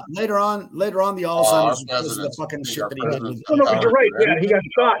got shot. Later on, the Alzheimer's because of the fucking shit that he did. No, but you're right. Yeah, he got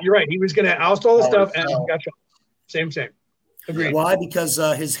shot. You're right. He was going to oust all the stuff, and he got shot. Same. Agreed. Why? Because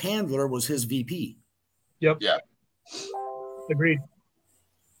his handler was his VP. Yep. Yeah. Agreed.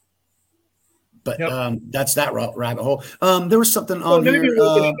 But that's that rabbit hole. There was something on here.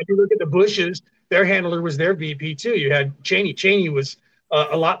 If you look at the Bushes, their handler was their VP tw. You had Cheney. Cheney was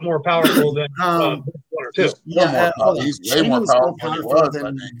a lot more powerful than one or two. He's way more powerful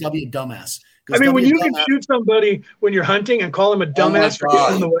than W. Dumbass. I mean, when you can shoot somebody when you're hunting and call him a dumbass for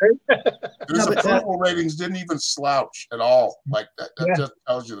getting in the way. His approval ratings didn't even slouch at all. Like that just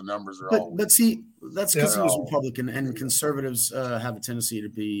tells you the numbers are all. But see, that's because he was Republican, and conservatives have a tendency to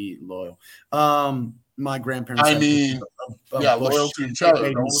be loyal. My grandparents. Loyal to each other.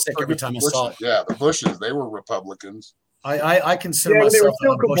 Made me sick every time I saw it. Yeah, the Bushes, they were Republicans. I consider myself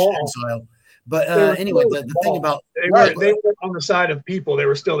a Bush exile. But anyway, the thing about they were on the side of people. They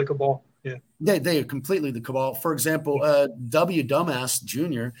were still the cabal. Yeah, they are completely the cabal. For example, W. Dumbass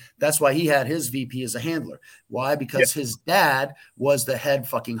Jr., that's why he had his VP as a handler. Why? Because his dad was the head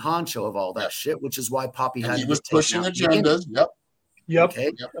fucking honcho of all that shit, which is why Poppy had he was pushing agendas. Yep.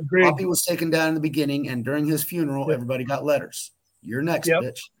 Okay. Agreed. Poppy was taken down in the beginning, and during his funeral, everybody got letters. You're next,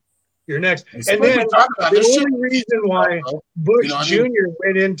 bitch. You're next. And then the only reason why Bush Jr.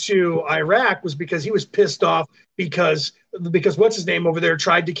 went into Iraq was because he was pissed off because what's his name over there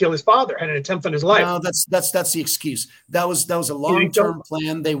tried to kill his father, had an attempt on his life. No, that's the excuse. That was a long-term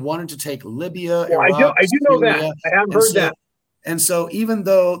plan. They wanted to take Libya, Iraq, I do know that. I haven't heard that. And so even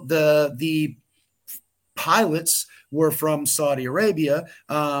though the pilots were from Saudi Arabia,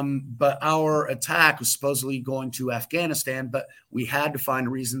 but our attack was supposedly going to Afghanistan, but we had to find a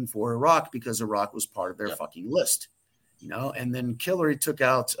reason for Iraq because Iraq was part of their fucking list, and then Hillary took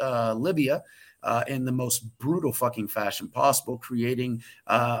out Libya in the most brutal fucking fashion possible, creating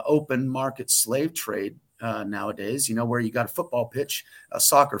open market slave trade nowadays, where you got a football pitch, a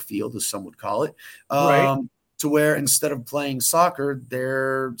soccer field, as some would call it, right. To where instead of playing soccer,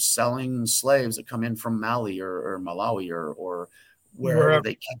 they're selling slaves that come in from Mali or Malawi or wherever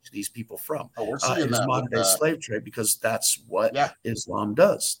they catch these people from. It is modern day slave trade because that's what Islam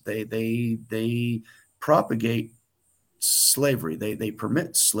does. They propagate slavery. They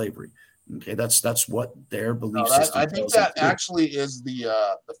permit slavery. Okay, that's what their belief system. I think that actually is the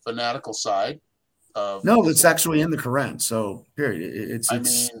fanatical side. No, it's actually in the Quran. So, period.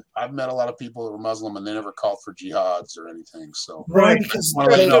 I've met a lot of people that were Muslim and they never called for jihads or anything. So, right, because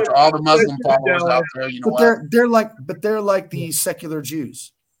all the Muslim followers out there, they're like the secular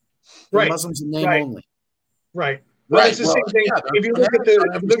Jews. They're Muslims in name only. Right. It's the same thing. If you look at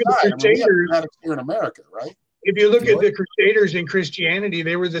the Crusaders here in America, right? If you look at the Crusaders in Christianity,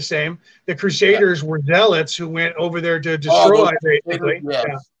 they were the same. The Crusaders were zealots who went over there to destroy, basically.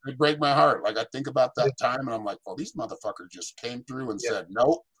 They break my heart. Like, I think about that time, and I'm like, well, these motherfuckers just came through and said,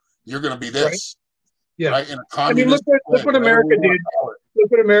 nope, you're going to be this. Right? In a communist look what America did. Look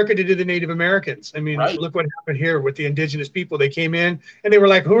what America did to the Native Americans. I mean, look what happened here with the indigenous people. They came in, and they were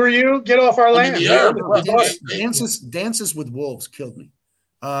like, who are you? Get off our land. Dances with wolves killed me.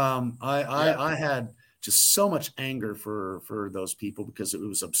 I had just so much anger for those people because it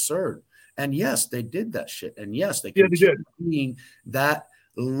was absurd. And yes, they did that shit. And yes, they continued being that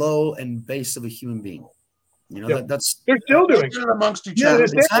low and base of a human being. That's they're still doing it amongst each other.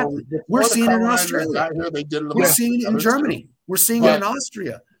 Exactly. We're seeing it in Australia. We're seeing it in Germany. We're seeing it in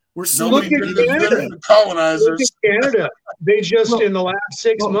Austria. We're seeing look at Canada. Colonizers. Look at Canada. They just in the last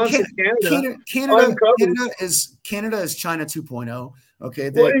 6 months in Canada is China 2.0. Okay,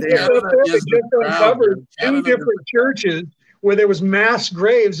 they just uncovered 2 different churches where there was mass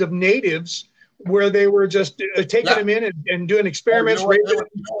graves of natives where they were just taking them in and doing experiments, raping them,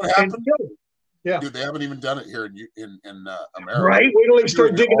 and killing them. Yeah, dude, they haven't even done it here in America. Right? Wait till they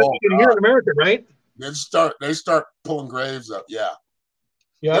start digging up here in America, right? They start pulling graves up. Yeah.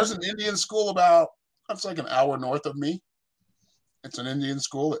 There's an Indian school that's like an hour north of me. It's an Indian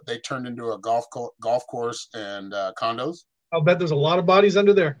school that they turned into a golf course and condos. I'll bet there's a lot of bodies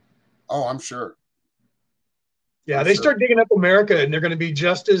under there. Oh, I'm sure. Yeah, they start digging up America, and they're going to be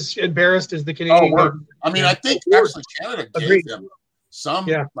just as embarrassed as the Canadian government. I mean, I think actually Canada gave them some.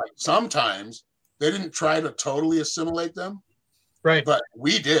 Like sometimes they didn't try to totally assimilate them, right? But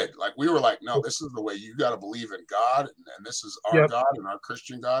we did. Like we were like, no, this is the way you got to believe in God, and this is our God and our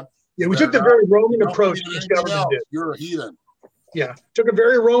Christian God. Yeah, we took the very Roman approach. This government did. You're a heathen. Yeah, took a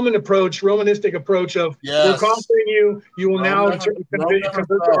very Romanistic approach of we're conquering you. You will now convert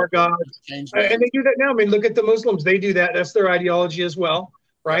to our God, and they do that now. I mean, look at the Muslims; they do that. That's their ideology as well,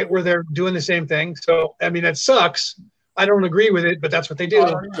 right? Where they're doing the same thing. So, I mean, that sucks. I don't agree with it, but that's what they do.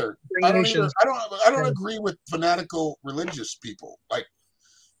 I don't either. I don't agree with fanatical religious people. Like,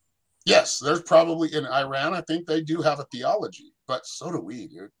 Yes, there's probably in Iran. I think they do have a theology, but so do we,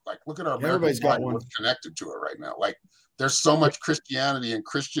 dude. Like, look at our Everybody's got one. What's connected to it right now. Like, there's so much Christianity and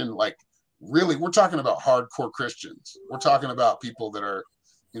Christian. Like, really, we're talking about hardcore Christians. We're talking about people that are,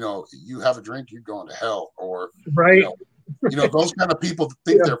 you have a drink, you're going to hell, or right. Those kind of people that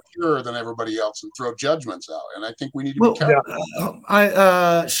think they're purer than everybody else and throw judgments out. And I think we need to be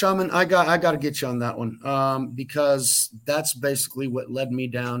careful. Shaman, I got to get you on that one, because that's basically what led me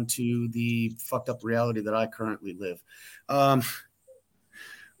down to the fucked up reality that I currently live.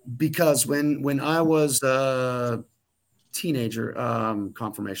 Because when I was a teenager,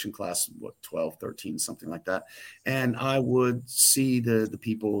 confirmation class, 12, 13, something like that, and I would see the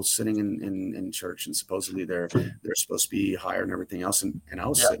people sitting in church, and supposedly they're supposed to be higher and everything else, and I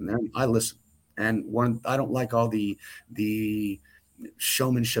was sitting there and I listened, and I don't like all the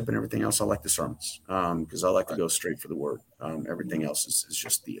showmanship and everything else. I like the sermons, because I like to go straight for the word. Everything else is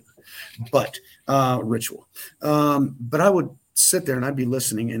just theater, but ritual. But I would sit there and I'd be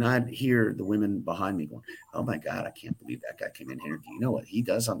listening, and I'd hear the women behind me going, "Oh my God, I can't believe that guy came in here. Do you know what he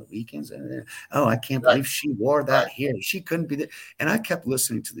does on the weekends? And oh, I can't believe she wore that hair. She couldn't be there." And I kept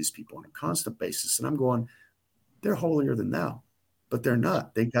listening to these people on a constant basis, and I'm going, they're holier than thou, but they're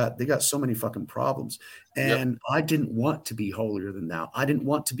not. They got so many fucking problems. And I didn't want to be holier than thou. I didn't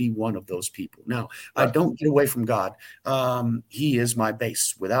want to be one of those people. Now, I don't get away from God. He is my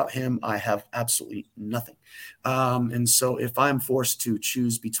base. Without him, I have absolutely nothing. And so if I'm forced to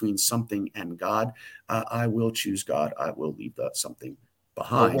choose between something and God, I will choose God. I will leave that something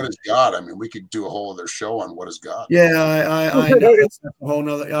behind. Well, what is God? I mean, we could do a whole other show on what is God. Yeah, I know. That's a whole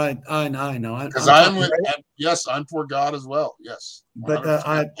nother. I know. Because I'm for God as well. Yes, 100%. But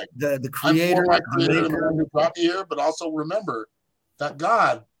the Creator, I'm for my Creator, the one who brought me here. But also remember that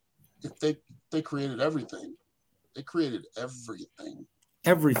God, if they created everything, they created everything.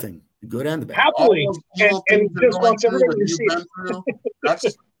 Everything, the good and the bad. Happily, and just wants everybody to see it.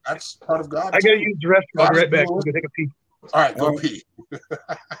 That's part of God. I got to use the restroom. I'll be right back. We'll go take a pee. All right, go pee.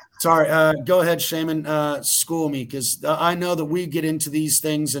 Sorry, go ahead, Shaman. School me, because I know that we get into these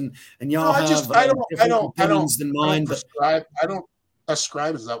things, and y'all have different opinions than mine. I don't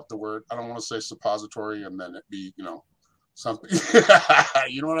ascribe. Is that the word? I don't want to say suppository, and then it be something.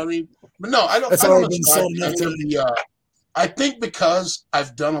 You know what I mean? But no, I don't. That's already been said enough to me. I think because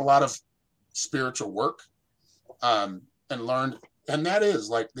I've done a lot of spiritual work, and learned. And that is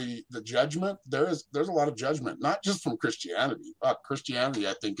like the judgment. There's a lot of judgment, not just from Christianity. Christianity,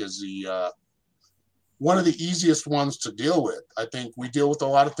 I think, is the one of the easiest ones to deal with. I think we deal with a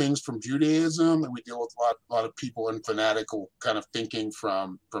lot of things from Judaism, and we deal with a lot of people in fanatical kind of thinking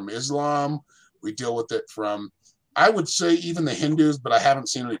from Islam. We deal with it from, I would say, even the Hindus, but I haven't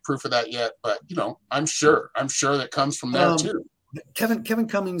seen any proof of that yet. But I'm sure that comes from there too. Kevin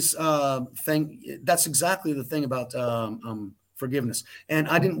Cummings' thing. That's exactly the thing about forgiveness. And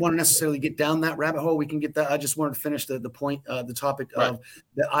I didn't want to necessarily get down that rabbit hole. We can get that. I just wanted to finish the point, the topic of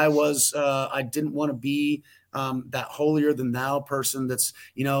that I didn't want to be that holier than thou person that's,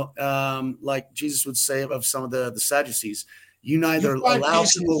 like Jesus would say of some of the Sadducees, you neither allow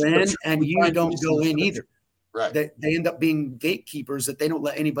people in and you don't go in either. Right. They end up being gatekeepers that they don't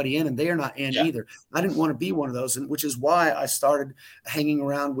let anybody in, and they are not in either. I didn't want to be one of those, and which is why I started hanging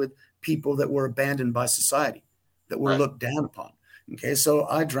around with people that were abandoned by society, that were looked down upon. Okay, so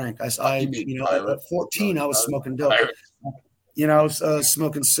I drank. At 14, I was smoking dope. I was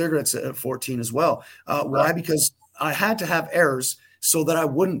smoking cigarettes at 14 as well. Why? Because I had to have errors so that I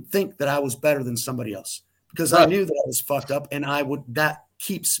wouldn't think that I was better than somebody else, because I knew that I was fucked up, and that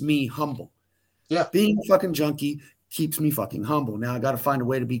keeps me humble. Yeah, being a fucking junkie keeps me fucking humble. Now I got to find a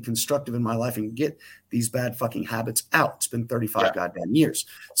way to be constructive in my life and get these bad fucking habits out. It's been 35 goddamn years.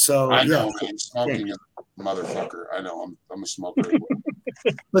 So I know, man, smoking is a motherfucker. I know I'm a smoker.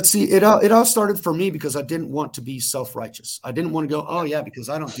 But see, it all started for me because I didn't want to be self-righteous. I didn't want to go, oh yeah, because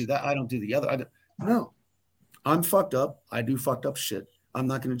I don't do that, I don't do the other. No, I'm fucked up. I do fucked up shit. I'm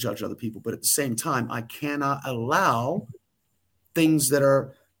not going to judge other people, but at the same time, I cannot allow things that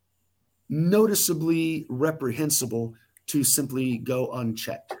are noticeably reprehensible to simply go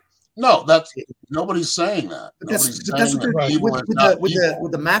unchecked. No, nobody's saying that.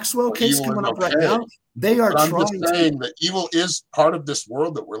 With the Maxwell case coming up right now, they are trying to saying that evil is part of this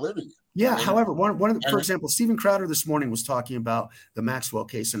world that we're living in. Yeah. However, for example, Steven Crowder this morning was talking about the Maxwell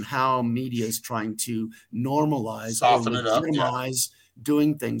case and how media is trying to normalize or legitimize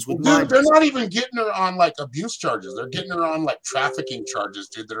doing things with dude, they're not even getting her on like abuse charges. They're getting her on like trafficking charges,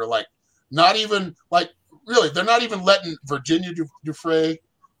 dude, that are like not even like really, they're not even letting Virginia Dufresne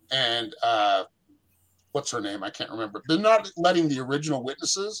and what's her name? I can't remember. They're not letting the original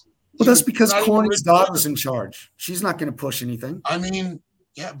witnesses Well, that's because Corny's daughter's in charge. She's not going to push anything. I mean,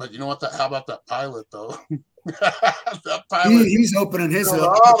 yeah, but you know what? How about that pilot, though? That pilot, he's opening his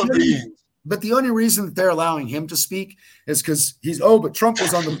up. But the only reason that they're allowing him to speak is because but Trump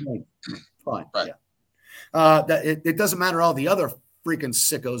was on the plane. Fine. Right. Yeah. That it doesn't matter all the other freaking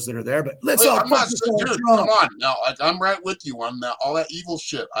sickos that are there, but let's all come on. Now, I'm right with you on that, all that evil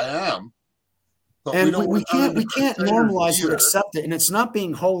shit. I am. But and we can't normalize it, accept it. And it's not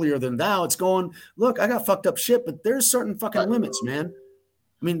being holier than thou. It's going, look, I got fucked up shit, but there's certain fucking limits, man.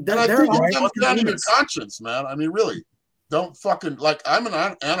 I mean, there are your conscience, man. I mean, really, don't fucking I'm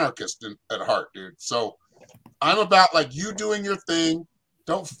an anarchist at heart, dude. So I'm about you doing your thing.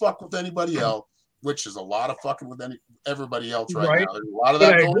 Don't fuck with anybody else, which is a lot of fucking with everybody else right now. There's a lot of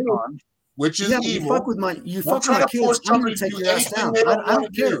that going on, which is evil. You fuck with my kids, I'm going to take your ass down. I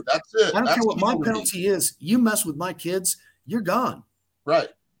don't care. That's it. I don't care what my penalty is. You mess with my kids, you're gone. Right.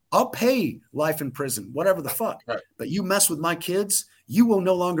 I'll pay life in prison, whatever the fuck. Right. But you mess with my kids, you will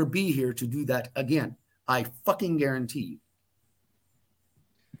no longer be here to do that again. I fucking guarantee you.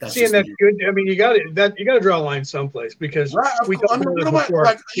 That's good. I mean, you got to draw a line someplace because but that's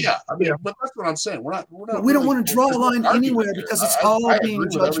what I'm saying. We don't want to draw a line anywhere because it's all being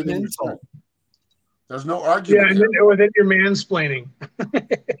judgmental. There's no argument. Yeah, or then you're mansplaining.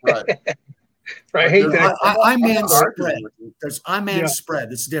 Right. I hate that. I man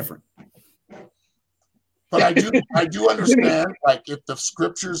spread. It's different. But I do understand, if the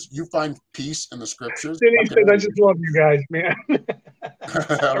scriptures, you find peace in the scriptures. Denise says, I just love you guys, man.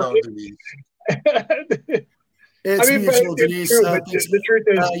 Hello, Denise. It's mutual, Denise. The truth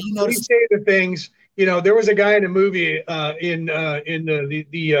is, we say the things, there was a guy in a movie in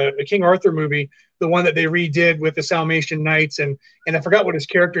the King Arthur movie, the one that they redid with the Salmation Knights, and I forgot what his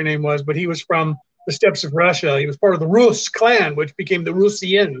character name was, but he was from the steppes of Russia. He was part of the Rus clan, which became the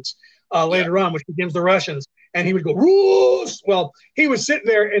Russians. Later on, which becomes the Russians, and he would go Rus. Well, he was sitting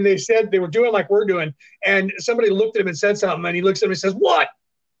there, and they said they were doing like we're doing, and somebody looked at him and said something, and he looks at him and says, "What?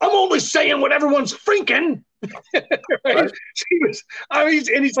 I'm only saying what everyone's thinking." Right?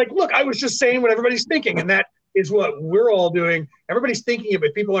 And he's like, "Look, I was just saying what everybody's thinking," and that is what we're all doing. Everybody's thinking it,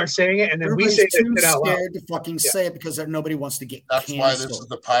 but people aren't saying it, and then we say it out loud. Scared to fucking say it because nobody wants to get. That's canceled. why this is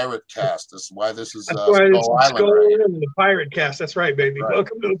the Piratecast. This is why this is Skull Island, the Piratecast. That's right, baby. Right.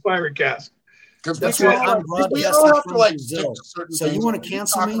 Welcome to the Piratecast. That's why I'm broadcasting from Brazil. So you want to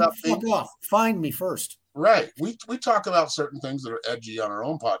cancel me? Fuck off. Find me first. Right. We talk about certain things that are edgy on our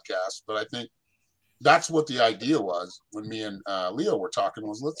own podcast, but I think that's what the idea was when me and Leo were talking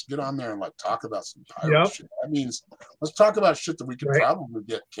was let's get on there and talk about some pirate shit. That means let's talk about shit that we could probably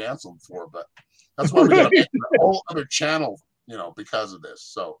get canceled for, but that's why we got to make a whole other channel, because of this.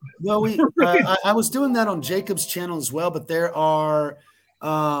 So well, I was doing that on Jacob's channel as well, but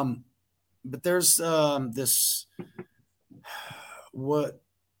there's this what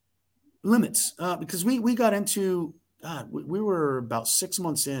limits because we got into we were about 6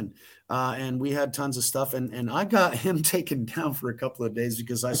 months in and we had tons of stuff and I got him taken down for a couple of days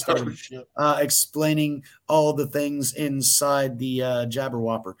because I started explaining all the things inside the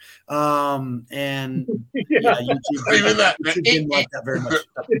Jabberwhopper and YouTube didn't like that very much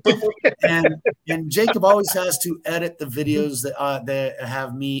and Jacob always has to edit the videos that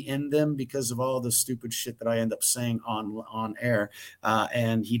have me in them because of all the stupid shit that I end up saying on air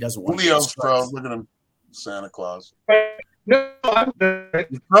and he doesn't want Leo's pro. Look at him. Santa Claus. No, I'm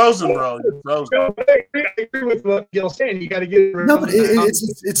You're frozen, bro. You're frozen. No, I agree with what Gil's saying. You got to get no, but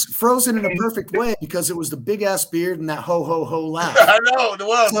it's frozen in a perfect way because it was the big ass beard and that ho ho ho laugh. I know it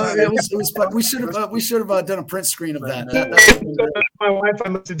was. So it was. But we should have done a print screen of that. My wife, I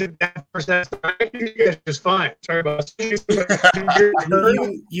must have did that first. You guys just fine. Sorry about you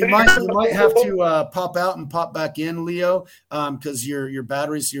might have to pop out and pop back in, Leo, because your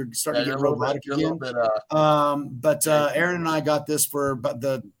batteries you're starting to get robotic again. But Aaron and I got this for about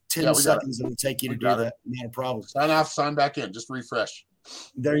the 10 seconds it would take you to do that. Not a problem. Sign off, sign back in. Just refresh.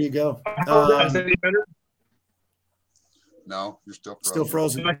 There you go. Is that any better? No, you're still frozen. Still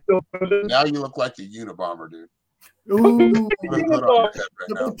frozen. Am I still frozen? Now you look like the Unabomber, dude. Ooh.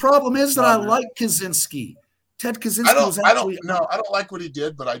 The problem is that I like Kaczynski. Ted Kaczynski was actually. I don't like what he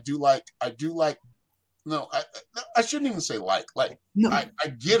did, but I do like. No, I shouldn't even say like. No. I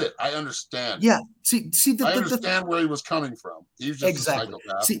get it. I understand. Yeah. See. I understand where he was coming from. He was just exactly. a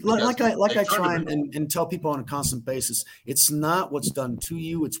psychopath. See, I try and tell people on a constant basis, it's not what's done to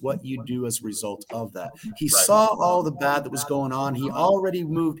you, it's what you do as a result of that. He saw all the bad that was going on. He already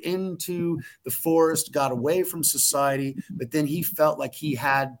moved into the forest, got away from society, but then he felt like he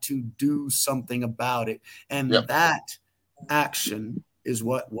had to do something about it. And that action is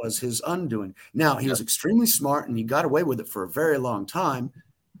what was his undoing. Now, he was extremely smart, and he got away with it for a very long time.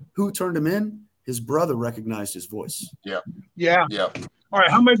 Who turned him in? His brother recognized his voice. Yeah. All right,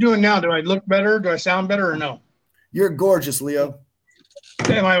 how am I doing now? Do I look better? Do I sound better or no? You're gorgeous, Leo. Is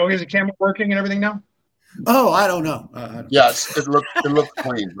the camera working and everything now? Oh, I don't know. Yes, it looked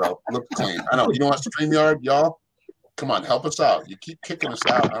clean, bro. It looked clean. I know. You know what, StreamYard, y'all? Come on, help us out. You keep kicking us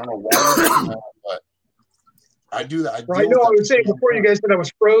out. I don't know why you're doing that, but I do that. I was saying before you guys said I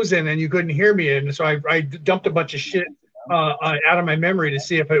was frozen and you couldn't hear me, and so I dumped a bunch of shit out of my memory to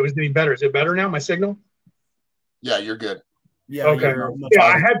see if it was any better. Is it better now, my signal? Yeah, you're good. Yeah. Okay. Yeah,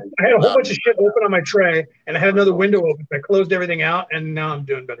 I had a whole bunch of shit open on my tray, and I had another window open. I closed everything out, and now I'm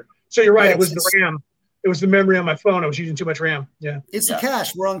doing better. So you're right. Yeah, it was the RAM. It was the memory on my phone. I was using too much RAM. Yeah. It's the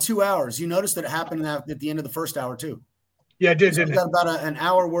cache. We're on 2 hours. You noticed that it happened at the end of the first hour too. Yeah, it did. So you got about an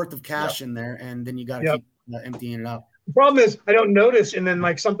hour worth of cache in there, and then you got to keep emptying it out. The problem is I don't notice, and then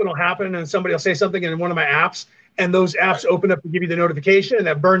like something will happen, and somebody will say something in one of my apps, and those apps open up to give you the notification, and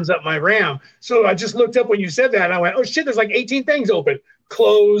that burns up my RAM. So I just looked up when you said that, and I went, oh shit, there's like 18 things open.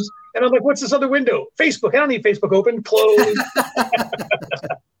 Close. And I'm like, what's this other window? Facebook. I don't need Facebook open. Close.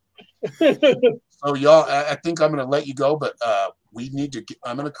 So y'all, I think I'm going to let you go, but we need to.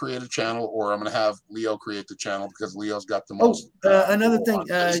 I'm going to create a channel, or I'm going to have Leo create the channel because Leo's got the most. Another thing,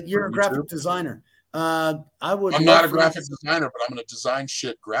 you're a graphic designer. I'm not a graphic designer, but I'm going to design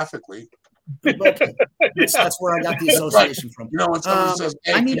shit graphically. That's where I got the association from. You know, when somebody says,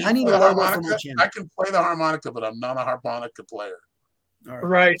 hey, I need a logo for my channel. I can play the harmonica, but I'm not a harmonica player. All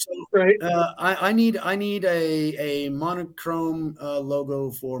right. Right. I need a monochrome logo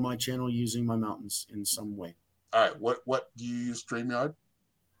for my channel using my mountains in some way. All right. What do you use? StreamYard?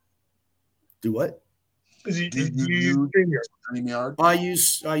 Do what? Do you use StreamYard? I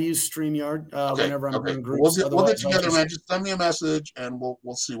use StreamYard whenever I'm doing groups. We'll get together, man. Just send me a message and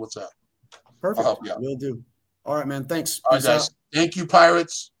we'll see what's up. Perfect. Will do. All right, man. Thanks. All right, guys. Out. Thank you,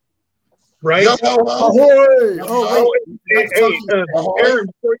 pirates. Right. Ahoy!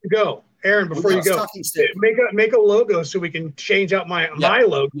 Aaron, before you go, make a logo so we can change out my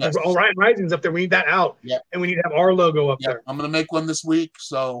logo. Yes. Orion Rising's up there. We need that out, and we need to have our logo up there. I'm gonna make one this week.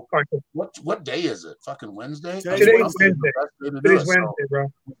 So, what day is it? Fucking Wednesday. Today's Wednesday. Today's Wednesday,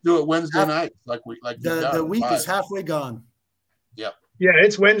 bro. We'll do it Wednesday night, the week is halfway gone. Yep. Yeah,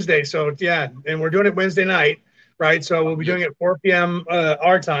 it's Wednesday. So and we're doing it Wednesday night, right? So we'll be doing it 4 p.m.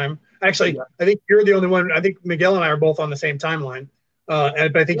 Our time. Actually, I think you're the only one. I think Miguel and I are both on the same timeline. But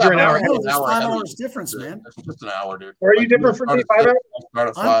I think you're an hour ahead. It's 5 hours difference, man. It's just an hour, dude. Or are you different from me? 5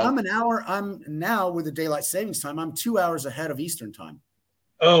 hours? I'm an hour. I'm now with the daylight savings time. I'm 2 hours ahead of Eastern time.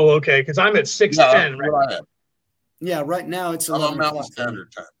 Oh, okay. Because I'm at 6:10. Right? Yeah, right now it's 11 Mountain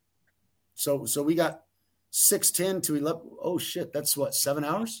Standard Time. So we got 6:10 to 11. Oh shit, that's what, 7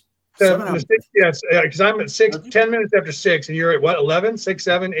 hours? 7 hours. Yes, because I'm at 10 minutes after 6, and you're at what, 11? 6,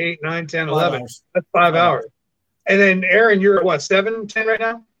 7, 8, 9, 10, 11. That's 5 hours. And then Aaron, you're at what, 7, 10 right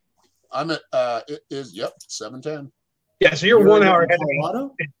now? I'm at it is 7:10. Yeah, so you're 1 hour ahead of me.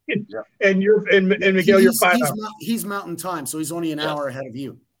 And Miguel, you're 5 hours. He's Mountain Time, so he's only an hour ahead of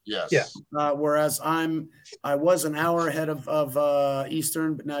you. Yes. Yeah. Whereas I was an hour ahead of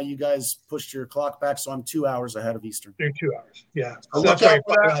Eastern, but now you guys pushed your clock back, so I'm 2 hours ahead of Eastern. You're 2 hours. Yeah. So look out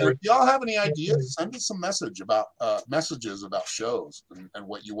for that. If y'all have any ideas, send us some messages about shows and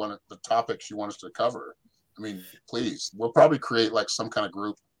what you want, the topics you want us to cover. I mean, please. We'll probably create like some kind of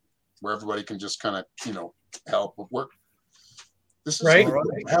group where everybody can just kind of, help with work. This is right.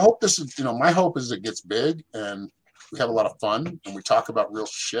 I hope this is, my hope is it gets big and we have a lot of fun and we talk about real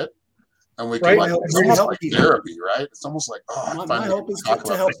shit and we can it's almost like therapy, right? It's almost like, my hope is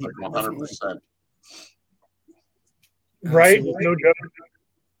to help people 100%. Right? No joke.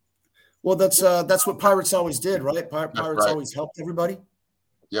 Well, that's what pirates always did, right? Pirates always helped everybody.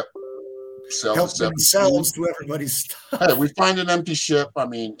 Yep. Help themselves to everybody's stuff. Hey, we find an empty ship. I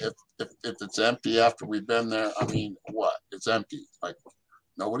mean, if it's empty after we've been there, I mean, what? It's empty. Like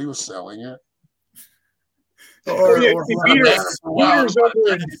nobody was selling it. Peter's over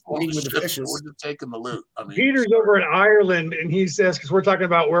we're taking the loot. I mean, Peter's over in Ireland, and he says, because we're talking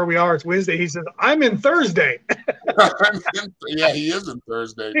about where we are, it's Wednesday. He says, "I'm in Thursday." Yeah, he is in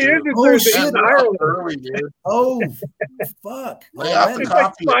Thursday. He is in Thursday in Ireland. Early, dude. Oh, fuck! It's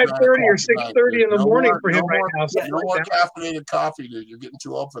like 5:30 or 6:30 in the morning for him right now. No more caffeinated coffee, dude. You're getting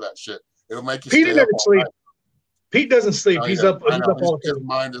too old for that shit. It'll make you. Pete never sleep. Pete doesn't sleep. He's up. He's up all the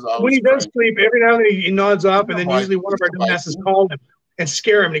time. When he does sleep, every now and then he nods off, and then usually one of our dumbasses call him and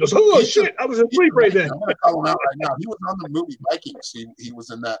scare him, and he goes, "Oh shit, I was asleep right then." I'm gonna call him out right now. He was on the movie Vikings. He was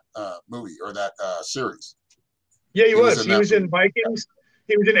in that movie or that series. Yeah, he was. He was in Vikings.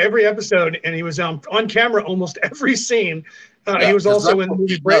 He was in every episode, and he was on camera almost every scene. He was also in the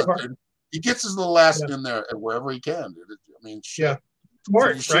movie Braveheart. He gets his little ass in there wherever he can, dude. I mean, shit. Yeah,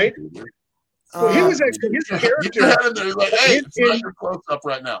 smart, right? Well, he was actually his character. He's like, hey, it's not your close up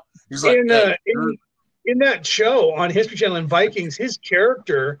right now. He's like, in that show on History Channel in Vikings, his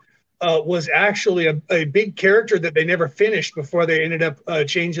character was actually a big character that they never finished before they ended up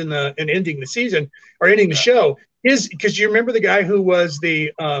changing and ending the season or ending the show. Because you remember the guy who was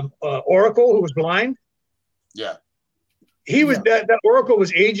the Oracle who was blind? Yeah. He was that Oracle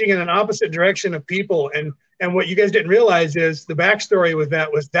was aging in an opposite direction of people, and what you guys didn't realize is the backstory with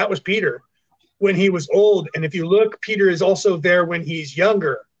that was Peter when he was old, and if you look, Peter is also there when he's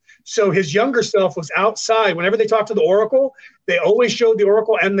younger. So his younger self was outside. Whenever they talked to the Oracle, they always showed the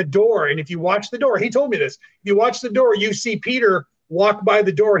Oracle and the door. And if you watch the door, he told me this. If you watch the door, you see Peter walk by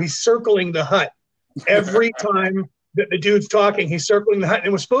the door. He's circling the hut every time that the dude's talking. He's circling the hut, and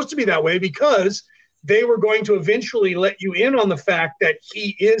it was supposed to be that way because they were going to eventually let you in on the fact that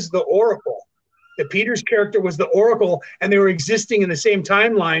he is the Oracle, that Peter's character was the Oracle, and they were existing in the same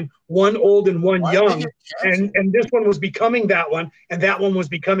timeline, one old and one young. And this one was becoming that one, and that one was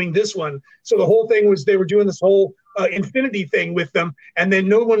becoming this one. So the whole thing was they were doing this whole infinity thing with them, and then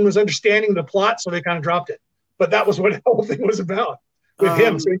no one was understanding the plot, so they kind of dropped it. But that was what the whole thing was about with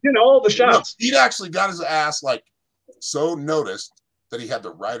him. So he did all the shots. He actually got his ass so noticed that he had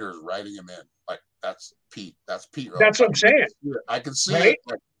the writers writing him in. That's Pete. That's Pete. That's what I'm saying. I can see it.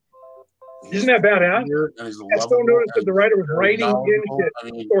 Isn't that badass? That's so noticed that the writer was writing in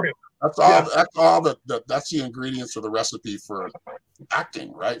shit for him. That's all. That's all. That's the ingredients of the recipe for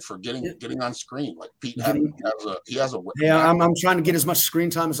acting, right? For getting on screen. Like Pete has a. Yeah, I'm trying to get as much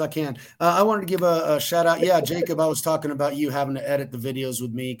screen time as I can. I wanted to give a shout out. Yeah, Jacob, I was talking about you having to edit the videos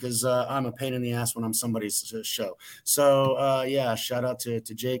with me because I'm a pain in the ass when I'm somebody's show. So yeah, shout out to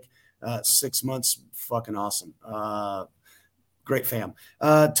Jake. 6 months, fucking awesome. Great fam.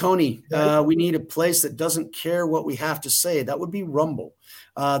 Tony, we need a place that doesn't care what we have to say. That would be Rumble.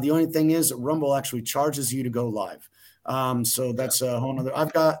 The only thing is that Rumble actually charges you to go live. So that's a whole nother.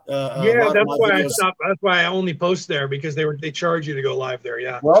 I've got that's why I stopped. That's why I only post there because they charge you to go live there.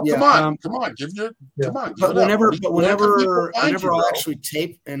 Yeah. Well, come on, come on. But whenever I actually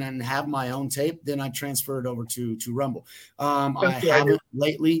tape and have my own tape, then I transfer it over to Rumble. I haven't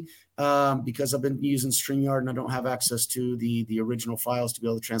lately because I've been using StreamYard and I don't have access to the original files to be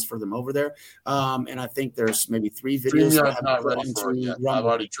able to transfer them over there. And I think there's maybe 3 videos. StreamYard's not ready for it yet. I've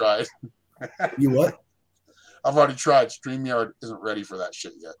already tried. You what? I've already tried. StreamYard isn't ready for that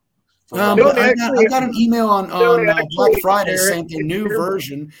shit yet. I got an email on Black Friday saying the new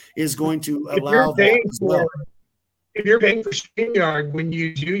version is going to allow that as well. If you're paying for StreamYard when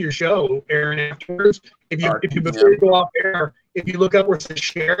you do your show, Aaron, afterwards, if you before you go off air, if you look up where it says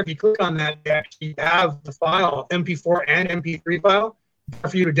share, if you click on that, you actually have the file, MP4 and MP3 file,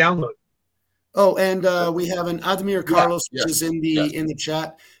 for you to download. Oh, and we have an Ademir Carlos, which is in the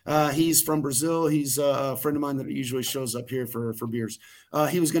chat. He's from Brazil. He's a friend of mine that usually shows up here for beers.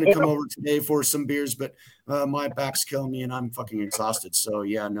 He was going to come over today for some beers, but my back's killing me and I'm fucking exhausted. So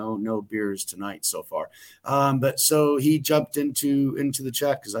yeah, no beers tonight so far. But so he jumped into the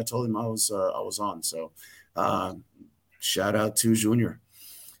chat because I told him I was on. So shout out to Junior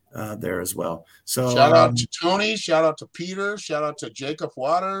there as well. So shout out to Tony. Shout out to Peter. Shout out to Jacob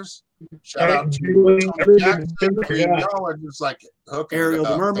Waters. Shout out to Tony Jackson. Y'all are just like Ariel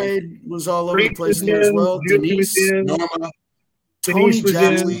the Mermaid was all over the place there as well. Denise, Norma, Tony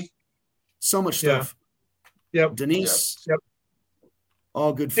Jackson, so much stuff. Yep. Denise. Yep.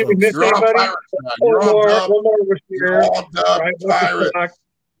 All good folks. You're all pirates now. You're all pirates.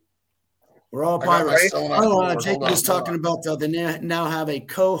 We're all pirates. Jacob was talking about they now have a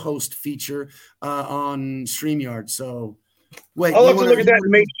co-host feature on StreamYard. So wait, I'll have to look at that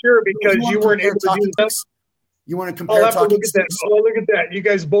and make sure because you weren't able to do that. You want to compare? I'll have to look at that. Oh, look at that. You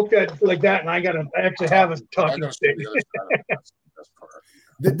guys both got like that, and I actually have a talking stick.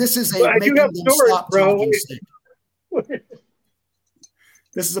 This is a make them stop talking stick.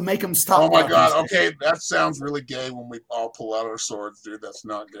 This is a make them stop. Oh my god! Okay, that sounds really gay when we all pull out our swords, dude. That's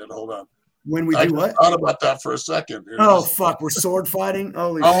not good. Hold on. When we do what? I thought about that for a second. Dude. Oh fuck, we're sword fighting.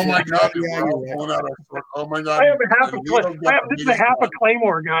 Holy shit. My god! Oh my god! I have a half this is a half a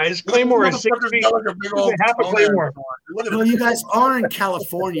claymore, guys. Claymore is 6 feet. Half a claymore. Well, you guys are in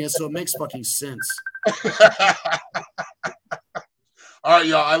California, so it makes fucking sense. All right,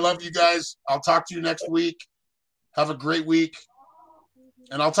 y'all. I love you guys. I'll talk to you next week. Have a great week,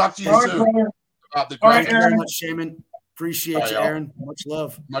 and I'll talk to you soon. Thank you very much, Shaman. Appreciate you, Aaron. Much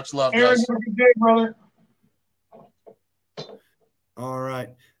love. Much love, Aaron, guys. have a good day, brother. All right.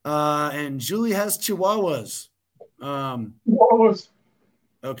 And Julie has Chihuahuas.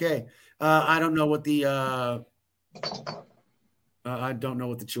 Okay. I don't know what the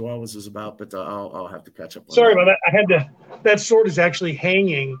Chihuahuas is about, but I'll have to catch up on Sorry that. about that. That sword is actually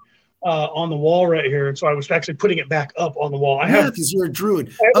hanging on the wall right here. And so I was actually putting it back up on the wall. Because you're a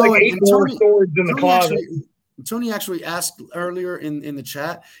druid. I have like 8 more swords in the closet. Tony actually asked earlier in the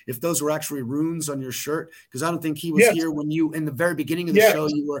chat if those were actually runes on your shirt, because I don't think he was here when you, in the very beginning of the show,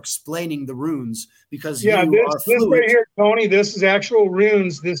 you were explaining the runes, because you are fluent. This right here, Tony, this is actual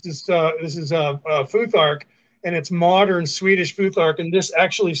runes. This is Futhark, and it's modern Swedish Futhark, and this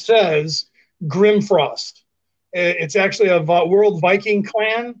actually says Grimfrost. It's actually a World Viking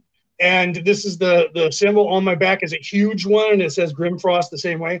clan. And this is the symbol on my back is a huge one, and it says Grimfrost the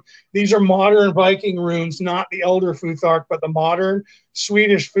same way. These are modern Viking runes, not the Elder Futhark, but the modern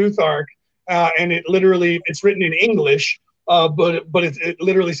Swedish Futhark. And it's written in English, but it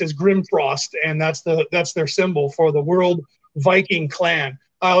literally says Grimfrost, and that's their symbol for the World Viking clan.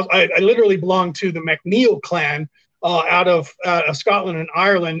 I literally belong to the MacNeil clan, out of Scotland and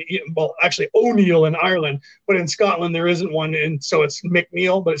Ireland. Well, actually O'Neill in Ireland, but in Scotland there isn't one, and so it's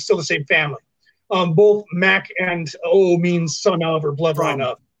MacNeil, but it's still the same family. Both Mac and O means son of or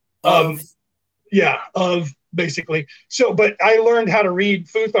bloodline of basically. So, but I learned how to read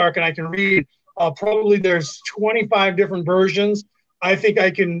Futhark, and I can read probably there's 25 different versions. I think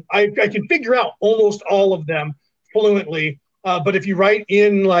I can figure out almost all of them fluently. But if you write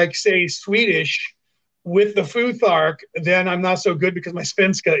in, like, say, Swedish with the Futhark, then I'm not so good, because my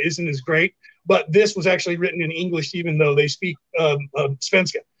Svenska isn't as great. But this was actually written in English, even though they speak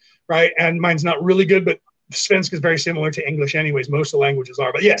Svenska, right? And mine's not really good, but Svenska is very similar to English anyways. Most of the languages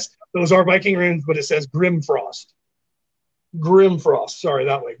are. But yes, those are Viking runes, but it says Grimfrost. Sorry,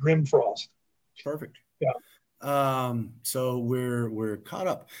 that way. Grimfrost. Perfect. Yeah. So we're caught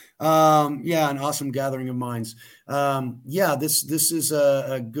up. An awesome gathering of minds. This is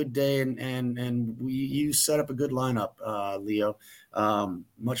a good day, and you set up a good lineup, Leo.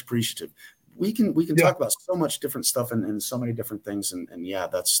 Much appreciative. We can talk about so much different stuff and so many different things, and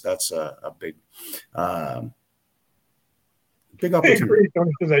that's a big opportunity.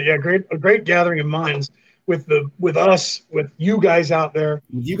 A great gathering of minds with us, with you guys out there.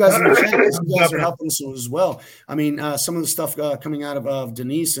 You guys in the chat, you guys are helping us as well. I mean, some of the stuff coming out of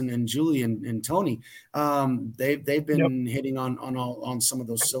Denise and Julie and Tony, they've been hitting on some of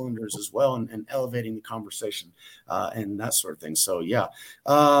those cylinders as well, and elevating the conversation and that sort of thing. So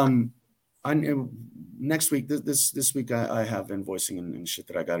next week, this week I have invoicing and shit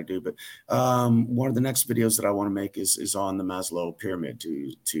that I got to do, but one of the next videos that I want to make is on the Maslow pyramid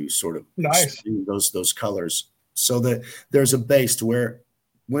to sort of explain those colors, so that there's a base to where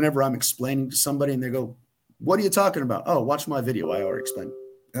whenever I'm explaining to somebody and they go, "What are you talking about?" "Oh, watch my video. I already explained."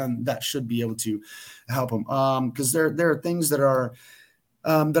 That should be able to help them, because there are things that are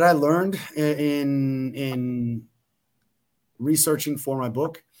that I learned in researching for my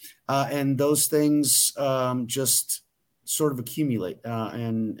book. And those things just sort of accumulate,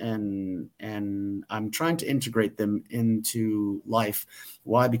 and I'm trying to integrate them into life.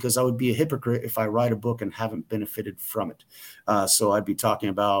 Why? Because I would be a hypocrite if I write a book and haven't benefited from it. So I'd be talking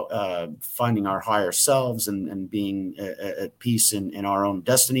about finding our higher selves and being at peace in our own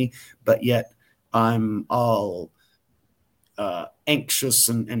destiny, but yet I'm all anxious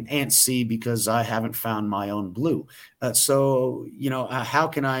and antsy because I haven't found my own blue. So how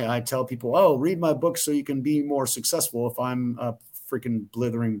can I tell people, "Oh, read my book so you can be more successful," if I'm a freaking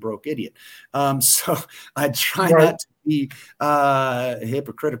blithering broke idiot? So I try not to be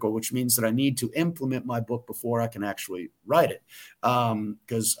hypocritical, which means that I need to implement my book before I can actually write it,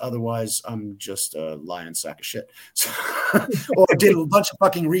 because otherwise I'm just a lying sack of shit. Or I did a bunch of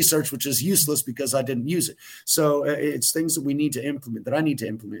fucking research, which is useless because I didn't use it. So it's things that we need to implement, that I need to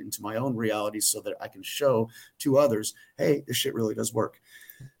implement into my own reality, so that I can show to others, hey, this shit really does work.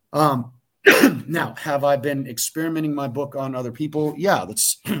 Now, have I been experimenting my book on other people? Yeah,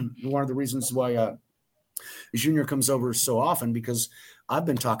 that's one of the reasons why Junior comes over so often, because I've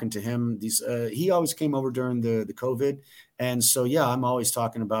been talking to him. He always came over during the COVID. And so, I'm always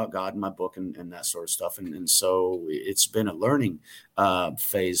talking about God in my book and that sort of stuff. And so it's been a learning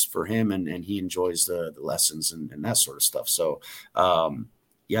phase for him, and he enjoys the lessons and that sort of stuff. So, I'm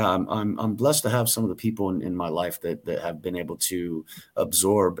blessed to have some of the people in my life that have been able to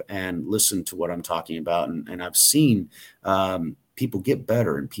absorb and listen to what I'm talking about. And I've seen people get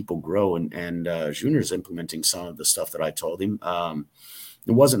better and people grow. And Junior's implementing some of the stuff that I told him.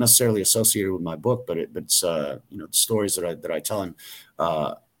 It wasn't necessarily associated with my book, but it's the stories that I tell him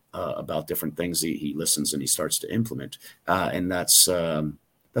about different things he listens and he starts to implement. And that's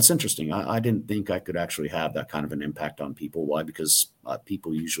interesting. I didn't think I could actually have that kind of an impact on people. Why? Because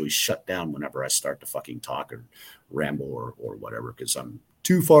people usually shut down whenever I start to fucking talk or ramble or whatever, because I'm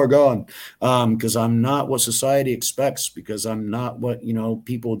too far gone, because I'm not what society expects, because I'm not what,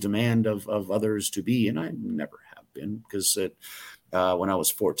 people demand of others to be. And I never have been, because when I was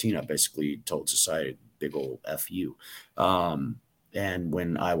 14, I basically told society, big old F you. And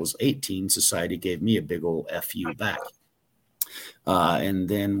when I was 18, society gave me a big old F you back. And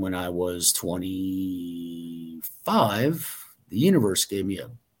then when I was 25, the universe gave me a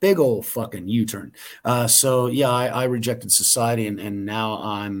big old fucking U-turn. So yeah, I rejected society, and now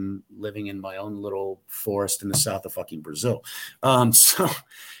I'm living in my own little forest in the south of fucking Brazil. So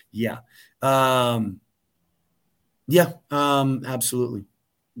yeah. Absolutely.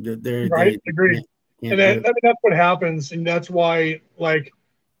 Right. Agreed. And that's what happens. And that's why, like,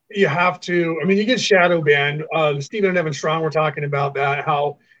 you have to, you get shadow banned. Stephen and Evan Strong were talking about that,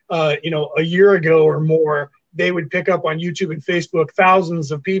 how, a year ago or more, they would pick up on YouTube and Facebook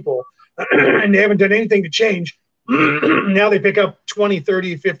thousands of people and they haven't done anything to change. Now they pick up 20,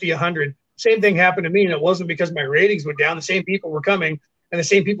 30, 50, 100. Same thing happened to me. And it wasn't because my ratings went down. The same people were coming and the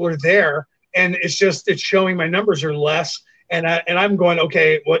same people are there. And it's showing my numbers are less. And I'm going,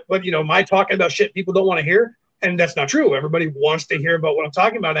 okay, what, am I talking about shit people don't want to hear? And that's not true. Everybody wants to hear about what I'm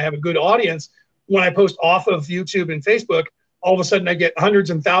talking about. I have a good audience. When I post off of YouTube and Facebook, all of a sudden I get hundreds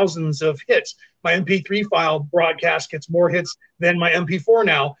and thousands of hits. My MP3 file broadcast gets more hits than my MP4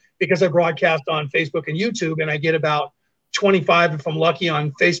 now, because I broadcast on Facebook and YouTube, and I get about 25 if I'm lucky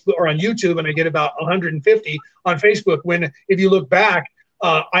on Facebook or on YouTube, and I get about 150 on Facebook. When, if you look back,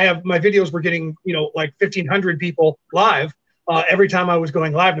 I have my videos were getting, like 1,500 people live every time I was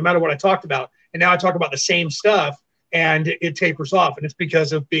going live, no matter what I talked about. And now I talk about the same stuff and it tapers off. And it's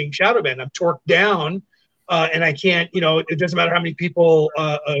because of being shadow banned. I'm torqued down and I can't, it doesn't matter how many people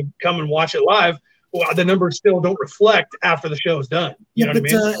come and watch it live. Well, the numbers still don't reflect after the show is done.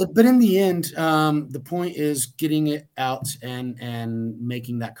 But in the end, the point is getting it out and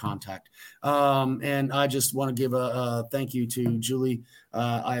making that contact. And I just want to give a thank you to Julie.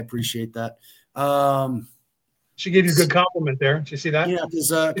 I appreciate that. She gave you a good compliment there. Did you see that? Yeah, because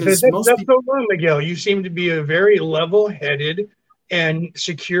that's so wrong, Miguel. You seem to be a very level-headed and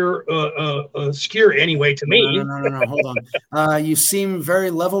secure anyway to me. No. Hold on. You seem very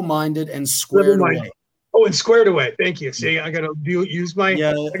level-minded and squared away. Oh, and squared away. Thank you. See, I got to use my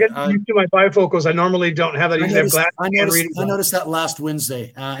my bifocals. I normally don't have that. I noticed that last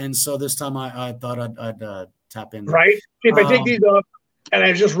Wednesday, and so this time I thought I'd tap in. Right. If I take these off and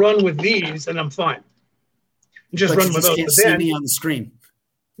I just run with these, then I'm fine. Just run with those. Can't see me on the screen.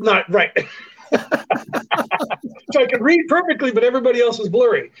 Not right. So I can read perfectly, but everybody else is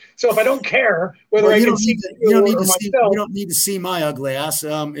blurry. So if I don't care whether I can see you don't need to see my ugly ass.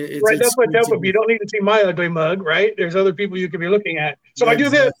 Right, that's what you don't need to see my ugly mug, right? There's other people you could be looking at. So if I do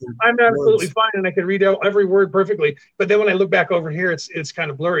this, I'm absolutely fine, and I can read out every word perfectly. But then when I look back over here, it's kind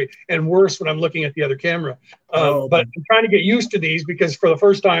of blurry, and worse when I'm looking at the other camera. But I'm trying to get used to these, because for the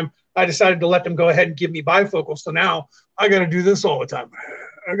first time, I decided to let them go ahead and give me bifocals. So now I got to do this all the time.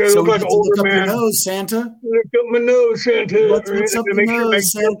 I got to look like an older man. Look up your nose, Santa. Look up my nose, Santa. What's up your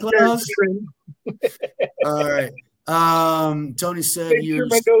nose, Santa Claus? All right. Tony said make sure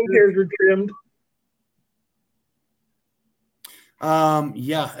my nose hairs are trimmed.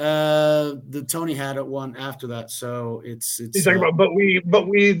 The Tony had it one after that, so it's he's talking about but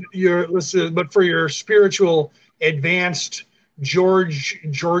for your spiritual advanced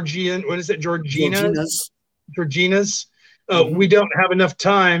Georgian, what is it, Georginas, we don't have enough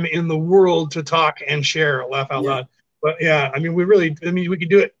time in the world to talk and share, laugh out loud. But yeah, we could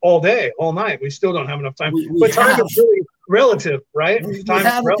do it all day, all night. We still don't have enough time. But time is really relative, right? We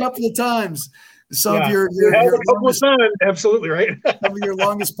have a couple of times. Some of your absolutely right. Some of your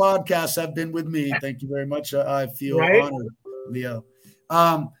longest podcasts have been with me. Thank you very much. I feel honored, Leo.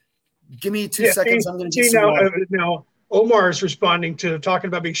 Give me 2 seconds. I'm going to get now. Omar is responding to talking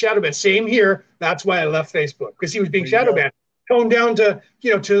about being shadow banned. Same here. That's why I left Facebook, because he was being shadow banned. Toned down to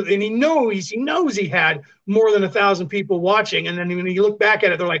and he knows he had more than 1,000 people watching. And then when you look back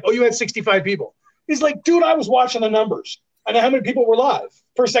at it, they're like, "Oh, you had 65 people." He's like, "Dude, I was watching the numbers. I know how many people were live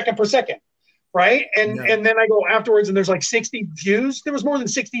per second. Right. And then I go afterwards and there's like 60 views. There was more than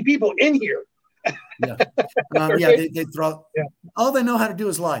 60 people in here. They throw. Yeah. All they know how to do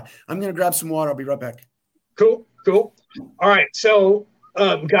is lie. I'm going to grab some water. I'll be right back. Cool. All right. So,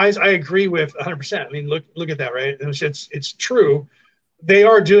 guys, I agree with 100%. Look at that, right? It's true. They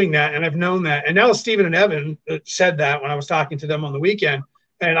are doing that, and I've known that. And now Stephen and Evan said that when I was talking to them on the weekend,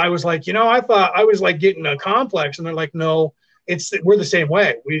 And I was like, I thought I was like getting a complex, and they're like, no, we're the same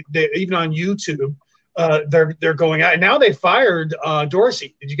way. Even on YouTube, they're going out, and now they fired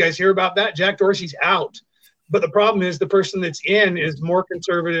Dorsey. Did you guys hear about that? Jack Dorsey's out, but the problem is the person that's in is more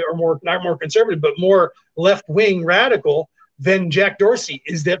conservative, or not more conservative, but more left wing radical than Jack Dorsey.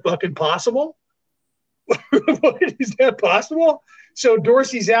 Is that fucking possible? Is that possible? So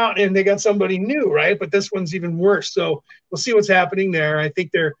Dorsey's out and they got somebody new, right? But this one's even worse. So we'll see what's happening there. I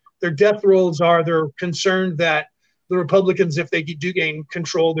think their death rolls they're concerned that the Republicans, if they do gain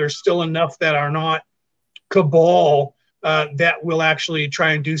control, there's still enough that are not cabal that will actually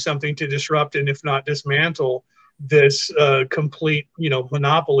try and do something to disrupt and if not dismantle this complete,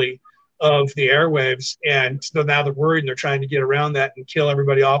 monopoly of the airwaves. And so now they're worried and they're trying to get around that and kill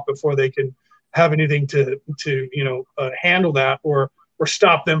everybody off before they can have anything to handle that or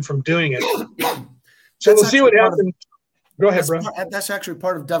stop them from doing it. So we'll see what happens. Go ahead, bro. That's actually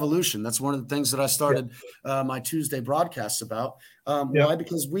part of devolution. That's one of the things that I started my Tuesday broadcasts about. Why?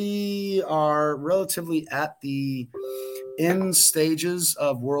 Because we are relatively at the end stages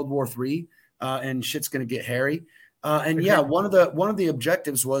of World War III, and shit's going to get hairy. One of the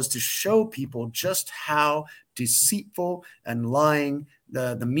objectives was to show people just how deceitful and lying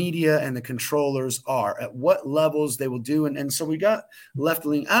the media and the controllers are, at what levels they will do. And so we got left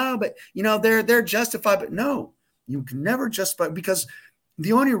leaning, but they're justified. But no, you can never justify, because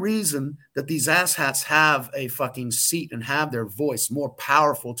the only reason that these asshats have a fucking seat and have their voice more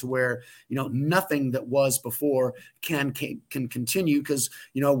powerful to where, nothing that was before can continue, because,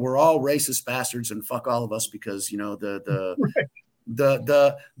 we're all racist bastards and fuck all of us, because,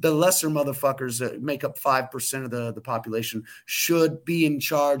 the lesser motherfuckers that make up 5% of the population should be in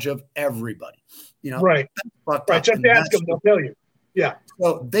charge of everybody. Right. Just ask them, they'll tell you. Yeah.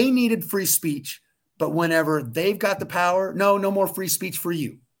 So they needed free speech, but whenever they've got the power, no more free speech for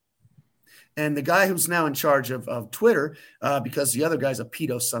you. And the guy who's now in charge of Twitter, because the other guy's a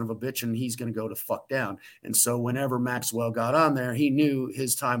pedo son of a bitch and he's going to go to fuck down. And so whenever Maxwell got on there, he knew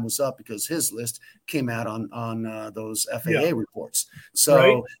his time was up because his list came out on those FAA reports.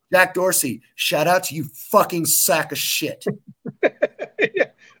 So Jack Dorsey, shout out to you, fucking sack of shit.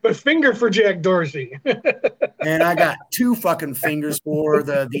 But finger for Jack Dorsey. And I got 2 fucking fingers for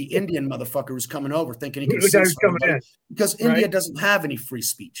the Indian motherfucker who's coming over thinking he can see somebody, because India doesn't have any free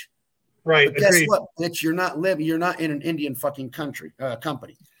speech. Right. But guess what, bitch? You're not in an Indian fucking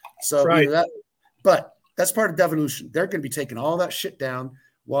company. So but that's part of devolution. They're going to be taking all that shit down.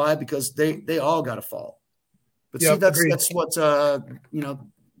 Why? Because they all got to fall. But see, that's what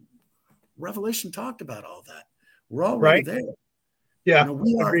Revelation talked about, all that. We're already there. Yeah.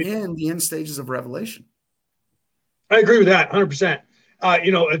 We are in the end stages of Revelation. I agree with that 100%.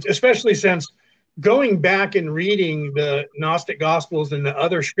 Especially since going back and reading the Gnostic Gospels and the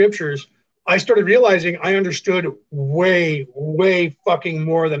other scriptures, I started realizing I understood way, way fucking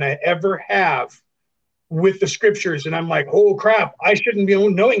more than I ever have with the scriptures. And I'm like, oh crap, I shouldn't be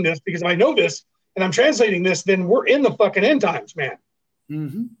knowing this, because if I know this and I'm translating this, then we're in the fucking end times, man.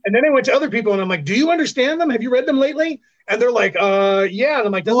 Mm-hmm. And then I went to other people and I'm like, do you understand them? Have you read them lately? And they're like, yeah. And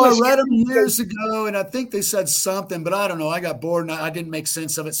I'm like, I read them years ago, and I think they said something, but I don't know. I got bored and I didn't make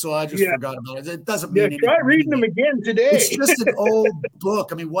sense of it, so I just forgot about it. It doesn't mean anything. Try reading them again today. It's just an old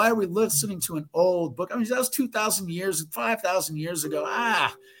book. I mean, why are we listening to an old book? I mean, that was 2,000 years, 5,000 years ago.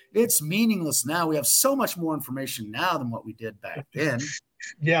 It's meaningless now. We have so much more information now than what we did back then.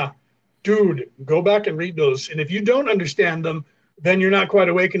 Yeah. Dude, go back and read those. And if you don't understand them, then you're not quite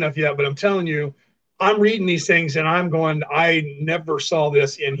awake enough yet. But I'm telling you, I'm reading these things and I'm going, I never saw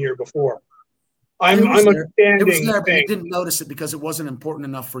this in here before. I'm understanding. It was there, but you didn't notice it because it wasn't important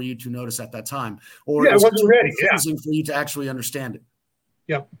enough for you to notice at that time. Or it wasn't ready. Confusing for you to actually understand it.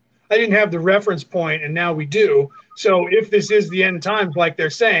 Yeah. I didn't have the reference point, and now we do. So if this is the end times, like they're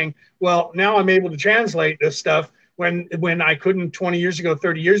saying, well, now I'm able to translate this stuff when I couldn't 20 years ago,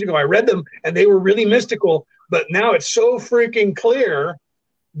 30 years ago. I read them and they were really mystical, but now it's so freaking clear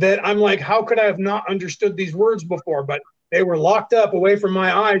that I'm like, how could I have not understood these words before? But they were locked up away from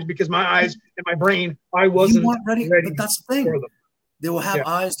my eyes because my eyes and my brain, I wasn't ready. But that's the thing. They will have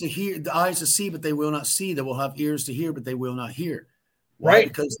eyes to hear, the eyes to see, but they will not see. They will have ears to hear, but they will not hear. Right.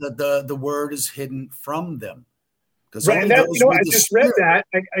 Because the word is hidden from them. Right. And that, I just read that.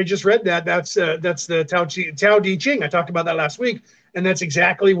 I just read that. That's the Tao Te Ching. I talked about that last week. And that's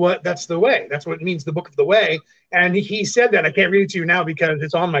exactly that's the way. That's what it means, the book of the way. And he said that. I can't read it to you now because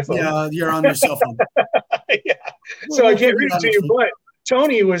it's on my phone. Yeah, you're on your cell phone. Yeah. So I can't read it to you. But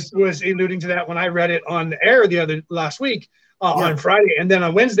Tony was alluding to that when I read it on the air last week. on Friday. And then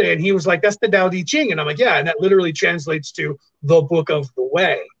on Wednesday, and he was like, that's the Tao Te Ching. And I'm like, yeah. And that literally translates to the book of the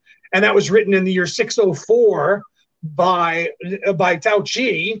way. And that was written in the year 604 by Tao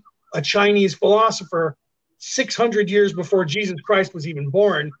Chi, a Chinese philosopher, 600 years before Jesus Christ was even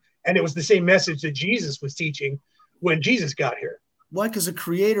born. And it was the same message that Jesus was teaching when Jesus got here. Why? Because the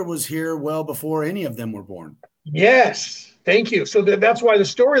creator was here well before any of them were born. Yes. Thank you. So that's why the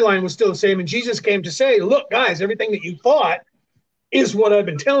storyline was still the same. And Jesus came to say, look, guys, everything that you thought is what I've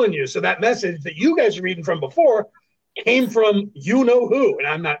been telling you. So that message that you guys are reading from before came from you know who. And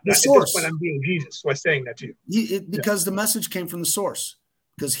I'm not, the at source. this point, I'm being Jesus by saying that to you. Because the message came from the source,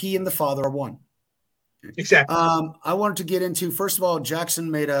 because he and the Father are one. Exactly. I wanted to get into, first of all, Jackson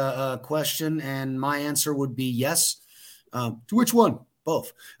made a question, and my answer would be yes. To which one?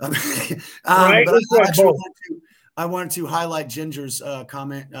 Both. Right. But I wanted to highlight Ginger's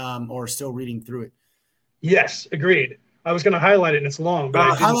comment, or still reading through it. Yes, agreed. I was going to highlight it, and it's long.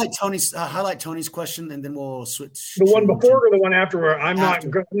 But highlight Tony's question, and then we'll switch. The one before or the one after? Where I'm not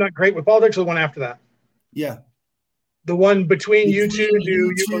great with politics. Or the one after that? Yeah. The one between you two,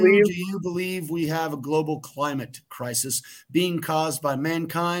 do you believe we have a global climate crisis being caused by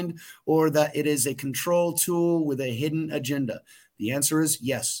mankind, or that it is a control tool with a hidden agenda? The answer is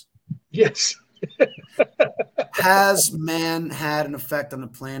yes. Yes. Has man had an effect on the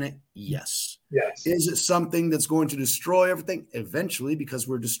planet? Yes. Yes. Is it something that's going to destroy everything? Eventually, because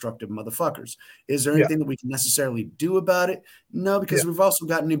we're destructive motherfuckers. Is there anything that we can necessarily do about it? No, because we've also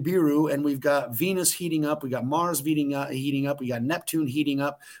got Nibiru, and we've got Venus heating up. We got Mars heating up. We got Neptune heating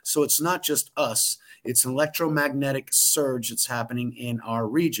up. So it's not just us. It's an electromagnetic surge that's happening in our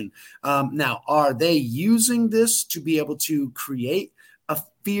region. Now, are they using this to be able to create a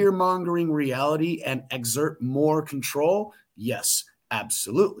fear-mongering reality and exert more control? Yes,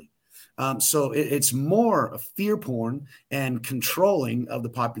 absolutely. So it's more of fear porn and controlling of the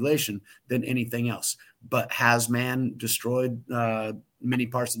population than anything else. But has man destroyed many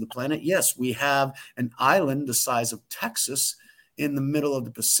parts of the planet? Yes, we have an island the size of Texas in the middle of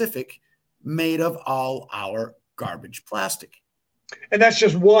the Pacific made of all our garbage plastic. And that's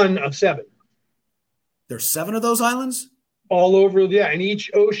just one of 7. There's 7 of those islands? All over, in each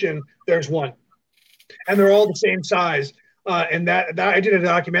ocean, there's one. And they're all the same size. And that I did a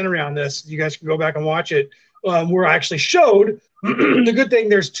documentary on this. You guys can go back and watch it, where I actually showed the good thing.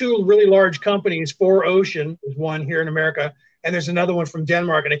 There's 2 really large companies. 4Ocean is one here in America, and there's another one from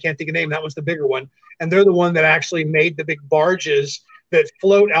Denmark, and I can't think of the name. That was the bigger one. And they're the one that actually made the big barges that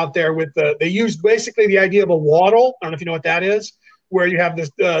float out there with they used basically the idea of a waddle. I don't know if you know what that is, where you have this,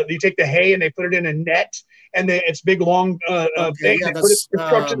 you take the hay and they put it in a net, and it's big, long thing. They put it in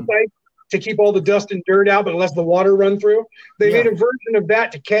construction site to keep all the dust and dirt out, but it lets the water run through. They made a version of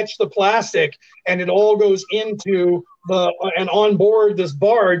that to catch the plastic, and it all goes into and on board this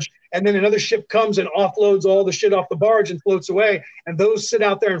barge, and then another ship comes and offloads all the shit off the barge and floats away, and those sit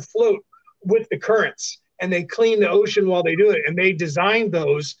out there and float with the currents, and they clean the ocean while they do it, and they designed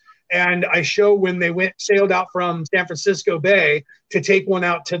those. And I show when they sailed out from San Francisco Bay to take one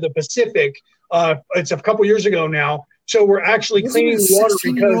out to the Pacific. It's a couple years ago now. So we're actually cleaning the water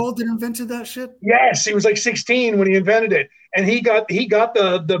because 16-year-old that invented that shit. Yes, he was like 16 when he invented it, and he got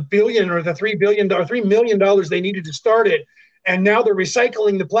the billion or the $3 million they needed to start it, and now they're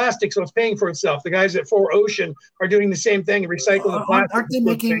recycling the plastic, so it's paying for itself. The guys at 4Ocean are doing the same thing, recycling the plastic. Aren't they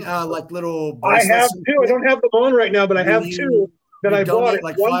making like little? I have 2. I don't have them on right now, but I have 2. That I bought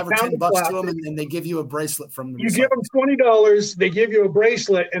like $5 or $10 to them, and they give you a bracelet from them. You give them $20, they give you a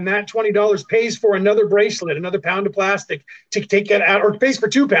bracelet, and that $20 pays for another bracelet, another pound of plastic to take that out, or it pays for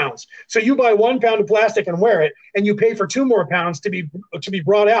 2 pounds. So you buy 1 pound of plastic and wear it, and you pay for 2 more pounds to be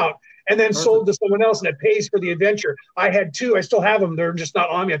brought out and then sold to someone else, and it pays for the adventure. I had 2. I still have them. They're just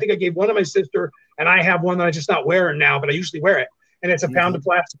not on me. I think I gave one to my sister, and I have one that I'm just not wearing now, but I usually wear it. And it's a pound of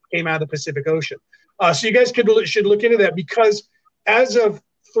plastic that came out of the Pacific Ocean. So you guys should look into that, because as of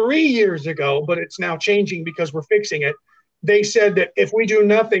 3 years ago, but it's now changing because we're fixing it, they said that if we do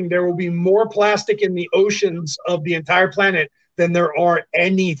nothing, there will be more plastic in the oceans of the entire planet than there are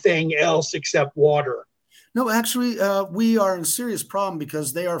anything else except water. No, actually, we are in a serious problem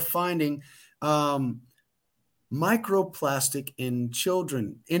because they are finding microplastic in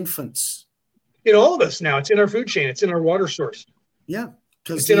children, infants. In all of us now. It's in our food chain. It's in our water source. Yeah.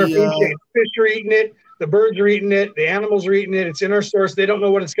 It's in our food chain. Fish are eating it. The birds are eating it. The animals are eating it. It's in our source. They don't know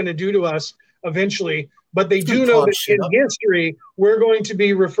what it's going to do to us eventually, but they do know that in history, we're going to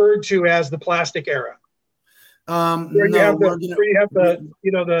be referred to as the plastic era. Where you have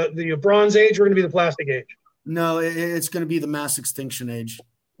the Bronze Age, we're going to be the plastic age. No, it's going to be the mass extinction age.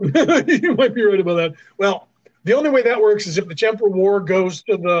 You might be right about that. Well, The only way that works is if the temporal war goes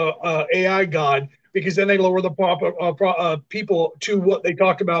to the AI god, because then they lower the people to what they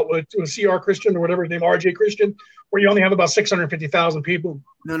talked about with to a CR Christian or whatever his name, RJ Christian, where you only have about 650,000 people.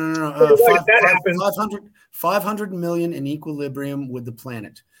 No. That happens. 500 million in equilibrium with the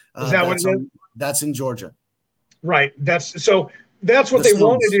planet. Is that what it is? That's in Georgia. Right. That's what they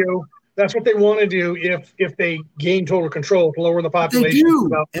want to do. That's what they want to do if they gain total control to lower the population. They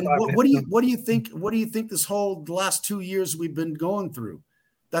do. And what do you think? What do you think this whole last 2 years we've been going through?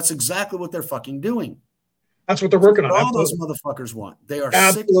 That's exactly what they're fucking doing. That's what they're working on. All those motherfuckers want. They are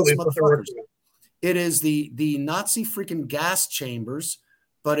sick of those motherfuckers. It is the Nazi freaking gas chambers,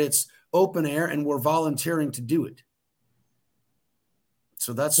 but it's open air, and we're volunteering to do it.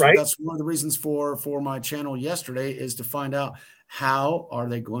 So that's one of the reasons for my channel yesterday is to find out how are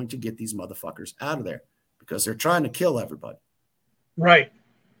they going to get these motherfuckers out of there, because they're trying to kill everybody. Right.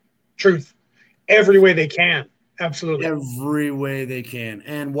 Truth. Every way they can. Absolutely. Every way they can.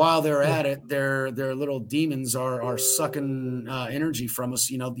 And while they're at it, their little demons are sucking energy from us,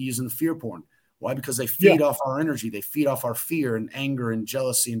 using the fear porn. Why? Because they feed off our energy. They feed off our fear and anger and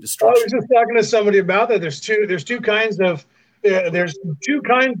jealousy and destruction. I was just talking to somebody about that. There's two kinds of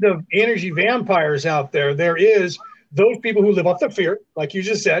energy vampires out there. There is those people who live off the fear, like you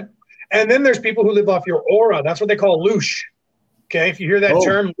just said, and then there's people who live off your aura. That's what they call loosh. Okay, if you hear that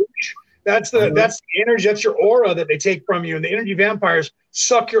term, loosh, that's the energy. That's your aura that they take from you, and the energy vampires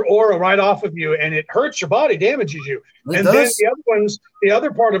suck your aura right off of you, and it hurts your body, damages you. Then the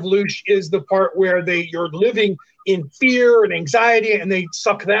other part of loosh is the part where you're living in fear and anxiety, and they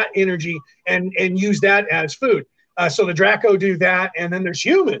suck that energy and use that as food. So the Draco do that, and then there's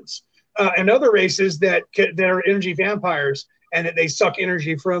humans and other races that are energy vampires, and that they suck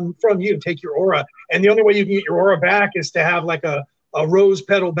energy from you, take your aura. And the only way you can get your aura back is to have like a rose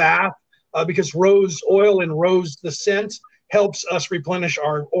petal bath, because rose oil and rose the scent helps us replenish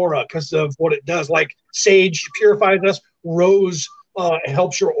our aura because of what it does. Like sage purifies us, rose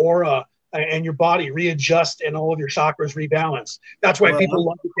helps your aura and your body readjust and all of your chakras rebalance. That's why people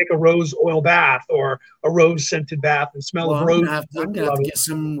love to take a rose oil bath or a rose scented bath and smell of rose. I'm gonna have to get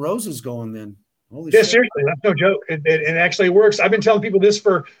some roses going then. Holy shit. Seriously, that's no joke. It actually works. I've been telling people this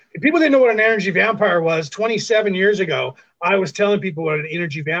for people didn't know what an energy vampire was 27 years ago. I was telling people what an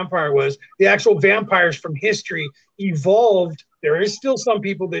energy vampire was. The actual vampires from history evolved. There is still some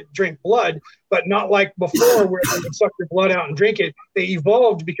people that drink blood, but not like before where they would suck your blood out and drink it. They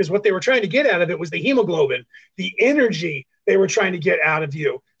evolved because what they were trying to get out of it was the hemoglobin, the energy they were trying to get out of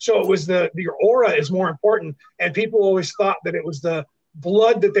you. So it was your aura is more important. And people always thought that it was the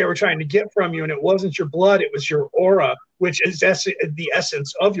blood that they were trying to get from you, and it wasn't your blood, it was your aura, which is the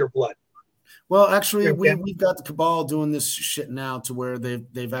essence of your blood. Well, actually, we've got the cabal doing this shit now to where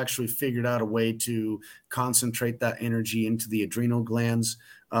they've actually figured out a way to concentrate that energy into the adrenal glands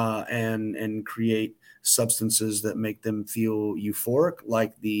and create substances that make them feel euphoric,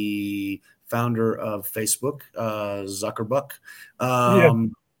 like the founder of Facebook, Zuckerbuck.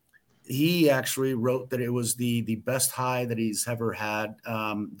 He actually wrote that it was the best high that he's ever had.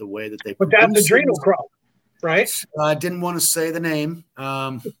 The way that they, but that's adrenal crop, right? I didn't want to say the name,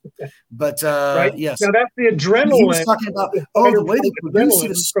 but right? Yes. Now that's the adrenaline. He was talking about the way they produce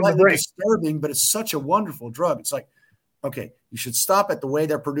it is slightly disturbing, but it's such a wonderful drug. It's like, okay, you should stop at the way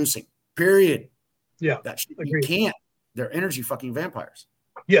they're producing. Period. Yeah, you can't. They're energy fucking vampires.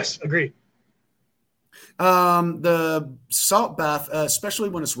 Yes, agreed. The salt bath, especially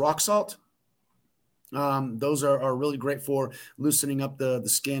when it's rock salt, those are really great for loosening up the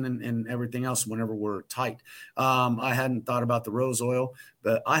skin and everything else whenever we're tight. I hadn't thought about the rose oil,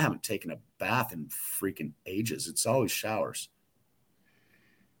 but I haven't taken a bath in freaking ages. It's always showers.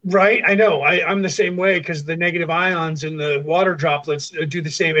 Right. I know. I'm the same way because the negative ions in the water droplets do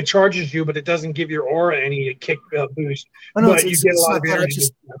the same. It charges you, but it doesn't give your aura any kick boost. But you get a lot of energy.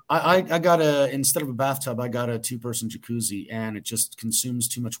 I got instead of a bathtub, I got a 2-person jacuzzi, and it just consumes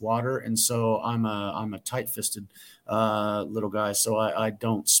too much water. And so I'm a tight-fisted little guy, so I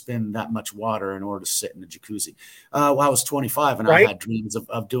don't spend that much water in order to sit in a jacuzzi. I was 25, and I had dreams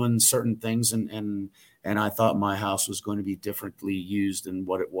of doing certain things, and I thought my house was going to be differently used than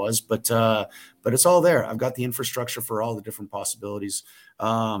what it was, but it's all there. I've got the infrastructure for all the different possibilities.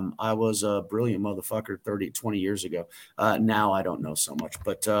 I was a brilliant motherfucker 20 years ago. Now I don't know so much,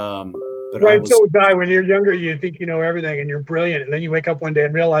 but right. So when you're younger, you think you know everything and you're brilliant, and then you wake up one day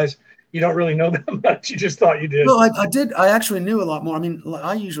and realize you don't really know that much. You just thought you did. No, I did. I actually knew a lot more. I mean,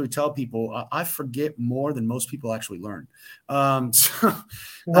 I usually tell people I forget more than most people actually learn.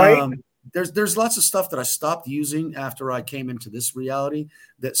 Right. There's lots of stuff that I stopped using after I came into this reality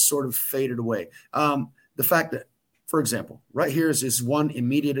that sort of faded away. the fact that, for example, right here is one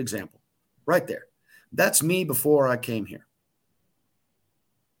immediate example right there. That's me before I came here.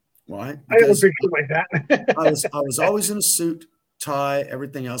 Why? I have a picture like that. I was always in a suit, tie,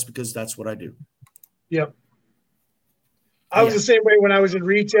 everything else, because that's what I do. Yep. I was the same way when I was in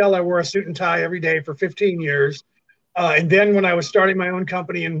retail. I wore a suit and tie every day for 15 years. And then when I was starting my own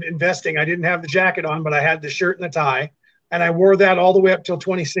company and investing, I didn't have the jacket on, but I had the shirt and the tie. And I wore that all the way up till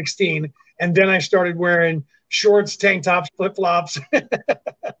 2016. And then I started wearing shorts, tank tops, flip-flops.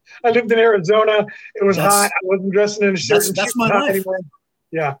 I lived in Arizona. It was hot. I wasn't dressing in a shirt and that's my life anymore.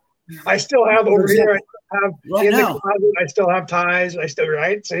 Yeah. I still have over here. I have right in now. the closet. I still have ties. I still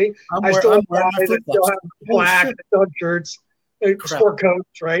See, I still have ties. I still have black. I still have shirts, sport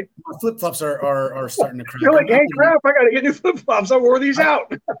coats. Right. My flip flops are starting to crack. You're like, hey, crap! I got to get new flip flops. I wore these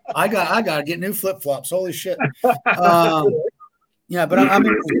out. I got to get new flip flops. Holy shit. Yeah, but I'm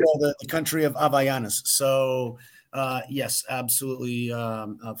in the country of Havaianas. So yes, absolutely.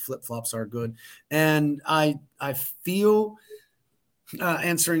 Flip flops are good, and I feel.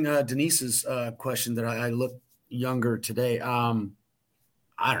 Answering Denise's question that I look younger today. I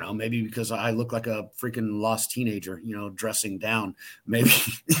don't know, maybe because I look like a freaking lost teenager, dressing down. Maybe,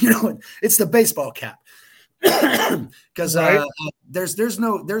 it's the baseball cap. Because there's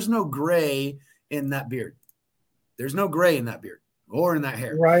no gray in that beard. There's no gray in that beard or in that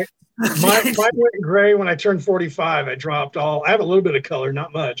hair. Right. Mine went gray when I turned 45. I dropped all. I have a little bit of color,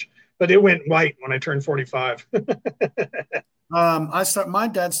 not much, but it went white when I turned 45. My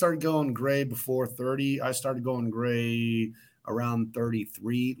dad started going gray before 30. I started going gray around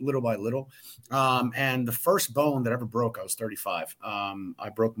 33, little by little. And the first bone that ever broke, I was 35. I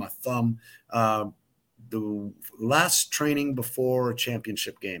broke my thumb, the last training before a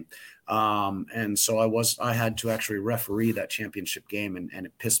championship game. And so I had to actually referee that championship game, and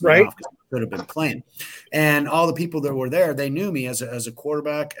it pissed me off because I could have been playing. And all the people that were there, they knew me as a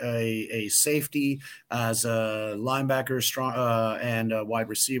quarterback, a safety, as a linebacker, strong, and a wide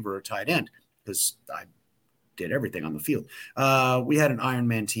receiver, or tight end, because I did everything on the field. We had an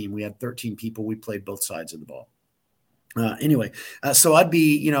Ironman team. We had 13 people. We played both sides of the ball. Anyway, so I'd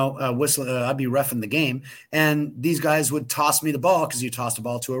be, whistling, I'd be reffing the game, and these guys would toss me the ball because you tossed the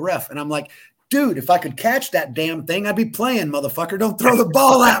ball to a ref. And I'm like, dude, if I could catch that damn thing, I'd be playing, motherfucker. Don't throw the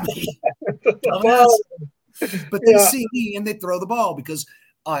ball at me. But they see me and they throw the ball because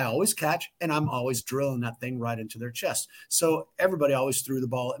I always catch, and I'm always drilling that thing right into their chest. So everybody always threw the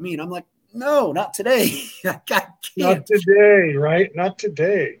ball at me, and I'm like, no, not today. I can't. Not today, right? Not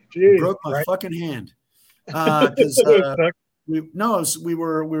today. Jeez, broke my fucking hand. We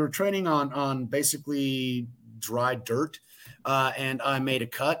were training on basically dry dirt, and I made a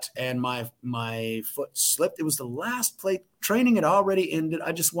cut, and my foot slipped. It was the last play. Training had already ended.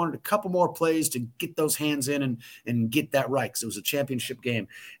 I just wanted a couple more plays to get those hands in and get that right, because it was a championship game.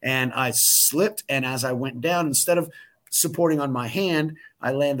 And I slipped, and as I went down, instead of supporting on my hand,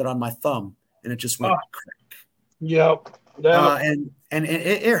 I landed on my thumb, and it just went crack. Yep. And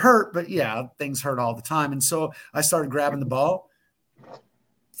it hurt, but yeah, things hurt all the time. And so I started grabbing the ball.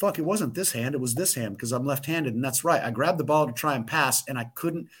 Fuck, it wasn't this hand, it was this hand, because I'm left-handed, and that's right. I grabbed the ball to try and pass, and I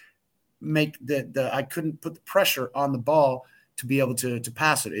couldn't make I couldn't put the pressure on the ball to be able to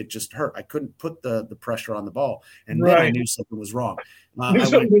pass it. It just hurt. I couldn't put the pressure on the ball, and then I knew something was wrong. I went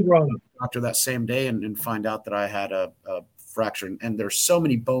to the doctor that same day and find out that I had a fracture, and there's so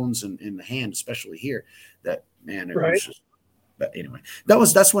many bones in the hand, especially here, that man, it was just. But anyway,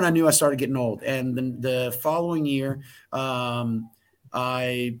 that's when I knew I started getting old. And then the following year,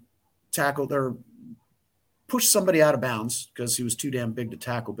 I tackled or pushed somebody out of bounds because he was too damn big to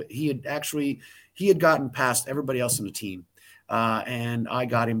tackle. But he had gotten past everybody else in the team, and I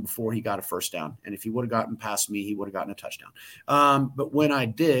got him before he got a first down. And if he would have gotten past me, he would have gotten a touchdown. But when I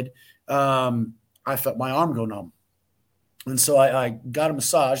did, I felt my arm go numb. And so I got a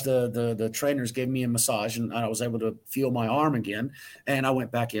massage. The trainers gave me a massage, and I was able to feel my arm again. And I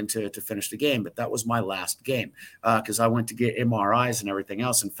went back in to finish the game. But that was my last game because I went to get MRIs and everything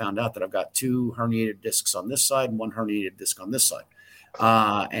else and found out that I've got 2 herniated discs on this side and 1 herniated disc on this side.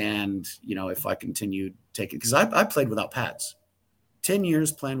 And, if I continued taking – because I played without pads. 10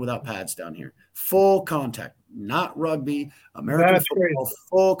 years playing without pads down here. Full contact, not rugby, American football,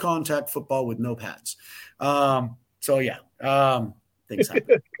 full contact football with no pads. So yeah, things happen.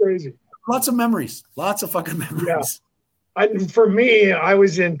 That's crazy. Lots of memories, lots of fucking memories. Yeah. For me, I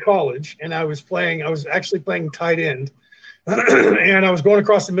was in college and I was actually playing tight end, and I was going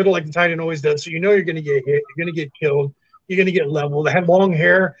across the middle like the tight end always does. So you're going to get hit, you're going to get killed, you're going to get leveled. I had long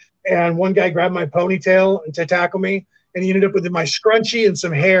hair, and one guy grabbed my ponytail to tackle me, and he ended up with my scrunchie and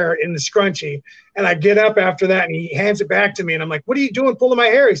some hair in the scrunchie. And I get up after that, and he hands it back to me, and I'm like, "What are you doing pulling my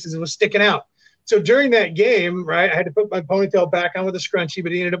hair?" He says, "It was sticking out." So during that game, right, I had to put my ponytail back on with a scrunchie,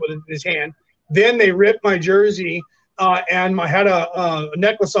 but he ended up with it in his hand. Then they ripped my jersey, and I had a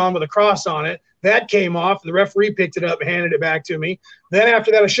necklace on with a cross on it. That came off. The referee picked it up and handed it back to me. Then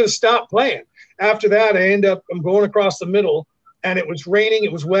after that, I should have stopped playing. After that, I'm going across the middle, and it was raining.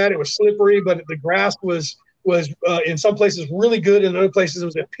 It was wet. It was slippery, but the grass was in some places really good. In other places, it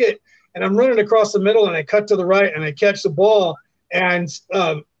was a pit. And I'm running across the middle, and I cut to the right, and I catch the ball. And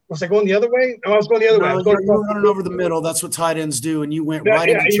was I going the other way? No, I was going the other way. You were running over the middle. That's what tight ends do. And you went right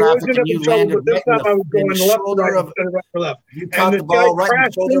into traffic, and you landed right in the shoulder of right or left. You caught the ball right in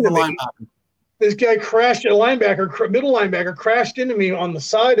the shoulder of the linebacker. This guy crashed, middle linebacker crashed into me on the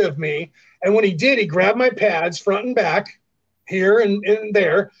side of me. And when he did, he grabbed my pads front and back, here and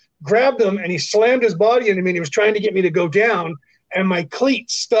there, grabbed them, and he slammed his body into me, and he was trying to get me to go down, and my cleat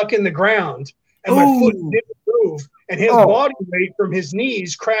stuck in the ground, and my foot didn't move, and his body weight from his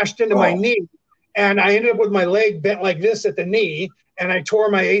knees crashed into my knee, and I ended up with my leg bent like this at the knee, and I tore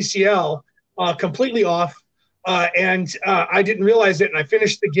my ACL completely off, and I didn't realize it, and I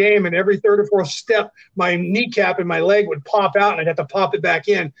finished the game, and every third or fourth step, my kneecap and my leg would pop out, and I'd have to pop it back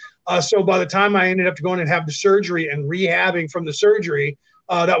in. So by the time I ended up going and have the surgery and rehabbing from the surgery,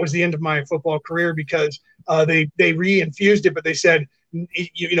 that was the end of my football career, because they re-infused it, but they said,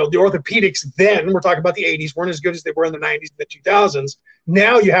 the orthopedics then, we're talking about the 80s, weren't as good as they were in the 90s and the 2000s.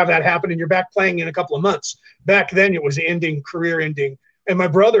 Now you have that happen, and you're back playing in a couple of months. Back then it was career ending. And my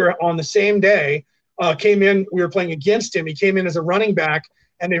brother on the same day came in. We were playing against him. He came in as a running back,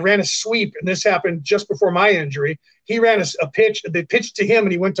 and they ran a sweep, and this happened just before my injury. He ran a pitch. They pitched to him,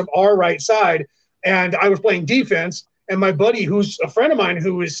 and he went to our right side, and I was playing defense. And my buddy, who's a friend of mine,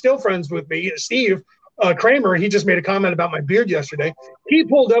 who is still friends with me, Steve Kramer, he just made a comment about my beard yesterday. He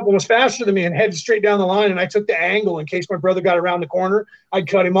pulled up and was faster than me and headed straight down the line, and I took the angle in case my brother got around the corner. I'd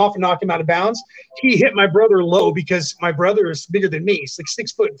cut him off and knock him out of bounds. He hit my brother low, because my brother is bigger than me. He's like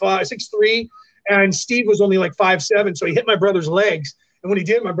 6'5", 6'3", and Steve was only like 5'7", so he hit my brother's legs. And when he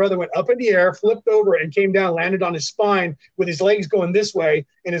did, my brother went up in the air, flipped over, and came down, landed on his spine with his legs going this way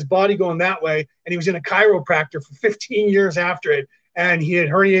and his body going that way. And he was in a chiropractor for 15 years after it. And he had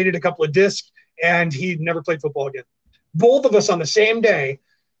herniated a couple of discs, and he'd never played football again. Both of us on the same day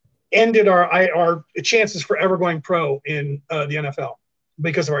ended our chances for ever going pro in the NFL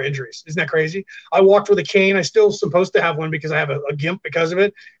because of our injuries. Isn't that crazy? I walked with a cane. I still supposed to have one because I have a gimp because of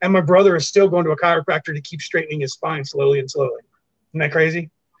it. And my brother is still going to a chiropractor to keep straightening his spine slowly and slowly. Isn't that crazy?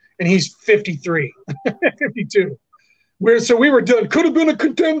 And he's 53, 52. So we were done. Could have been a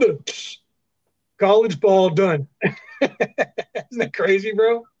contender. College ball done. Isn't that crazy,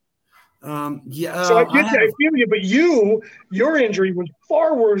 bro? Yeah. So I feel you, but your injury was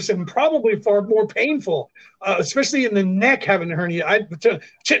far worse and probably far more painful, especially in the neck, having a hernia.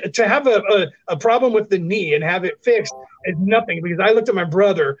 To have a problem with the knee and have it fixed is nothing, because I looked at my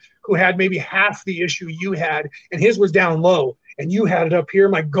brother, who had maybe half the issue you had, and his was down low, and you had it up here.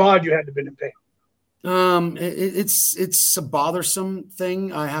 My God, you had to have been in pain. It's a bothersome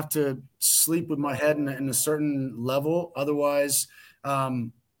thing. I have to sleep with my head in a certain level. Otherwise,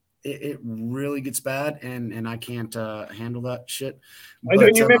 it really gets bad, and I can't handle that shit. I know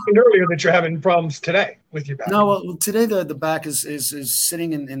you mentioned earlier that you're having problems today with your back. No, well, today the back is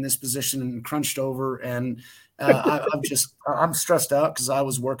sitting in this position and crunched over, and I'm stressed out because I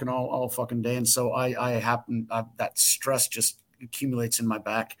was working all fucking day, and so that stress just accumulates in my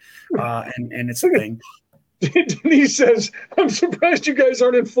back, and it's a thing. He says, "I'm surprised you guys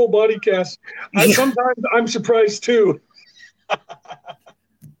aren't in full body cast." Sometimes I'm surprised too.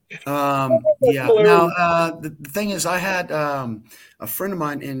 Yeah. Now, the thing is, I had a friend of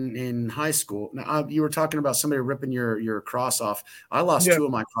mine in high school. Now, you were talking about somebody ripping your cross off. I lost two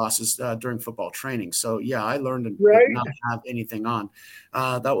of my crosses during football training. So yeah, I learned to not have anything on.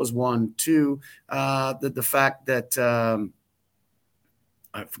 That was one. Two, the fact that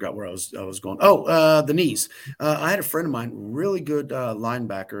I forgot where I was going. The knees. I had a friend of mine, really good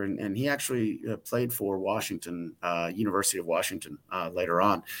linebacker, and he actually played for Washington, University of Washington later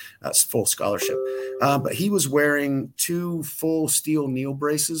on. That's full scholarship. But he was wearing two full steel knee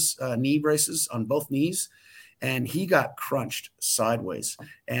braces on both knees, and he got crunched sideways.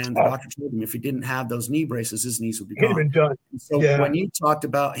 And the doctor told him if he didn't have those knee braces, his knees would be gone. Done. So when you talked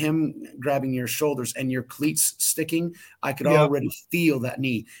about him grabbing your shoulders and your cleats sticking, I could already feel that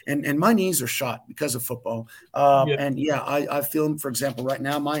knee. And my knees are shot because of football. And I feel them. For example, right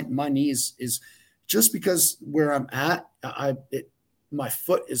now, my knee is just because where I'm at, my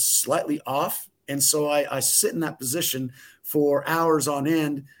foot is slightly off And so I sit in that position for hours on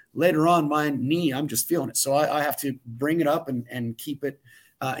end. Later on, my knee, I'm just feeling it. So I have to bring it up and keep it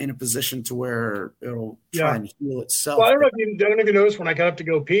in a position to where it'll try and heal itself. Well, I don't know if you noticed when I got up to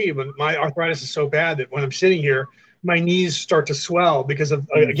go pee, but my arthritis is so bad that when I'm sitting here, my knees start to swell because of,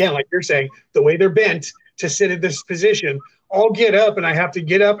 again, like you're saying, the way they're bent to sit in this position. I'll get up and I have to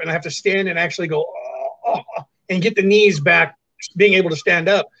get up and I have to stand and actually go and get the knees back, being able to stand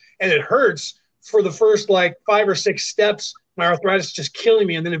up. And it hurts for the first like 5 or 6 steps. My arthritis is just killing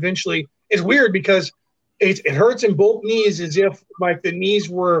me. And then eventually it's weird because it hurts in both knees as if like the knees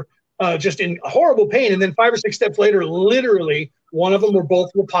were just in horrible pain. And then 5 or 6 steps later, literally one of them or both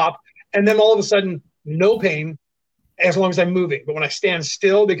will pop. And then all of a sudden, no pain as long as I'm moving. But when I stand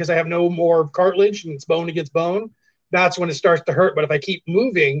still because I have no more cartilage and it's bone against bone, that's when it starts to hurt. But if I keep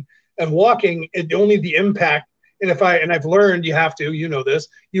moving and walking, only the impact. And I've learned you have to, you know this,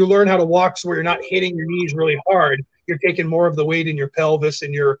 you learn how to walk so where you're not hitting your knees really hard. You're taking more of the weight in your pelvis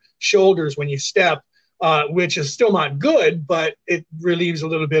and your shoulders when you step, which is still not good, but it relieves a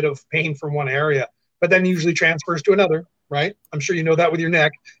little bit of pain from one area, but then usually transfers to another, right? I'm sure you know that with your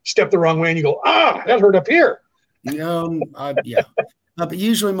neck. Step the wrong way and you go, that hurt up here. Yeah. But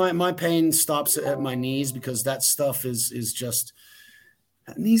usually my pain stops at my knees because that stuff is just,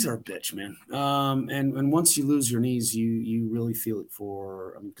 knees are a bitch, man. And once you lose your knees, you really feel it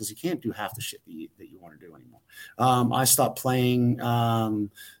because you can't do half the shit that you want to do anymore. I stopped playing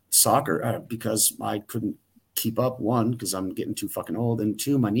soccer because I couldn't keep up. 1, because I'm getting too fucking old, and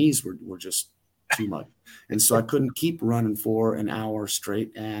 2, my knees were just too much. And so I couldn't keep running for an hour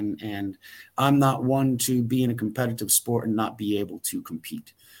straight. And I'm not one to be in a competitive sport and not be able to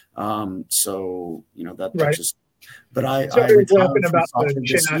compete. So, that right. just, but I retired from soccer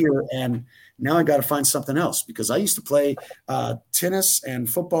this year, and now I got to find something else because I used to play tennis and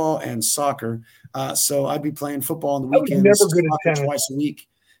football and soccer. So I'd be playing football on the weekends, soccer twice a week.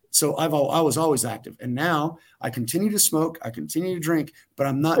 So I was always active, and now I continue to smoke, I continue to drink, but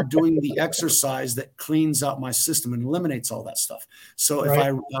I'm not doing the exercise that cleans out my system and eliminates all that stuff. So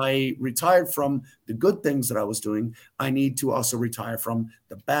if I retired from the good things that I was doing, I need to also retire from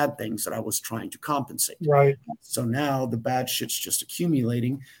the bad things that I was trying to compensate. Right. So now the bad shit's just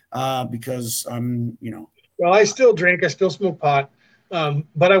accumulating because I'm, Well, I still drink, I still smoke pot,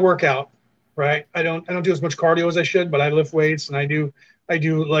 but I work out. Right. I don't do as much cardio as I should, but I lift weights and I do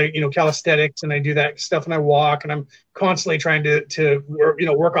like, calisthenics, and I do that stuff, and I walk, and I'm constantly trying to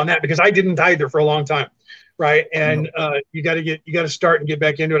work on that because I didn't either for a long time. Right. And you got to start and get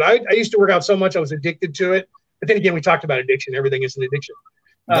back into it. I used to work out so much I was addicted to it. But then again, we talked about addiction. Everything is an addiction.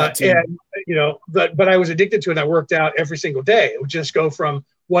 But I was addicted to it. And I worked out every single day. It would just go from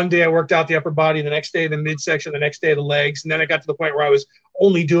one day I worked out the upper body, the next day the midsection, the next day the legs, and then I got to the point where I was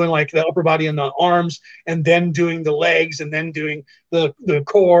only doing like the upper body and the arms, and then doing the legs, and then doing the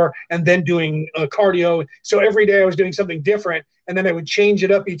core, and then doing cardio. So every day I was doing something different, and then I would change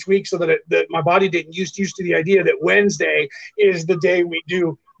it up each week so that my body didn't used to the idea that Wednesday is the day we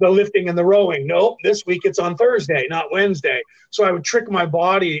do the lifting and the rowing. Nope, this week it's on Thursday, not Wednesday. So I would trick my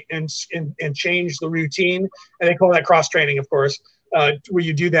body and change the routine, and they call that cross training, of course, where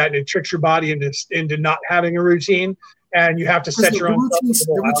you do that and it tricks your body into not having a routine, and you have to set your own.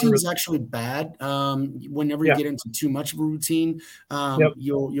 The routine is actually bad. Whenever you get into too much of a routine,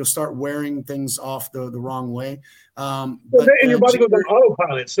 you'll start wearing things off the wrong way. And your body goes on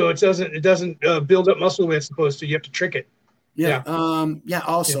autopilot, so it doesn't build up muscle the way it's supposed to. You have to trick it.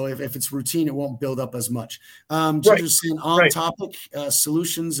 Also, if it's routine, it won't build up as much. Just saying on topic,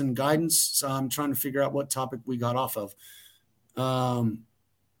 solutions and guidance. So I'm trying to figure out what topic we got off of.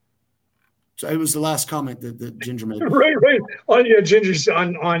 So it was the last comment that Ginger made. Right. Ginger's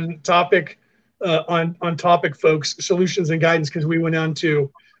on topic, on topic, folks. Solutions and guidance, because we went on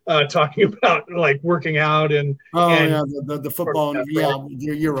to talking about like working out and the football.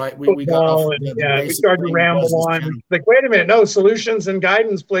 You're right. We got off we started to ramble on. Like, wait a minute, no, solutions and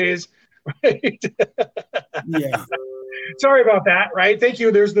guidance, please. Right? Yeah. Sorry about that. Right. Thank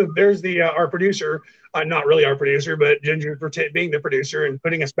you. There's our producer, not really our producer, but Ginger for being the producer and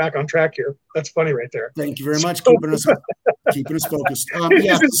putting us back on track here. That's funny right there. Thank you very much. Keeping us focused. Got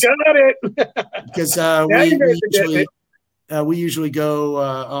it. Because we usually go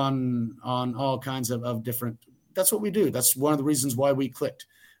on all kinds of different. That's what we do. That's one of the reasons why we clicked,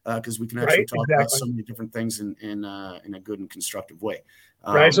 because we can actually talk about so many different things in a good and constructive way.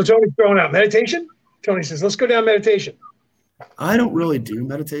 Right. So Tony's throwing out meditation. Tony says, "Let's go down meditation." I don't really do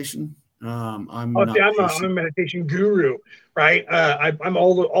meditation. I'm a meditation guru, right? I'm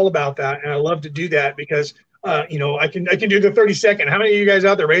all about that, and I love to do that because I can do the 30-second. How many of you guys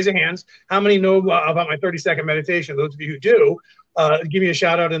out there, raise your hands? How many know about my 30-second meditation? Those of you who do, give me a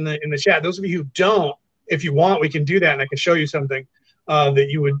shout out in the chat. Those of you who don't, if you want, we can do that, and I can show you something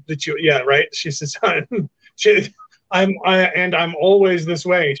right. She says, I'm always this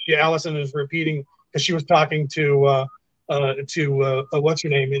way. Allison is repeating because she was talking to what's her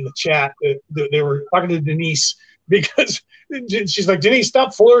name in the chat. They were talking to Denise because she's like, Denise,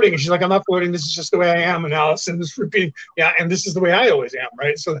 stop flirting. And she's like, I'm not flirting. This is just the way I am. And Allison is repeating, yeah, and this is the way I always am,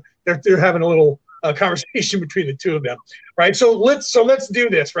 right? So they're having a little conversation between the two of them, right? So let's do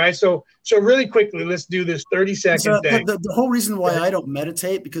this, right? So really quickly, let's do this 30-second thing. The whole reason why I don't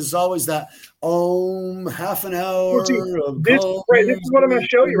meditate, because it's always that half an hour. This is what I'm going to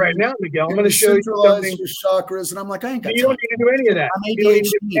show you right now, Miguel. I'm going to show you something. Your chakras, and I'm like, I ain't got time. You don't need to do any of that. You don't need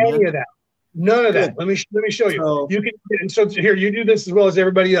to do any of that. None of that. Let me show you. So, you can, and so here, you do this as well as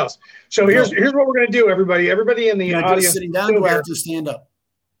everybody else. So here's what we're going to do, everybody. Everybody in the audience. Sitting down, do I have to stand up?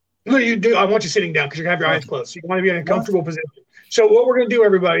 No, you do. I want you sitting down because you're going to have your eyes closed. So you want to be in a comfortable position. So what we're going to do,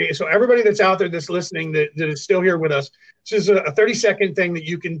 everybody, so everybody that's out there that's listening that is still here with us, this is a 30-second thing that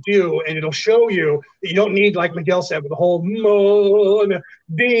you can do, and it'll show you that you don't need, like Miguel said, with the whole and the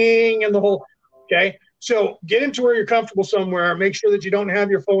ding and the whole, okay? So get into where you're comfortable somewhere. Make sure that you don't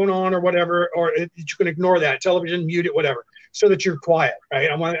have your phone on or whatever, or that you can ignore that. Television, mute it, whatever, so that you're quiet, right?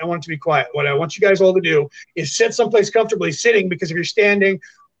 I want it to be quiet. What I want you guys all to do is sit someplace comfortably sitting, because if you're standing,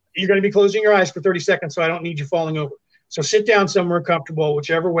 you're going to be closing your eyes for 30 seconds, so I don't need you falling over. So sit down somewhere comfortable,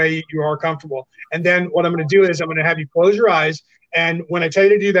 whichever way you are comfortable. And then what I'm going to do is I'm going to have you close your eyes. And when I tell you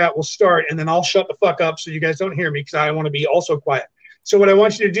to do that, we'll start. And then I'll shut the fuck up so you guys don't hear me, because I want to be also quiet. So what I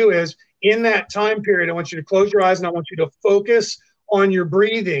want you to do is, in that time period, I want you to close your eyes, and I want you to focus on your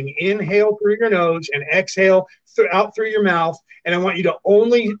breathing. Inhale through your nose and exhale out through your mouth. And I want you to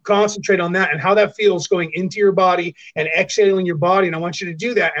only concentrate on that and how that feels going into your body and exhaling your body. And I want you to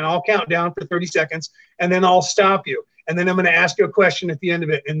do that. And I'll count down for 30 seconds, and then I'll stop you. And then I'm going to ask you a question at the end of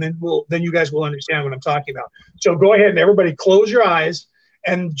it. And then you guys will understand what I'm talking about. So go ahead and everybody close your eyes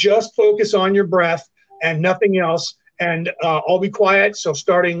and just focus on your breath and nothing else. And I'll be quiet. So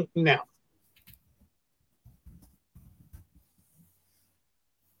starting now.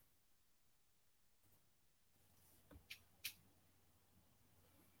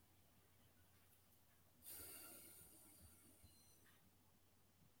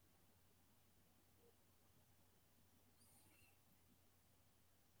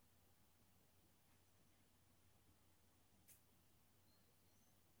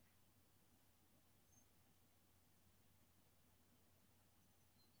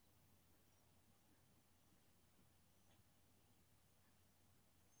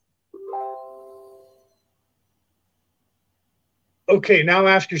 Okay, now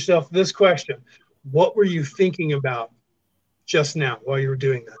ask yourself this question. What were you thinking about just now while you were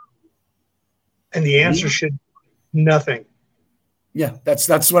doing that? And the answer should nothing. Yeah, that's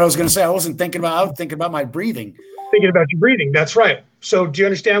what I was going to say. I was thinking about my breathing. Thinking about your breathing. That's right. So do you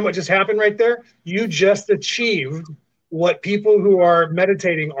understand what just happened right there? You just achieved what people who are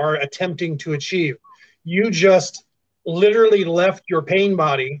meditating are attempting to achieve. You just literally left your pain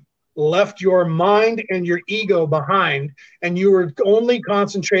body, left your mind and your ego behind, and you were only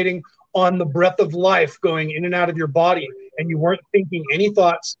concentrating on the breath of life going in and out of your body, and you weren't thinking any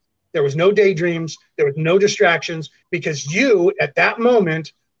thoughts. There was no daydreams. There was no distractions, because you, at that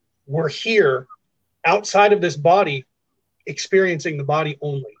moment, were here outside of this body, experiencing the body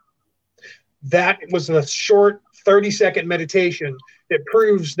only. That was a short 30-second meditation that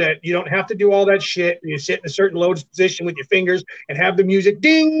proves that you don't have to do all that shit. You sit in a certain lotus position with your fingers and have the music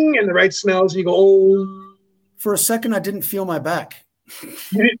ding and the right smells, and you go, oh. For a second, I didn't feel my back.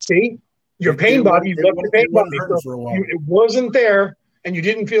 You didn't see your pain body. You left your pain body. It wasn't there, and you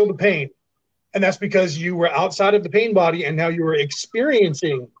didn't feel the pain. And that's because you were outside of the pain body, and now you were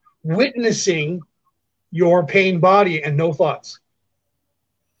experiencing, witnessing your pain body and no thoughts.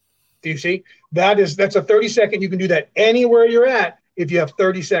 Do you see? That's a 30-second. You can do that anywhere you're at if you have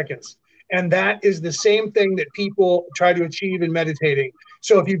 30 seconds. And that is the same thing that people try to achieve in meditating.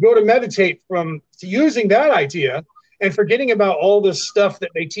 So if you go to meditate from using that idea and forgetting about all this stuff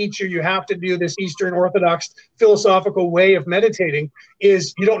that they teach you have to do, this Eastern Orthodox philosophical way of meditating,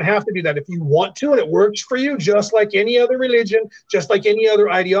 is you don't have to do that. If you want to and it works for you, just like any other religion, just like any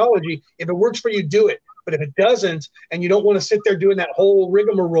other ideology, if it works for you, do it. But if it doesn't, and you don't want to sit there doing that whole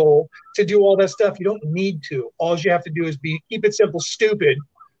rigmarole to do all that stuff, you don't need to. All you have to do is keep it simple, stupid.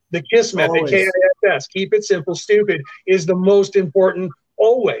 The KISS method, KISS, keep it simple, stupid, is the most important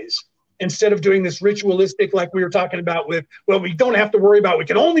always. instead of doing this ritualistic, like we were talking about with, well, we don't have to worry about, we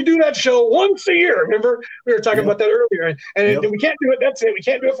can only do that show once a year. Remember, we were talking about that earlier, and we can't do it. That's it. We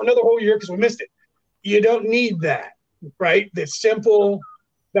can't do it for another whole year because we missed it. You don't need that, right? That's simple.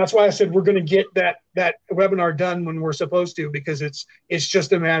 That's why I said we're going to get that webinar done when we're supposed to, because it's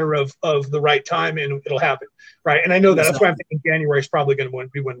just a matter of the right time, and it'll happen, right? And I know that. That's why I'm thinking January is probably going to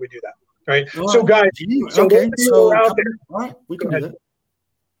be when we do that, right? So guys, okay, so out there, all right, we can do that.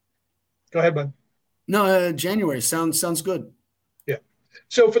 Go ahead, bud. No, January sounds good. Yeah.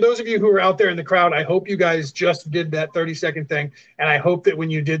 So for those of you who are out there in the crowd, I hope you guys just did that 30-second thing, and I hope that when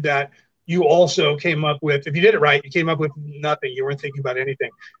you did that, you also came up with, if you did it right, you came up with nothing. You weren't thinking about anything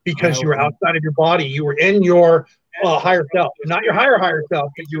because you were outside of your body. You were in your higher self, not your higher self,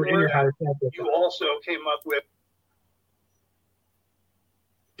 but you were in your higher self. You also came up with.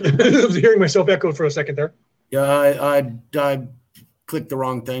 I was hearing myself echo for a second there. Yeah, I clicked the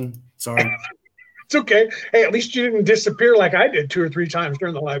wrong thing. Sorry. It's okay. Hey, at least you didn't disappear like I did 2 or 3 times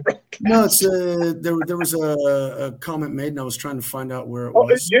during the live broadcast. No, it's there was a comment made, and I was trying to find out where it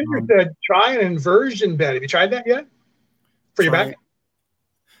was. Ginger said, try an inversion bed. Have you tried that yet? For your back?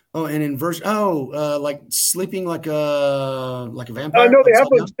 Oh, an inversion. Oh, like sleeping like a vampire. No, they have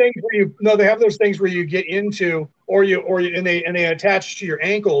those things where you. No, they have those things where you get into, or you, and they attach to your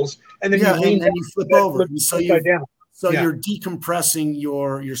ankles, and then you flip over. So down. So you're decompressing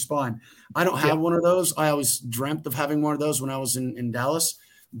your spine. I don't have one of those. I always dreamt of having one of those when I was in Dallas.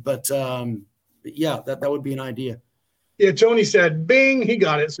 But that would be an idea. Yeah, Tony said, bing, he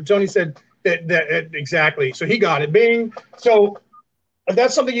got it. So Tony said that exactly. So he got it, bing. So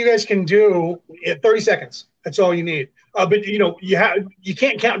that's something you guys can do in 30 seconds. That's all you need. But you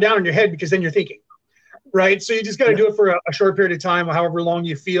can't count down in your head because then you're thinking, right? So you just got to do it for a short period of time, however long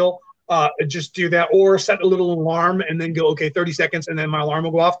you feel. Just do that, or set a little alarm and then go, okay, 30 seconds, and then my alarm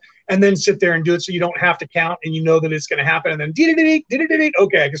will go off, and then sit there and do it so you don't have to count and you know that it's going to happen, and then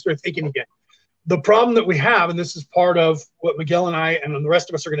okay, I can start thinking again. The problem that we have, and this is part of what Miguel and I and the rest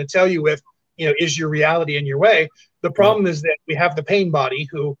of us are going to tell you with, is your reality in your way. The problem is that we have the pain body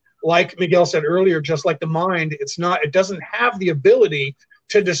who, like Miguel said earlier, just like the mind, it doesn't have the ability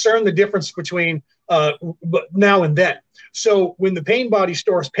to discern the difference between now and then. So when the pain body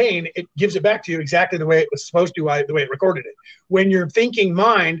stores pain, it gives it back to you exactly the way it was supposed to, the way it recorded it. When your thinking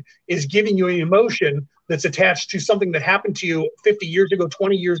mind is giving you an emotion that's attached to something that happened to you 50 years ago,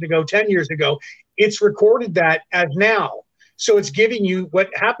 20 years ago, 10 years ago, it's recorded that as now. So it's giving you what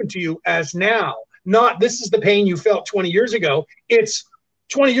happened to you as now. Not this is the pain you felt 20 years ago. It's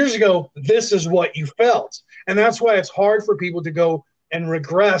 20 years ago, this is what you felt. And that's why it's hard for people to go and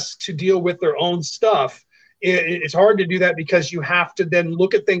regress to deal with their own stuff. It's hard to do that because you have to then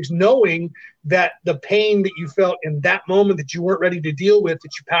look at things knowing that the pain that you felt in that moment that you weren't ready to deal with,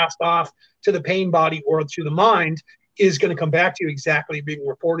 that you passed off to the pain body or to the mind, is going to come back to you exactly being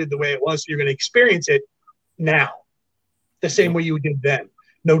reported the way it was. So you're going to experience it now the same way you did then.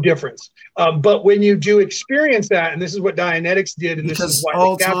 No difference. But when you do experience that, and this is what Dianetics did, and because this is why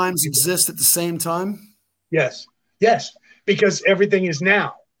all times exist at the same time. Yes, because everything is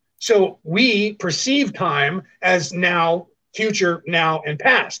now. So we perceive time as now, future, now, and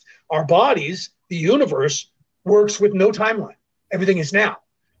past. Our bodies, the universe, works with no timeline. Everything is now.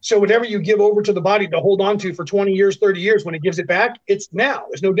 So whatever you give over to the body to hold on to for 20 years, 30 years, when it gives it back, it's now.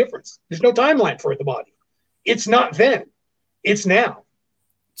 There's no difference. There's no timeline for the body. It's not then. It's now.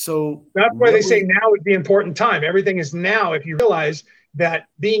 So that's why they say now is the important time. Everything is now. If you realize that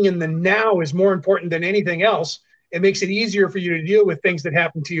being in the now is more important than anything else, it makes it easier for you to deal with things that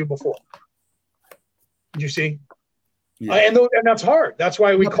happened to you before. You see? Yeah. And that's hard. That's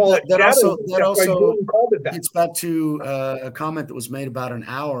why we call it. That also gets back to a comment that was made about an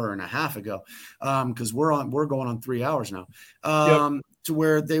hour and a half ago, because we're going on 3 hours now, to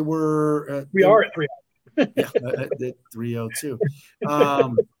where they were. We are at 3 hours. At 3:02.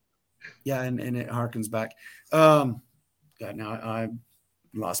 And it harkens back. God, now I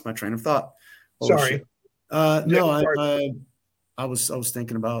lost my train of thought. Sorry. Shit. No, I was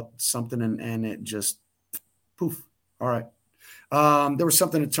thinking about something and it just poof. All right. There was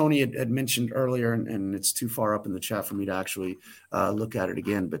something that Tony had mentioned earlier, and it's too far up in the chat for me to actually look at it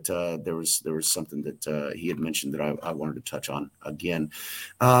again. But there was something that he had mentioned that I wanted to touch on again.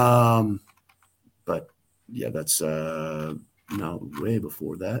 But yeah, that's way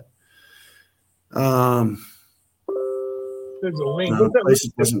before that. There's a link.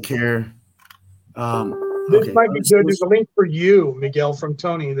 Places doesn't care. This might be good. There's a link for you, Miguel, from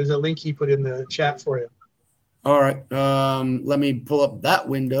Tony. There's a link he put in the chat for you. All right. Let me pull up that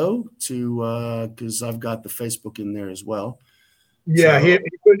window because I've got the Facebook in there as well. Yeah, so,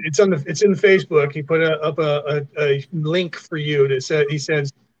 it's in the Facebook. He put up a link for you that said, he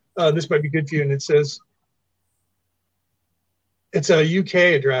says, this might be good for you, and it says it's a UK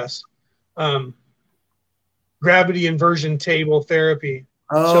address. Gravity inversion table therapy.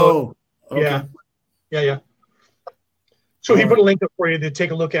 Oh, so, okay. Yeah. So he put a link up for you to take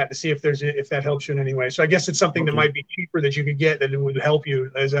a look at to see if that helps you in any way. So I guess it's something that might be cheaper that you could get that would help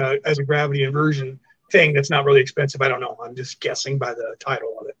you as a gravity inversion thing that's not really expensive. I don't know. I'm just guessing by the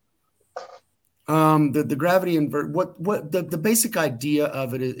title of it. The gravity invert. What the basic idea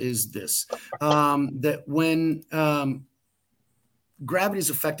of it is this: that when gravity is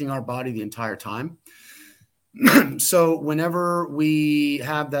affecting our body the entire time. So whenever we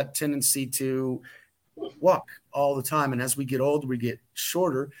have that tendency to walk all the time, and as we get older, we get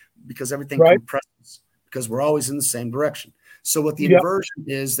shorter because everything compresses because we're always in the same direction. So what the inversion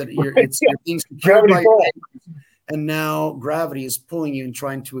is that you're being secured by your ankles, and now gravity is pulling you and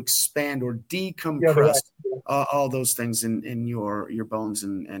trying to expand or decompress all those things in your bones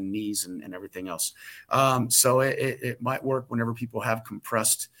and knees and everything else. So it might work whenever people have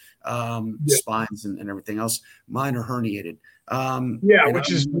compressed spines and everything else. Mine are herniated.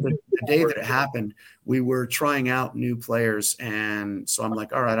 Which is the day that it happened, we were trying out new players, and so I'm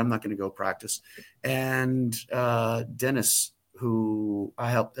like, all right, I'm not going to go practice. And Dennis, who I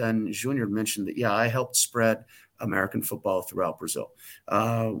helped, and Junior mentioned that, I helped spread American football throughout Brazil.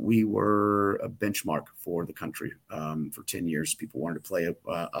 We were a benchmark for the country for 10 years. People wanted to play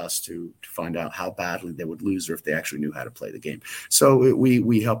us to find out how badly they would lose or if they actually knew how to play the game. So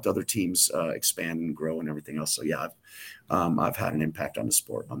we helped other teams expand and grow and everything else. So I've had an impact on the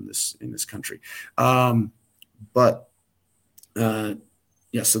sport in this country.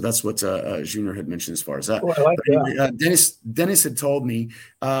 So that's what Junior had mentioned as far as that. Oh, I like that. Anyway, Dennis had told me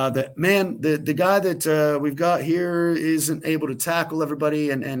that, man, the guy that we've got here isn't able to tackle everybody,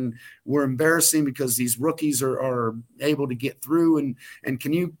 and we're embarrassing because these rookies are able to get through. And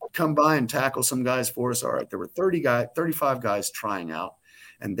can you come by and tackle some guys for us? All right, there were 35 guys trying out,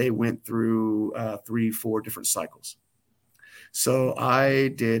 and they went through 3-4 different cycles. So I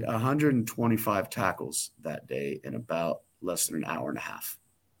did 125 tackles that day in about less than an hour and a half.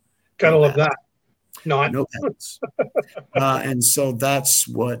 Gotta love that. No pads. And so that's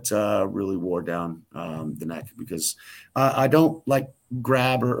what really wore down the neck, because I don't like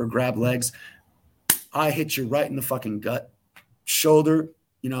grab or grab legs. I hit you right in the fucking gut, shoulder,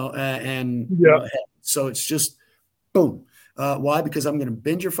 and head. So it's just boom. Why? Because I'm going to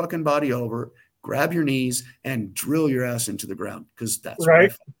bend your fucking body over, grab your knees, and drill your ass into the ground, because that's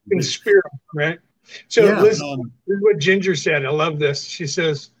right. In the spirit, right? So this is what Ginger said. I love this. She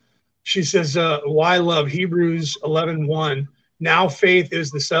says, why love? Hebrews 11:1. Now faith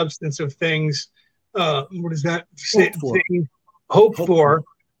is the substance of things. What does that say? Hope for.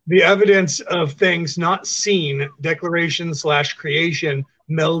 The evidence of things not seen. Declaration / creation.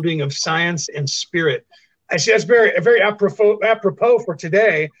 Melding of science and spirit. I see that's very apropos for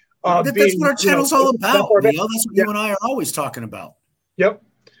today. That's what our channel's all about, Neil. That's what you and I are always talking about. Yep.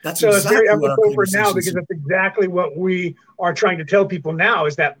 That's it's very apropos for now, because that's exactly what we are trying to tell people now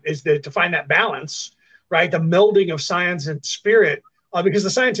is to find that balance, right? The melding of science and spirit, because the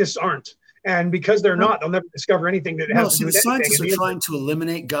scientists aren't. And because they're not, they'll never discover anything that has to do with anything. The scientists are trying to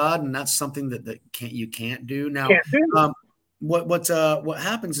eliminate God, and that's something that you can't do. Now, what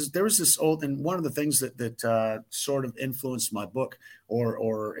happens is there was this old, and one of the things that sort of influenced my book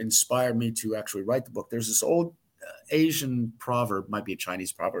or inspired me to actually write the book. There's this old Asian proverb, might be a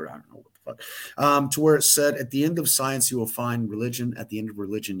Chinese proverb, I don't know what the fuck, to where it said, at the end of science you will find religion, at the end of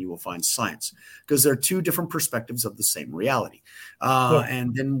religion you will find science, because they're two different perspectives of the same reality.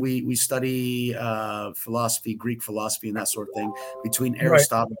 And then we study philosophy, Greek philosophy, and that sort of thing between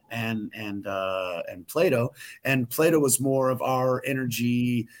Aristotle and Plato. And Plato was more of our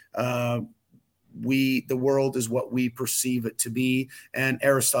energy. The world is what we perceive it to be, and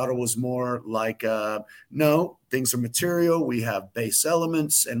Aristotle was more like no, things are material, we have base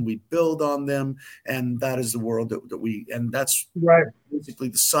elements and we build on them, and that is the world that we, and that's basically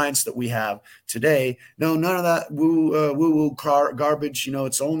the science that we have today. No, none of that woo garbage.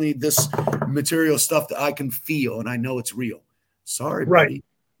 It's only this material stuff that I can feel and I know it's real. Sorry, buddy,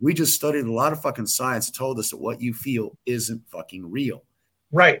 we just studied a lot of fucking science and told us that what you feel isn't fucking real,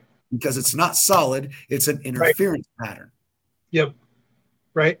 because it's not solid. It's an interference pattern. Yep.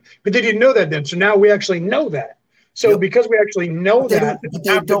 Right. But they didn't know that then. So now we actually know that. So because we actually know that,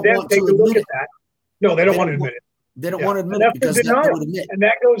 they don't want to admit it. No, they don't want to admit it. They don't want to admit it because and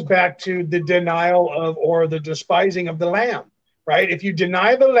that goes back to the denial of, or the despising of the lamb, right? If you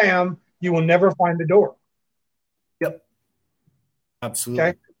deny the lamb, you will never find the door. Yep. Absolutely.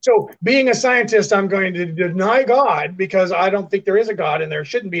 Okay. So being a scientist, I'm going to deny God because I don't think there is a God and there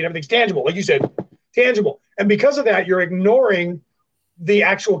shouldn't be. And everything's tangible. Like you said, tangible. And because of that, you're ignoring the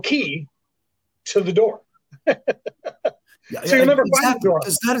actual key to the door. So you'll never find the door.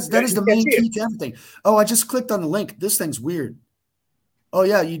 That is the main key to everything. Oh, I just clicked on the link. This thing's weird. Oh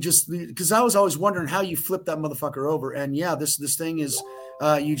yeah, because I was always wondering how you flip that motherfucker over. And yeah, this thing is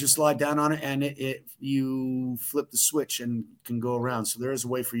you just slide down on it and you flip the switch and can go around. So there is a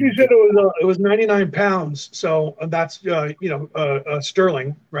way for you. You said it was 99 pounds. So that's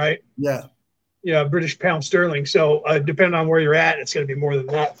sterling, right? Yeah. Yeah, British pound sterling. So depending on where you're at, it's going to be more than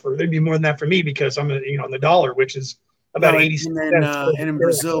that there'd be more than that for me because I'm on the dollar, which is about 80 cents. And in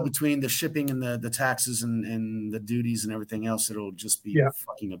Brazil, between the shipping and the taxes and the duties and everything else, it'll just be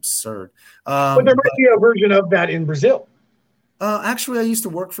fucking absurd. But there might be a version of that in Brazil. Actually, I used to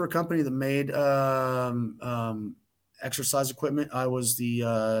work for a company that made exercise equipment. I was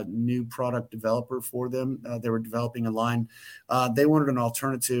the new product developer for them. They were developing a line. They wanted an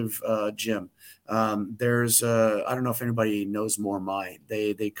alternative gym. There's I don't know if anybody knows Mormai.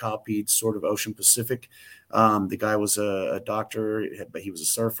 They copied sort of Ocean Pacific. The guy was a doctor, but he was a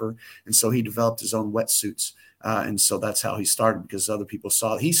surfer. And so he developed his own wetsuits. And so that's how he started because other people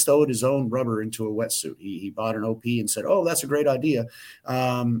saw he stowed his own rubber into a wetsuit. He bought an OP and said, oh, that's a great idea.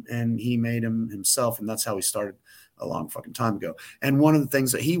 And he made him himself. And that's how he started a long fucking time ago. And one of the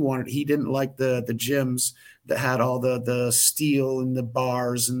things that he wanted, he didn't like the gyms that had all the steel and the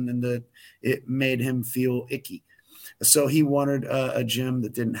bars and it made him feel icky. So he wanted a gym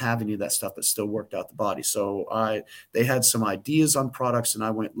that didn't have any of that stuff, but still worked out the body. So they had some ideas on products, and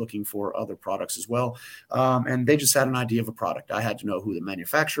I went looking for other products as well. And they just had an idea of a product. I had to know who the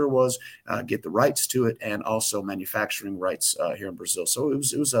manufacturer was, get the rights to it, and also manufacturing rights here in Brazil. So it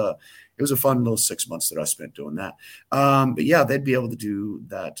was a fun little 6 months that I spent doing that. But yeah, they'd be able to do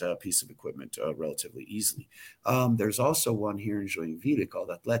that piece of equipment relatively easily. There's also one here in Joinville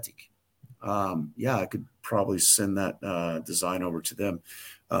called Athletic. Yeah, I could probably send that design over to them.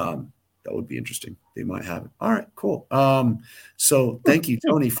 That would be interesting. They might have it. All right, cool. So thank you,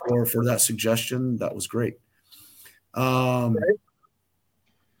 Tony, for that suggestion. That was great. Right.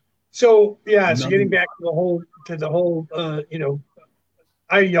 So yeah, so getting back to the whole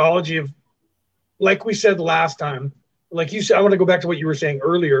ideology of, like we said last time, like you said, I want to go back to what you were saying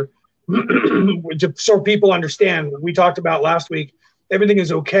earlier, so people understand. We talked about last week, everything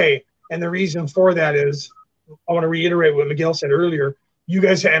is okay. And the reason for that is, I want to reiterate what Miguel said earlier. You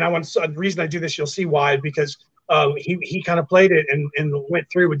guys, and the reason I do this, you'll see why, because he kind of played it and went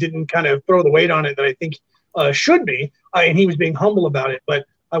through, but didn't kind of throw the weight on it that I think should be, and he was being humble about it. But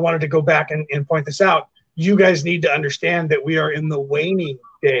I wanted to go back and point this out. You guys need to understand that we are in the waning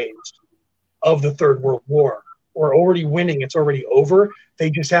days of the Third World War. We're already winning. It's already over. They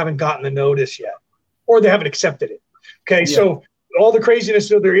just haven't gotten the notice yet, or they haven't accepted it. Okay, yeah. So all the craziness.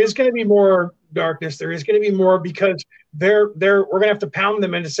 So there is going to be more darkness. There is going to be more because we're going to have to pound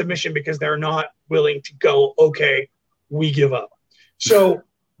them into submission because they're not willing to go, okay, we give up. So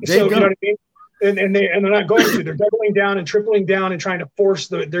you know what I mean? And they're not going to. They're doubling down and tripling down and trying to force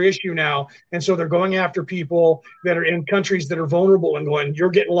their issue now. And so they're going after people that are in countries that are vulnerable and going, you're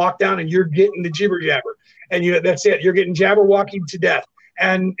getting locked down and you're getting the jibber jabber. And that's it. You're getting jabberwockied to death.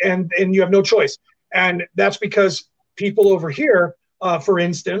 And you have no choice. And that's because people over here, for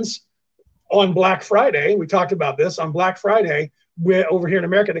instance, on Black Friday, we talked about this, on Black Friday, over here in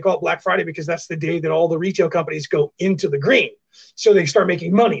America, they call it Black Friday because that's the day that all the retail companies go into the green. So they start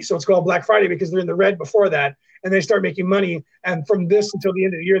making money. So it's called Black Friday because they're in the red before that, and they start making money. And from this until the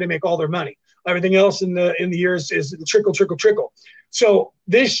end of the year, they make all their money. Everything else in the years is trickle, trickle, trickle. So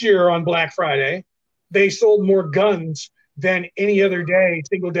this year on Black Friday, they sold more guns than any other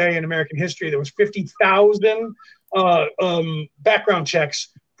single day in American history. There was 50,000 background checks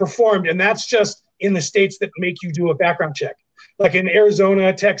performed, and that's just in the states that make you do a background check. Like in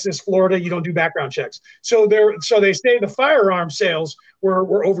Arizona, Texas, Florida, you don't do background checks. So they say the firearm sales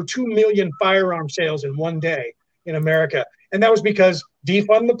were over 2 million firearm sales in one day in America. And that was because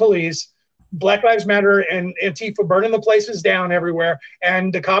defund the police, Black Lives Matter and Antifa burning the places down everywhere,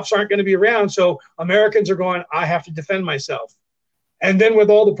 and the cops aren't going to be around. So Americans are going, I have to defend myself. And then with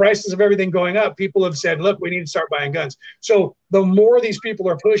all the prices of everything going up, people have said, look, we need to start buying guns. So the more these people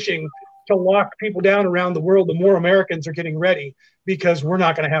are pushing to lock people down around the world, the more Americans are getting ready, because we're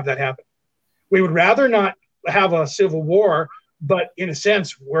not going to have that happen. We would rather not have a civil war, but in a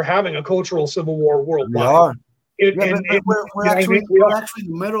sense, we're having a cultural civil war worldwide. We're actually in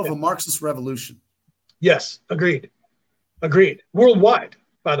the middle of a Marxist revolution. Yes, agreed. Worldwide,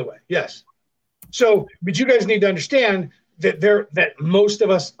 by the way, yes. So, but you guys need to understand that most of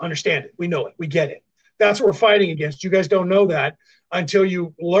us understand it. We know it. We get it. That's what we're fighting against. You guys don't know that until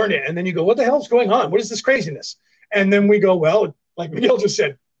you learn it. And then you go, what the hell's going on? What is this craziness? And then we go, well, like Miguel just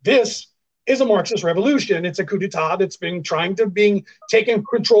said, this is a Marxist revolution. It's a coup d'etat that's been taking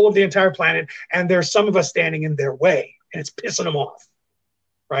control of the entire planet. And there's some of us standing in their way, and it's pissing them off.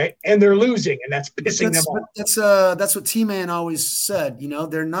 Right. And they're losing, and that's pissing them off. That's what T-Man always said.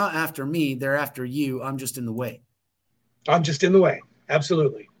 They're not after me. They're after you. I'm just in the way. I'm just in the way.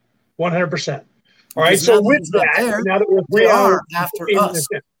 Absolutely. 100%. All right. So with that, now that we're 3 hours after us.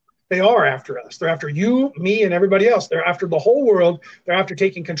 They are after us. They're after you, me, and everybody else. They're after the whole world. They're after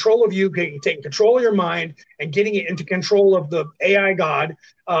taking control of you, taking control of your mind, and getting it into control of the AI God.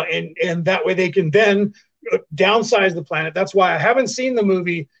 And that way they can then downsize the planet. That's why I haven't seen the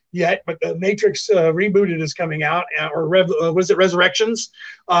movie yet, but the Matrix Rebooted is coming out, or was it Resurrections?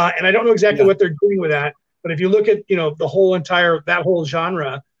 And I don't know exactly what they're doing with that. But if you look at that whole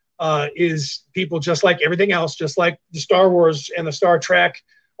genre is people just like everything else, just like the Star Wars and the Star Trek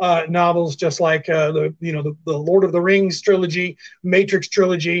novels, just like the Lord of the Rings trilogy, Matrix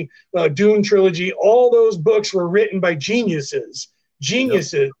trilogy, Dune trilogy. All those books were written by geniuses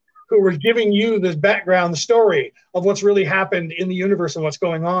who were giving you this background, the story of what's really happened in the universe and what's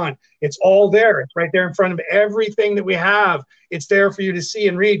going on. It's all there. It's right there in front of everything that we have. It's there for you to see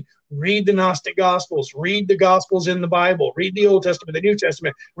and read. Read the Gnostic Gospels. Read the Gospels in the Bible. Read the Old Testament, the New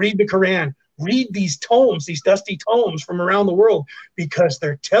Testament. Read the Quran. Read these tomes, these dusty tomes from around the world, because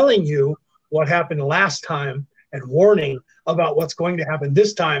they're telling you what happened last time and warning about what's going to happen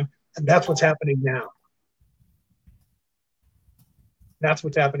this time. And that's what's happening now. That's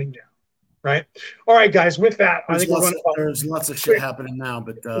what's happening now, right? All right, guys. With that, I think there's lots of shit happening now,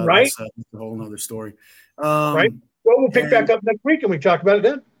 but right, that's a whole nother story. Right. Well, we'll pick back up next week and we talk about it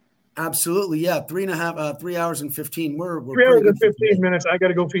then. Absolutely, yeah. 3 hours and 15. We're 3 hours and 15 minutes. I got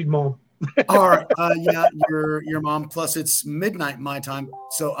to go feed mom. All right. Yeah, your mom. Plus, it's midnight my time,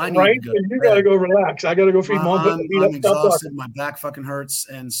 so I need to go. And you got to go relax. I got to go feed mom. I'm exhausted. My back fucking hurts,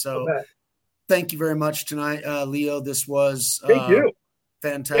 and so thank you very much tonight, Leo. This was thank you.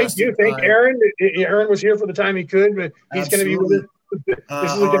 Fantastic. Thank you. Thank Aaron. Aaron was here for the time he could, but he's going to be with us.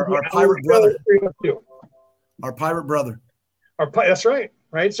 This is our pirate brother. Our pirate brother. That's right.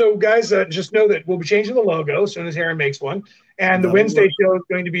 Right. So, guys, just know that we'll be changing the logo as soon as Aaron makes one. And the Wednesday show is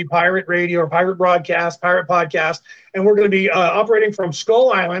going to be Pirate Radio or Pirate Broadcast, Pirate Podcast. And we're going to be operating from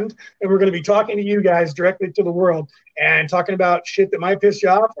Skull Island. And we're going to be talking to you guys directly to the world and talking about shit that might piss you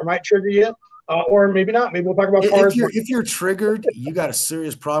off or might trigger you. Or maybe not. Maybe we'll talk about cars. If you're triggered, you got a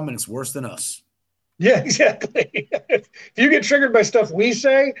serious problem, and it's worse than us. Yeah, exactly. If you get triggered by stuff we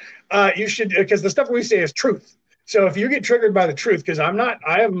say, you should, because the stuff we say is truth. So if you get triggered by the truth, because I am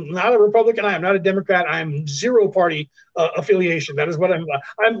not a Republican, I am not a Democrat, I am zero party affiliation. That is what I'm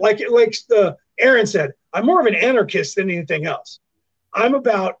like Aaron said, I'm more of an anarchist than anything else. I'm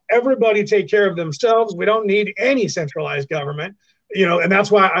about everybody take care of themselves. We don't need any centralized government. And that's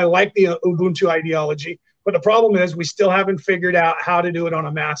why I like the Ubuntu ideology. But the problem is we still haven't figured out how to do it on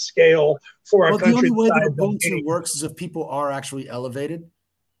a mass scale for our country. The only way that Ubuntu works is if people are actually elevated.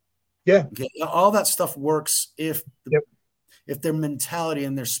 Yeah. Okay. All that stuff works if their mentality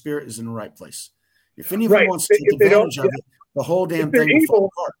and their spirit is in the right place. If anyone wants to take advantage of it, the whole damn thing will fall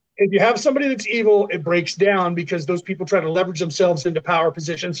apart. If you have somebody that's evil, it breaks down because those people try to leverage themselves into power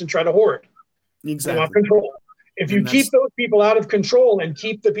positions and try to hoard. Exactly. They want control. If you keep those people out of control and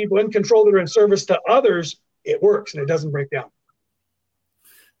keep the people in control that are in service to others, it works and it doesn't break down.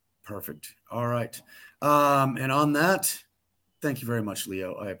 Perfect. All right. And on that, thank you very much,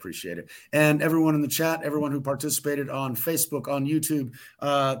 Leo. I appreciate it. And everyone in the chat, everyone who participated on Facebook, on YouTube,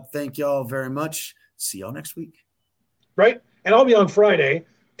 thank y'all very much. See y'all next week. Right. And I'll be on Friday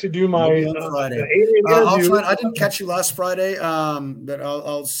to do my Friday. I'll try. I didn't catch you last Friday, but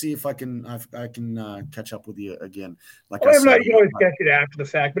I'll see if I can catch up with you again. Like I said, you always catch it after the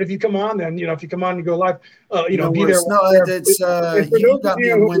fact. But if you come on, then if you come on and go live, be there. No, it's you got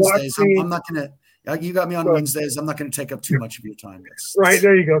me on Wednesdays. I'm not gonna. You got me on Wednesdays. I'm not going to take up too much of your time. Right,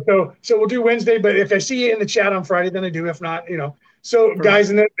 there you go. So we'll do Wednesday. But if I see you in the chat on Friday, then I do. If not, So, perfect.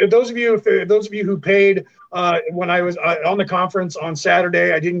 Guys, and those of you who paid when I was on the conference on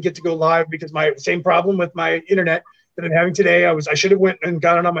Saturday, I didn't get to go live because my same problem with my internet that I'm having today. I should have went and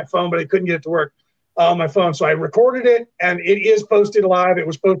got it on my phone, but I couldn't get it to work on my phone. So I recorded it, and it is posted live. It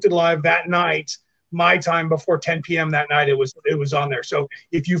was posted live that night, my time, before 10 p.m. that night. It was on there. So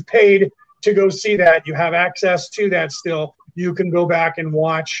if you've paid to go see that, you have access to that still. You can go back and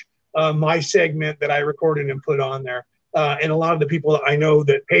watch my segment that I recorded and put on there. And a lot of the people that I know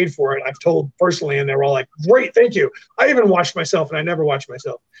that paid for it, I've told personally, and they're all like, great, thank you. I even watched myself, and I never watched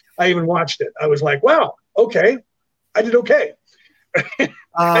myself. I even watched it. I was like, wow, okay, I did okay.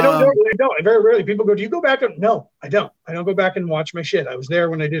 I don't know. I don't. Very rarely people go, do you go back? No, I don't. I don't go back and watch my shit. I was there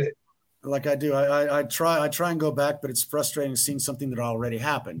when I did it. Like I do. I try and go back, but it's frustrating seeing something that already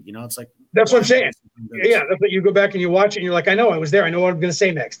happened. You know, it's like, that's what I'm saying. Yeah, that's what you go back and you watch it and you're like, I know I was there. I know what I'm going to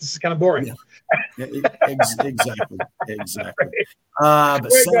say next. This is kind of boring. Yeah. Exactly. But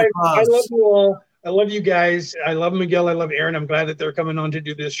guys, I love you all. I love you guys. I love Miguel. I love Aaron. I'm glad that they're coming on to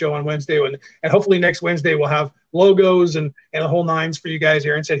do this show on Wednesday. And hopefully next Wednesday we'll have logos and the whole nines for you guys.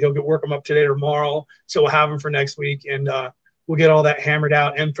 Aaron said he'll work them up today or tomorrow. So we'll have them for next week. And we'll get all that hammered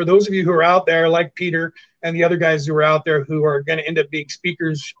out. And for those of you who are out there, like Peter and the other guys who are out there who are going to end up being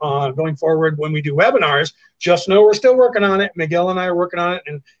speakers going forward when we do webinars, just know we're still working on it. Miguel and I are working on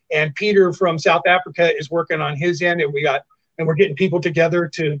it. And Peter from South Africa is working on his end. And we're getting people together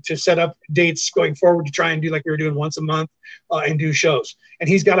to set up dates going forward to try and do like we were doing once a month and do shows. And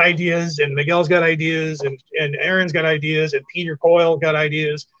he's got ideas, and Miguel's got ideas, and Aaron's got ideas, and Peter Coyle got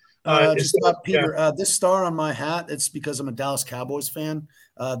ideas. Just about Peter, this star on my hat, it's because I'm a Dallas Cowboys fan.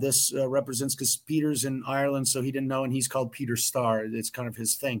 This represents because Peter's in Ireland, so he didn't know, and he's called Peter Star. It's kind of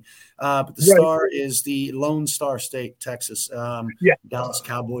his thing. But the star is the Lone Star State, Texas. Dallas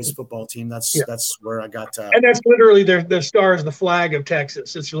Cowboys football team. That's where I got. And that's literally the star is the flag of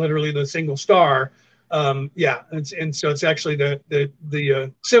Texas. It's literally the single star. And so it's actually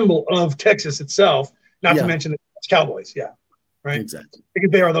the symbol of Texas itself. Not to mention the Cowboys. Yeah. Right. Exactly. Because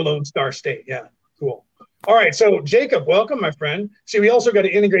they are the Lone Star State. Yeah. Cool. All right. So Jacob, welcome, my friend. See, we also got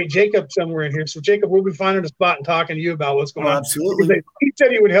to integrate Jacob somewhere in here. So Jacob, we'll be finding a spot and talking to you about what's going on. Absolutely. He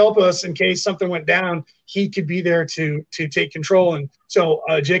said he would help us in case something went down. He could be there to take control. And so,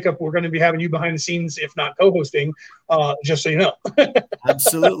 Jacob, we're going to be having you behind the scenes, if not co-hosting, just so you know.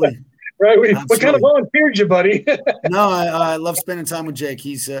 Absolutely. Right. We kind of volunteered you, buddy. No, I love spending time with Jake.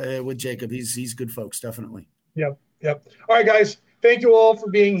 He's with Jacob. He's good folks. Definitely. Yep. All right, guys. Thank you all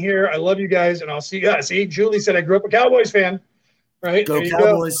for being here. I love you guys, and I'll see you guys. See, Julie said I grew up a Cowboys fan. Right? Go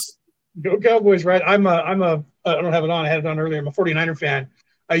Cowboys. Go Cowboys, right? I don't have it on. I had it on earlier. I'm a 49er fan.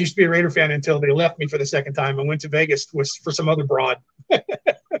 I used to be a Raider fan until they left me for the second time and went to Vegas for some other broad.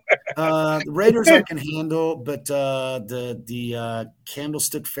 The Raiders I can handle, but the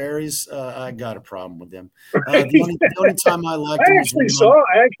Candlestick Fairies, I got a problem with them. The only time I liked them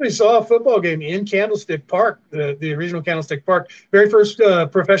I actually saw a football game in Candlestick Park, the original Candlestick Park. Very first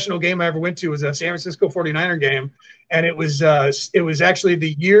professional game I ever went to was a San Francisco 49er game. And it was actually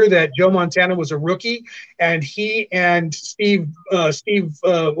the year that Joe Montana was a rookie, and he and Steve, what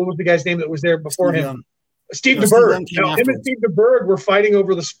was the guy's name that was there before him? Steve DeBerg. Him and Steve DeBerg were fighting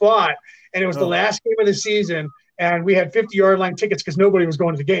over the spot, and it was the last game of the season, and we had 50-yard line tickets because nobody was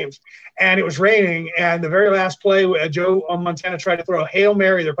going to the games, and it was raining, and the very last play, Joe Montana tried to throw a Hail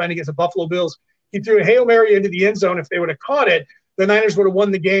Mary. They're playing against the Buffalo Bills. He threw a Hail Mary into the end zone. If they would have caught it, the Niners would have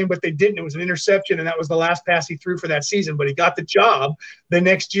won the game, but they didn't. It was an interception, and that was the last pass he threw for that season. But he got the job the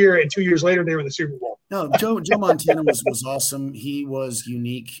next year, and 2 years later, they were in the Super Bowl. No, Joe Montana was awesome. He was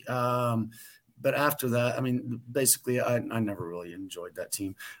unique. But after that, I mean, basically, I never really enjoyed that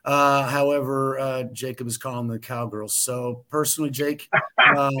team. However, Jacob is calling the Cowgirls. So personally, Jake,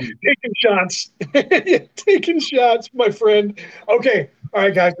 taking shots, my friend. Okay, all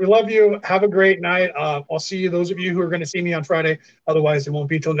right, guys, we love you. Have a great night. I'll see you. Those of you who are going to see me on Friday. Otherwise, it won't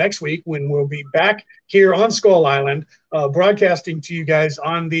be till next week when we'll be back here on Skull Island, broadcasting to you guys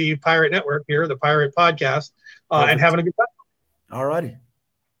on the Pirate Network here, the Pirate Podcast, and having a good time. All righty.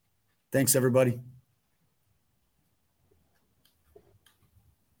 Thanks, everybody.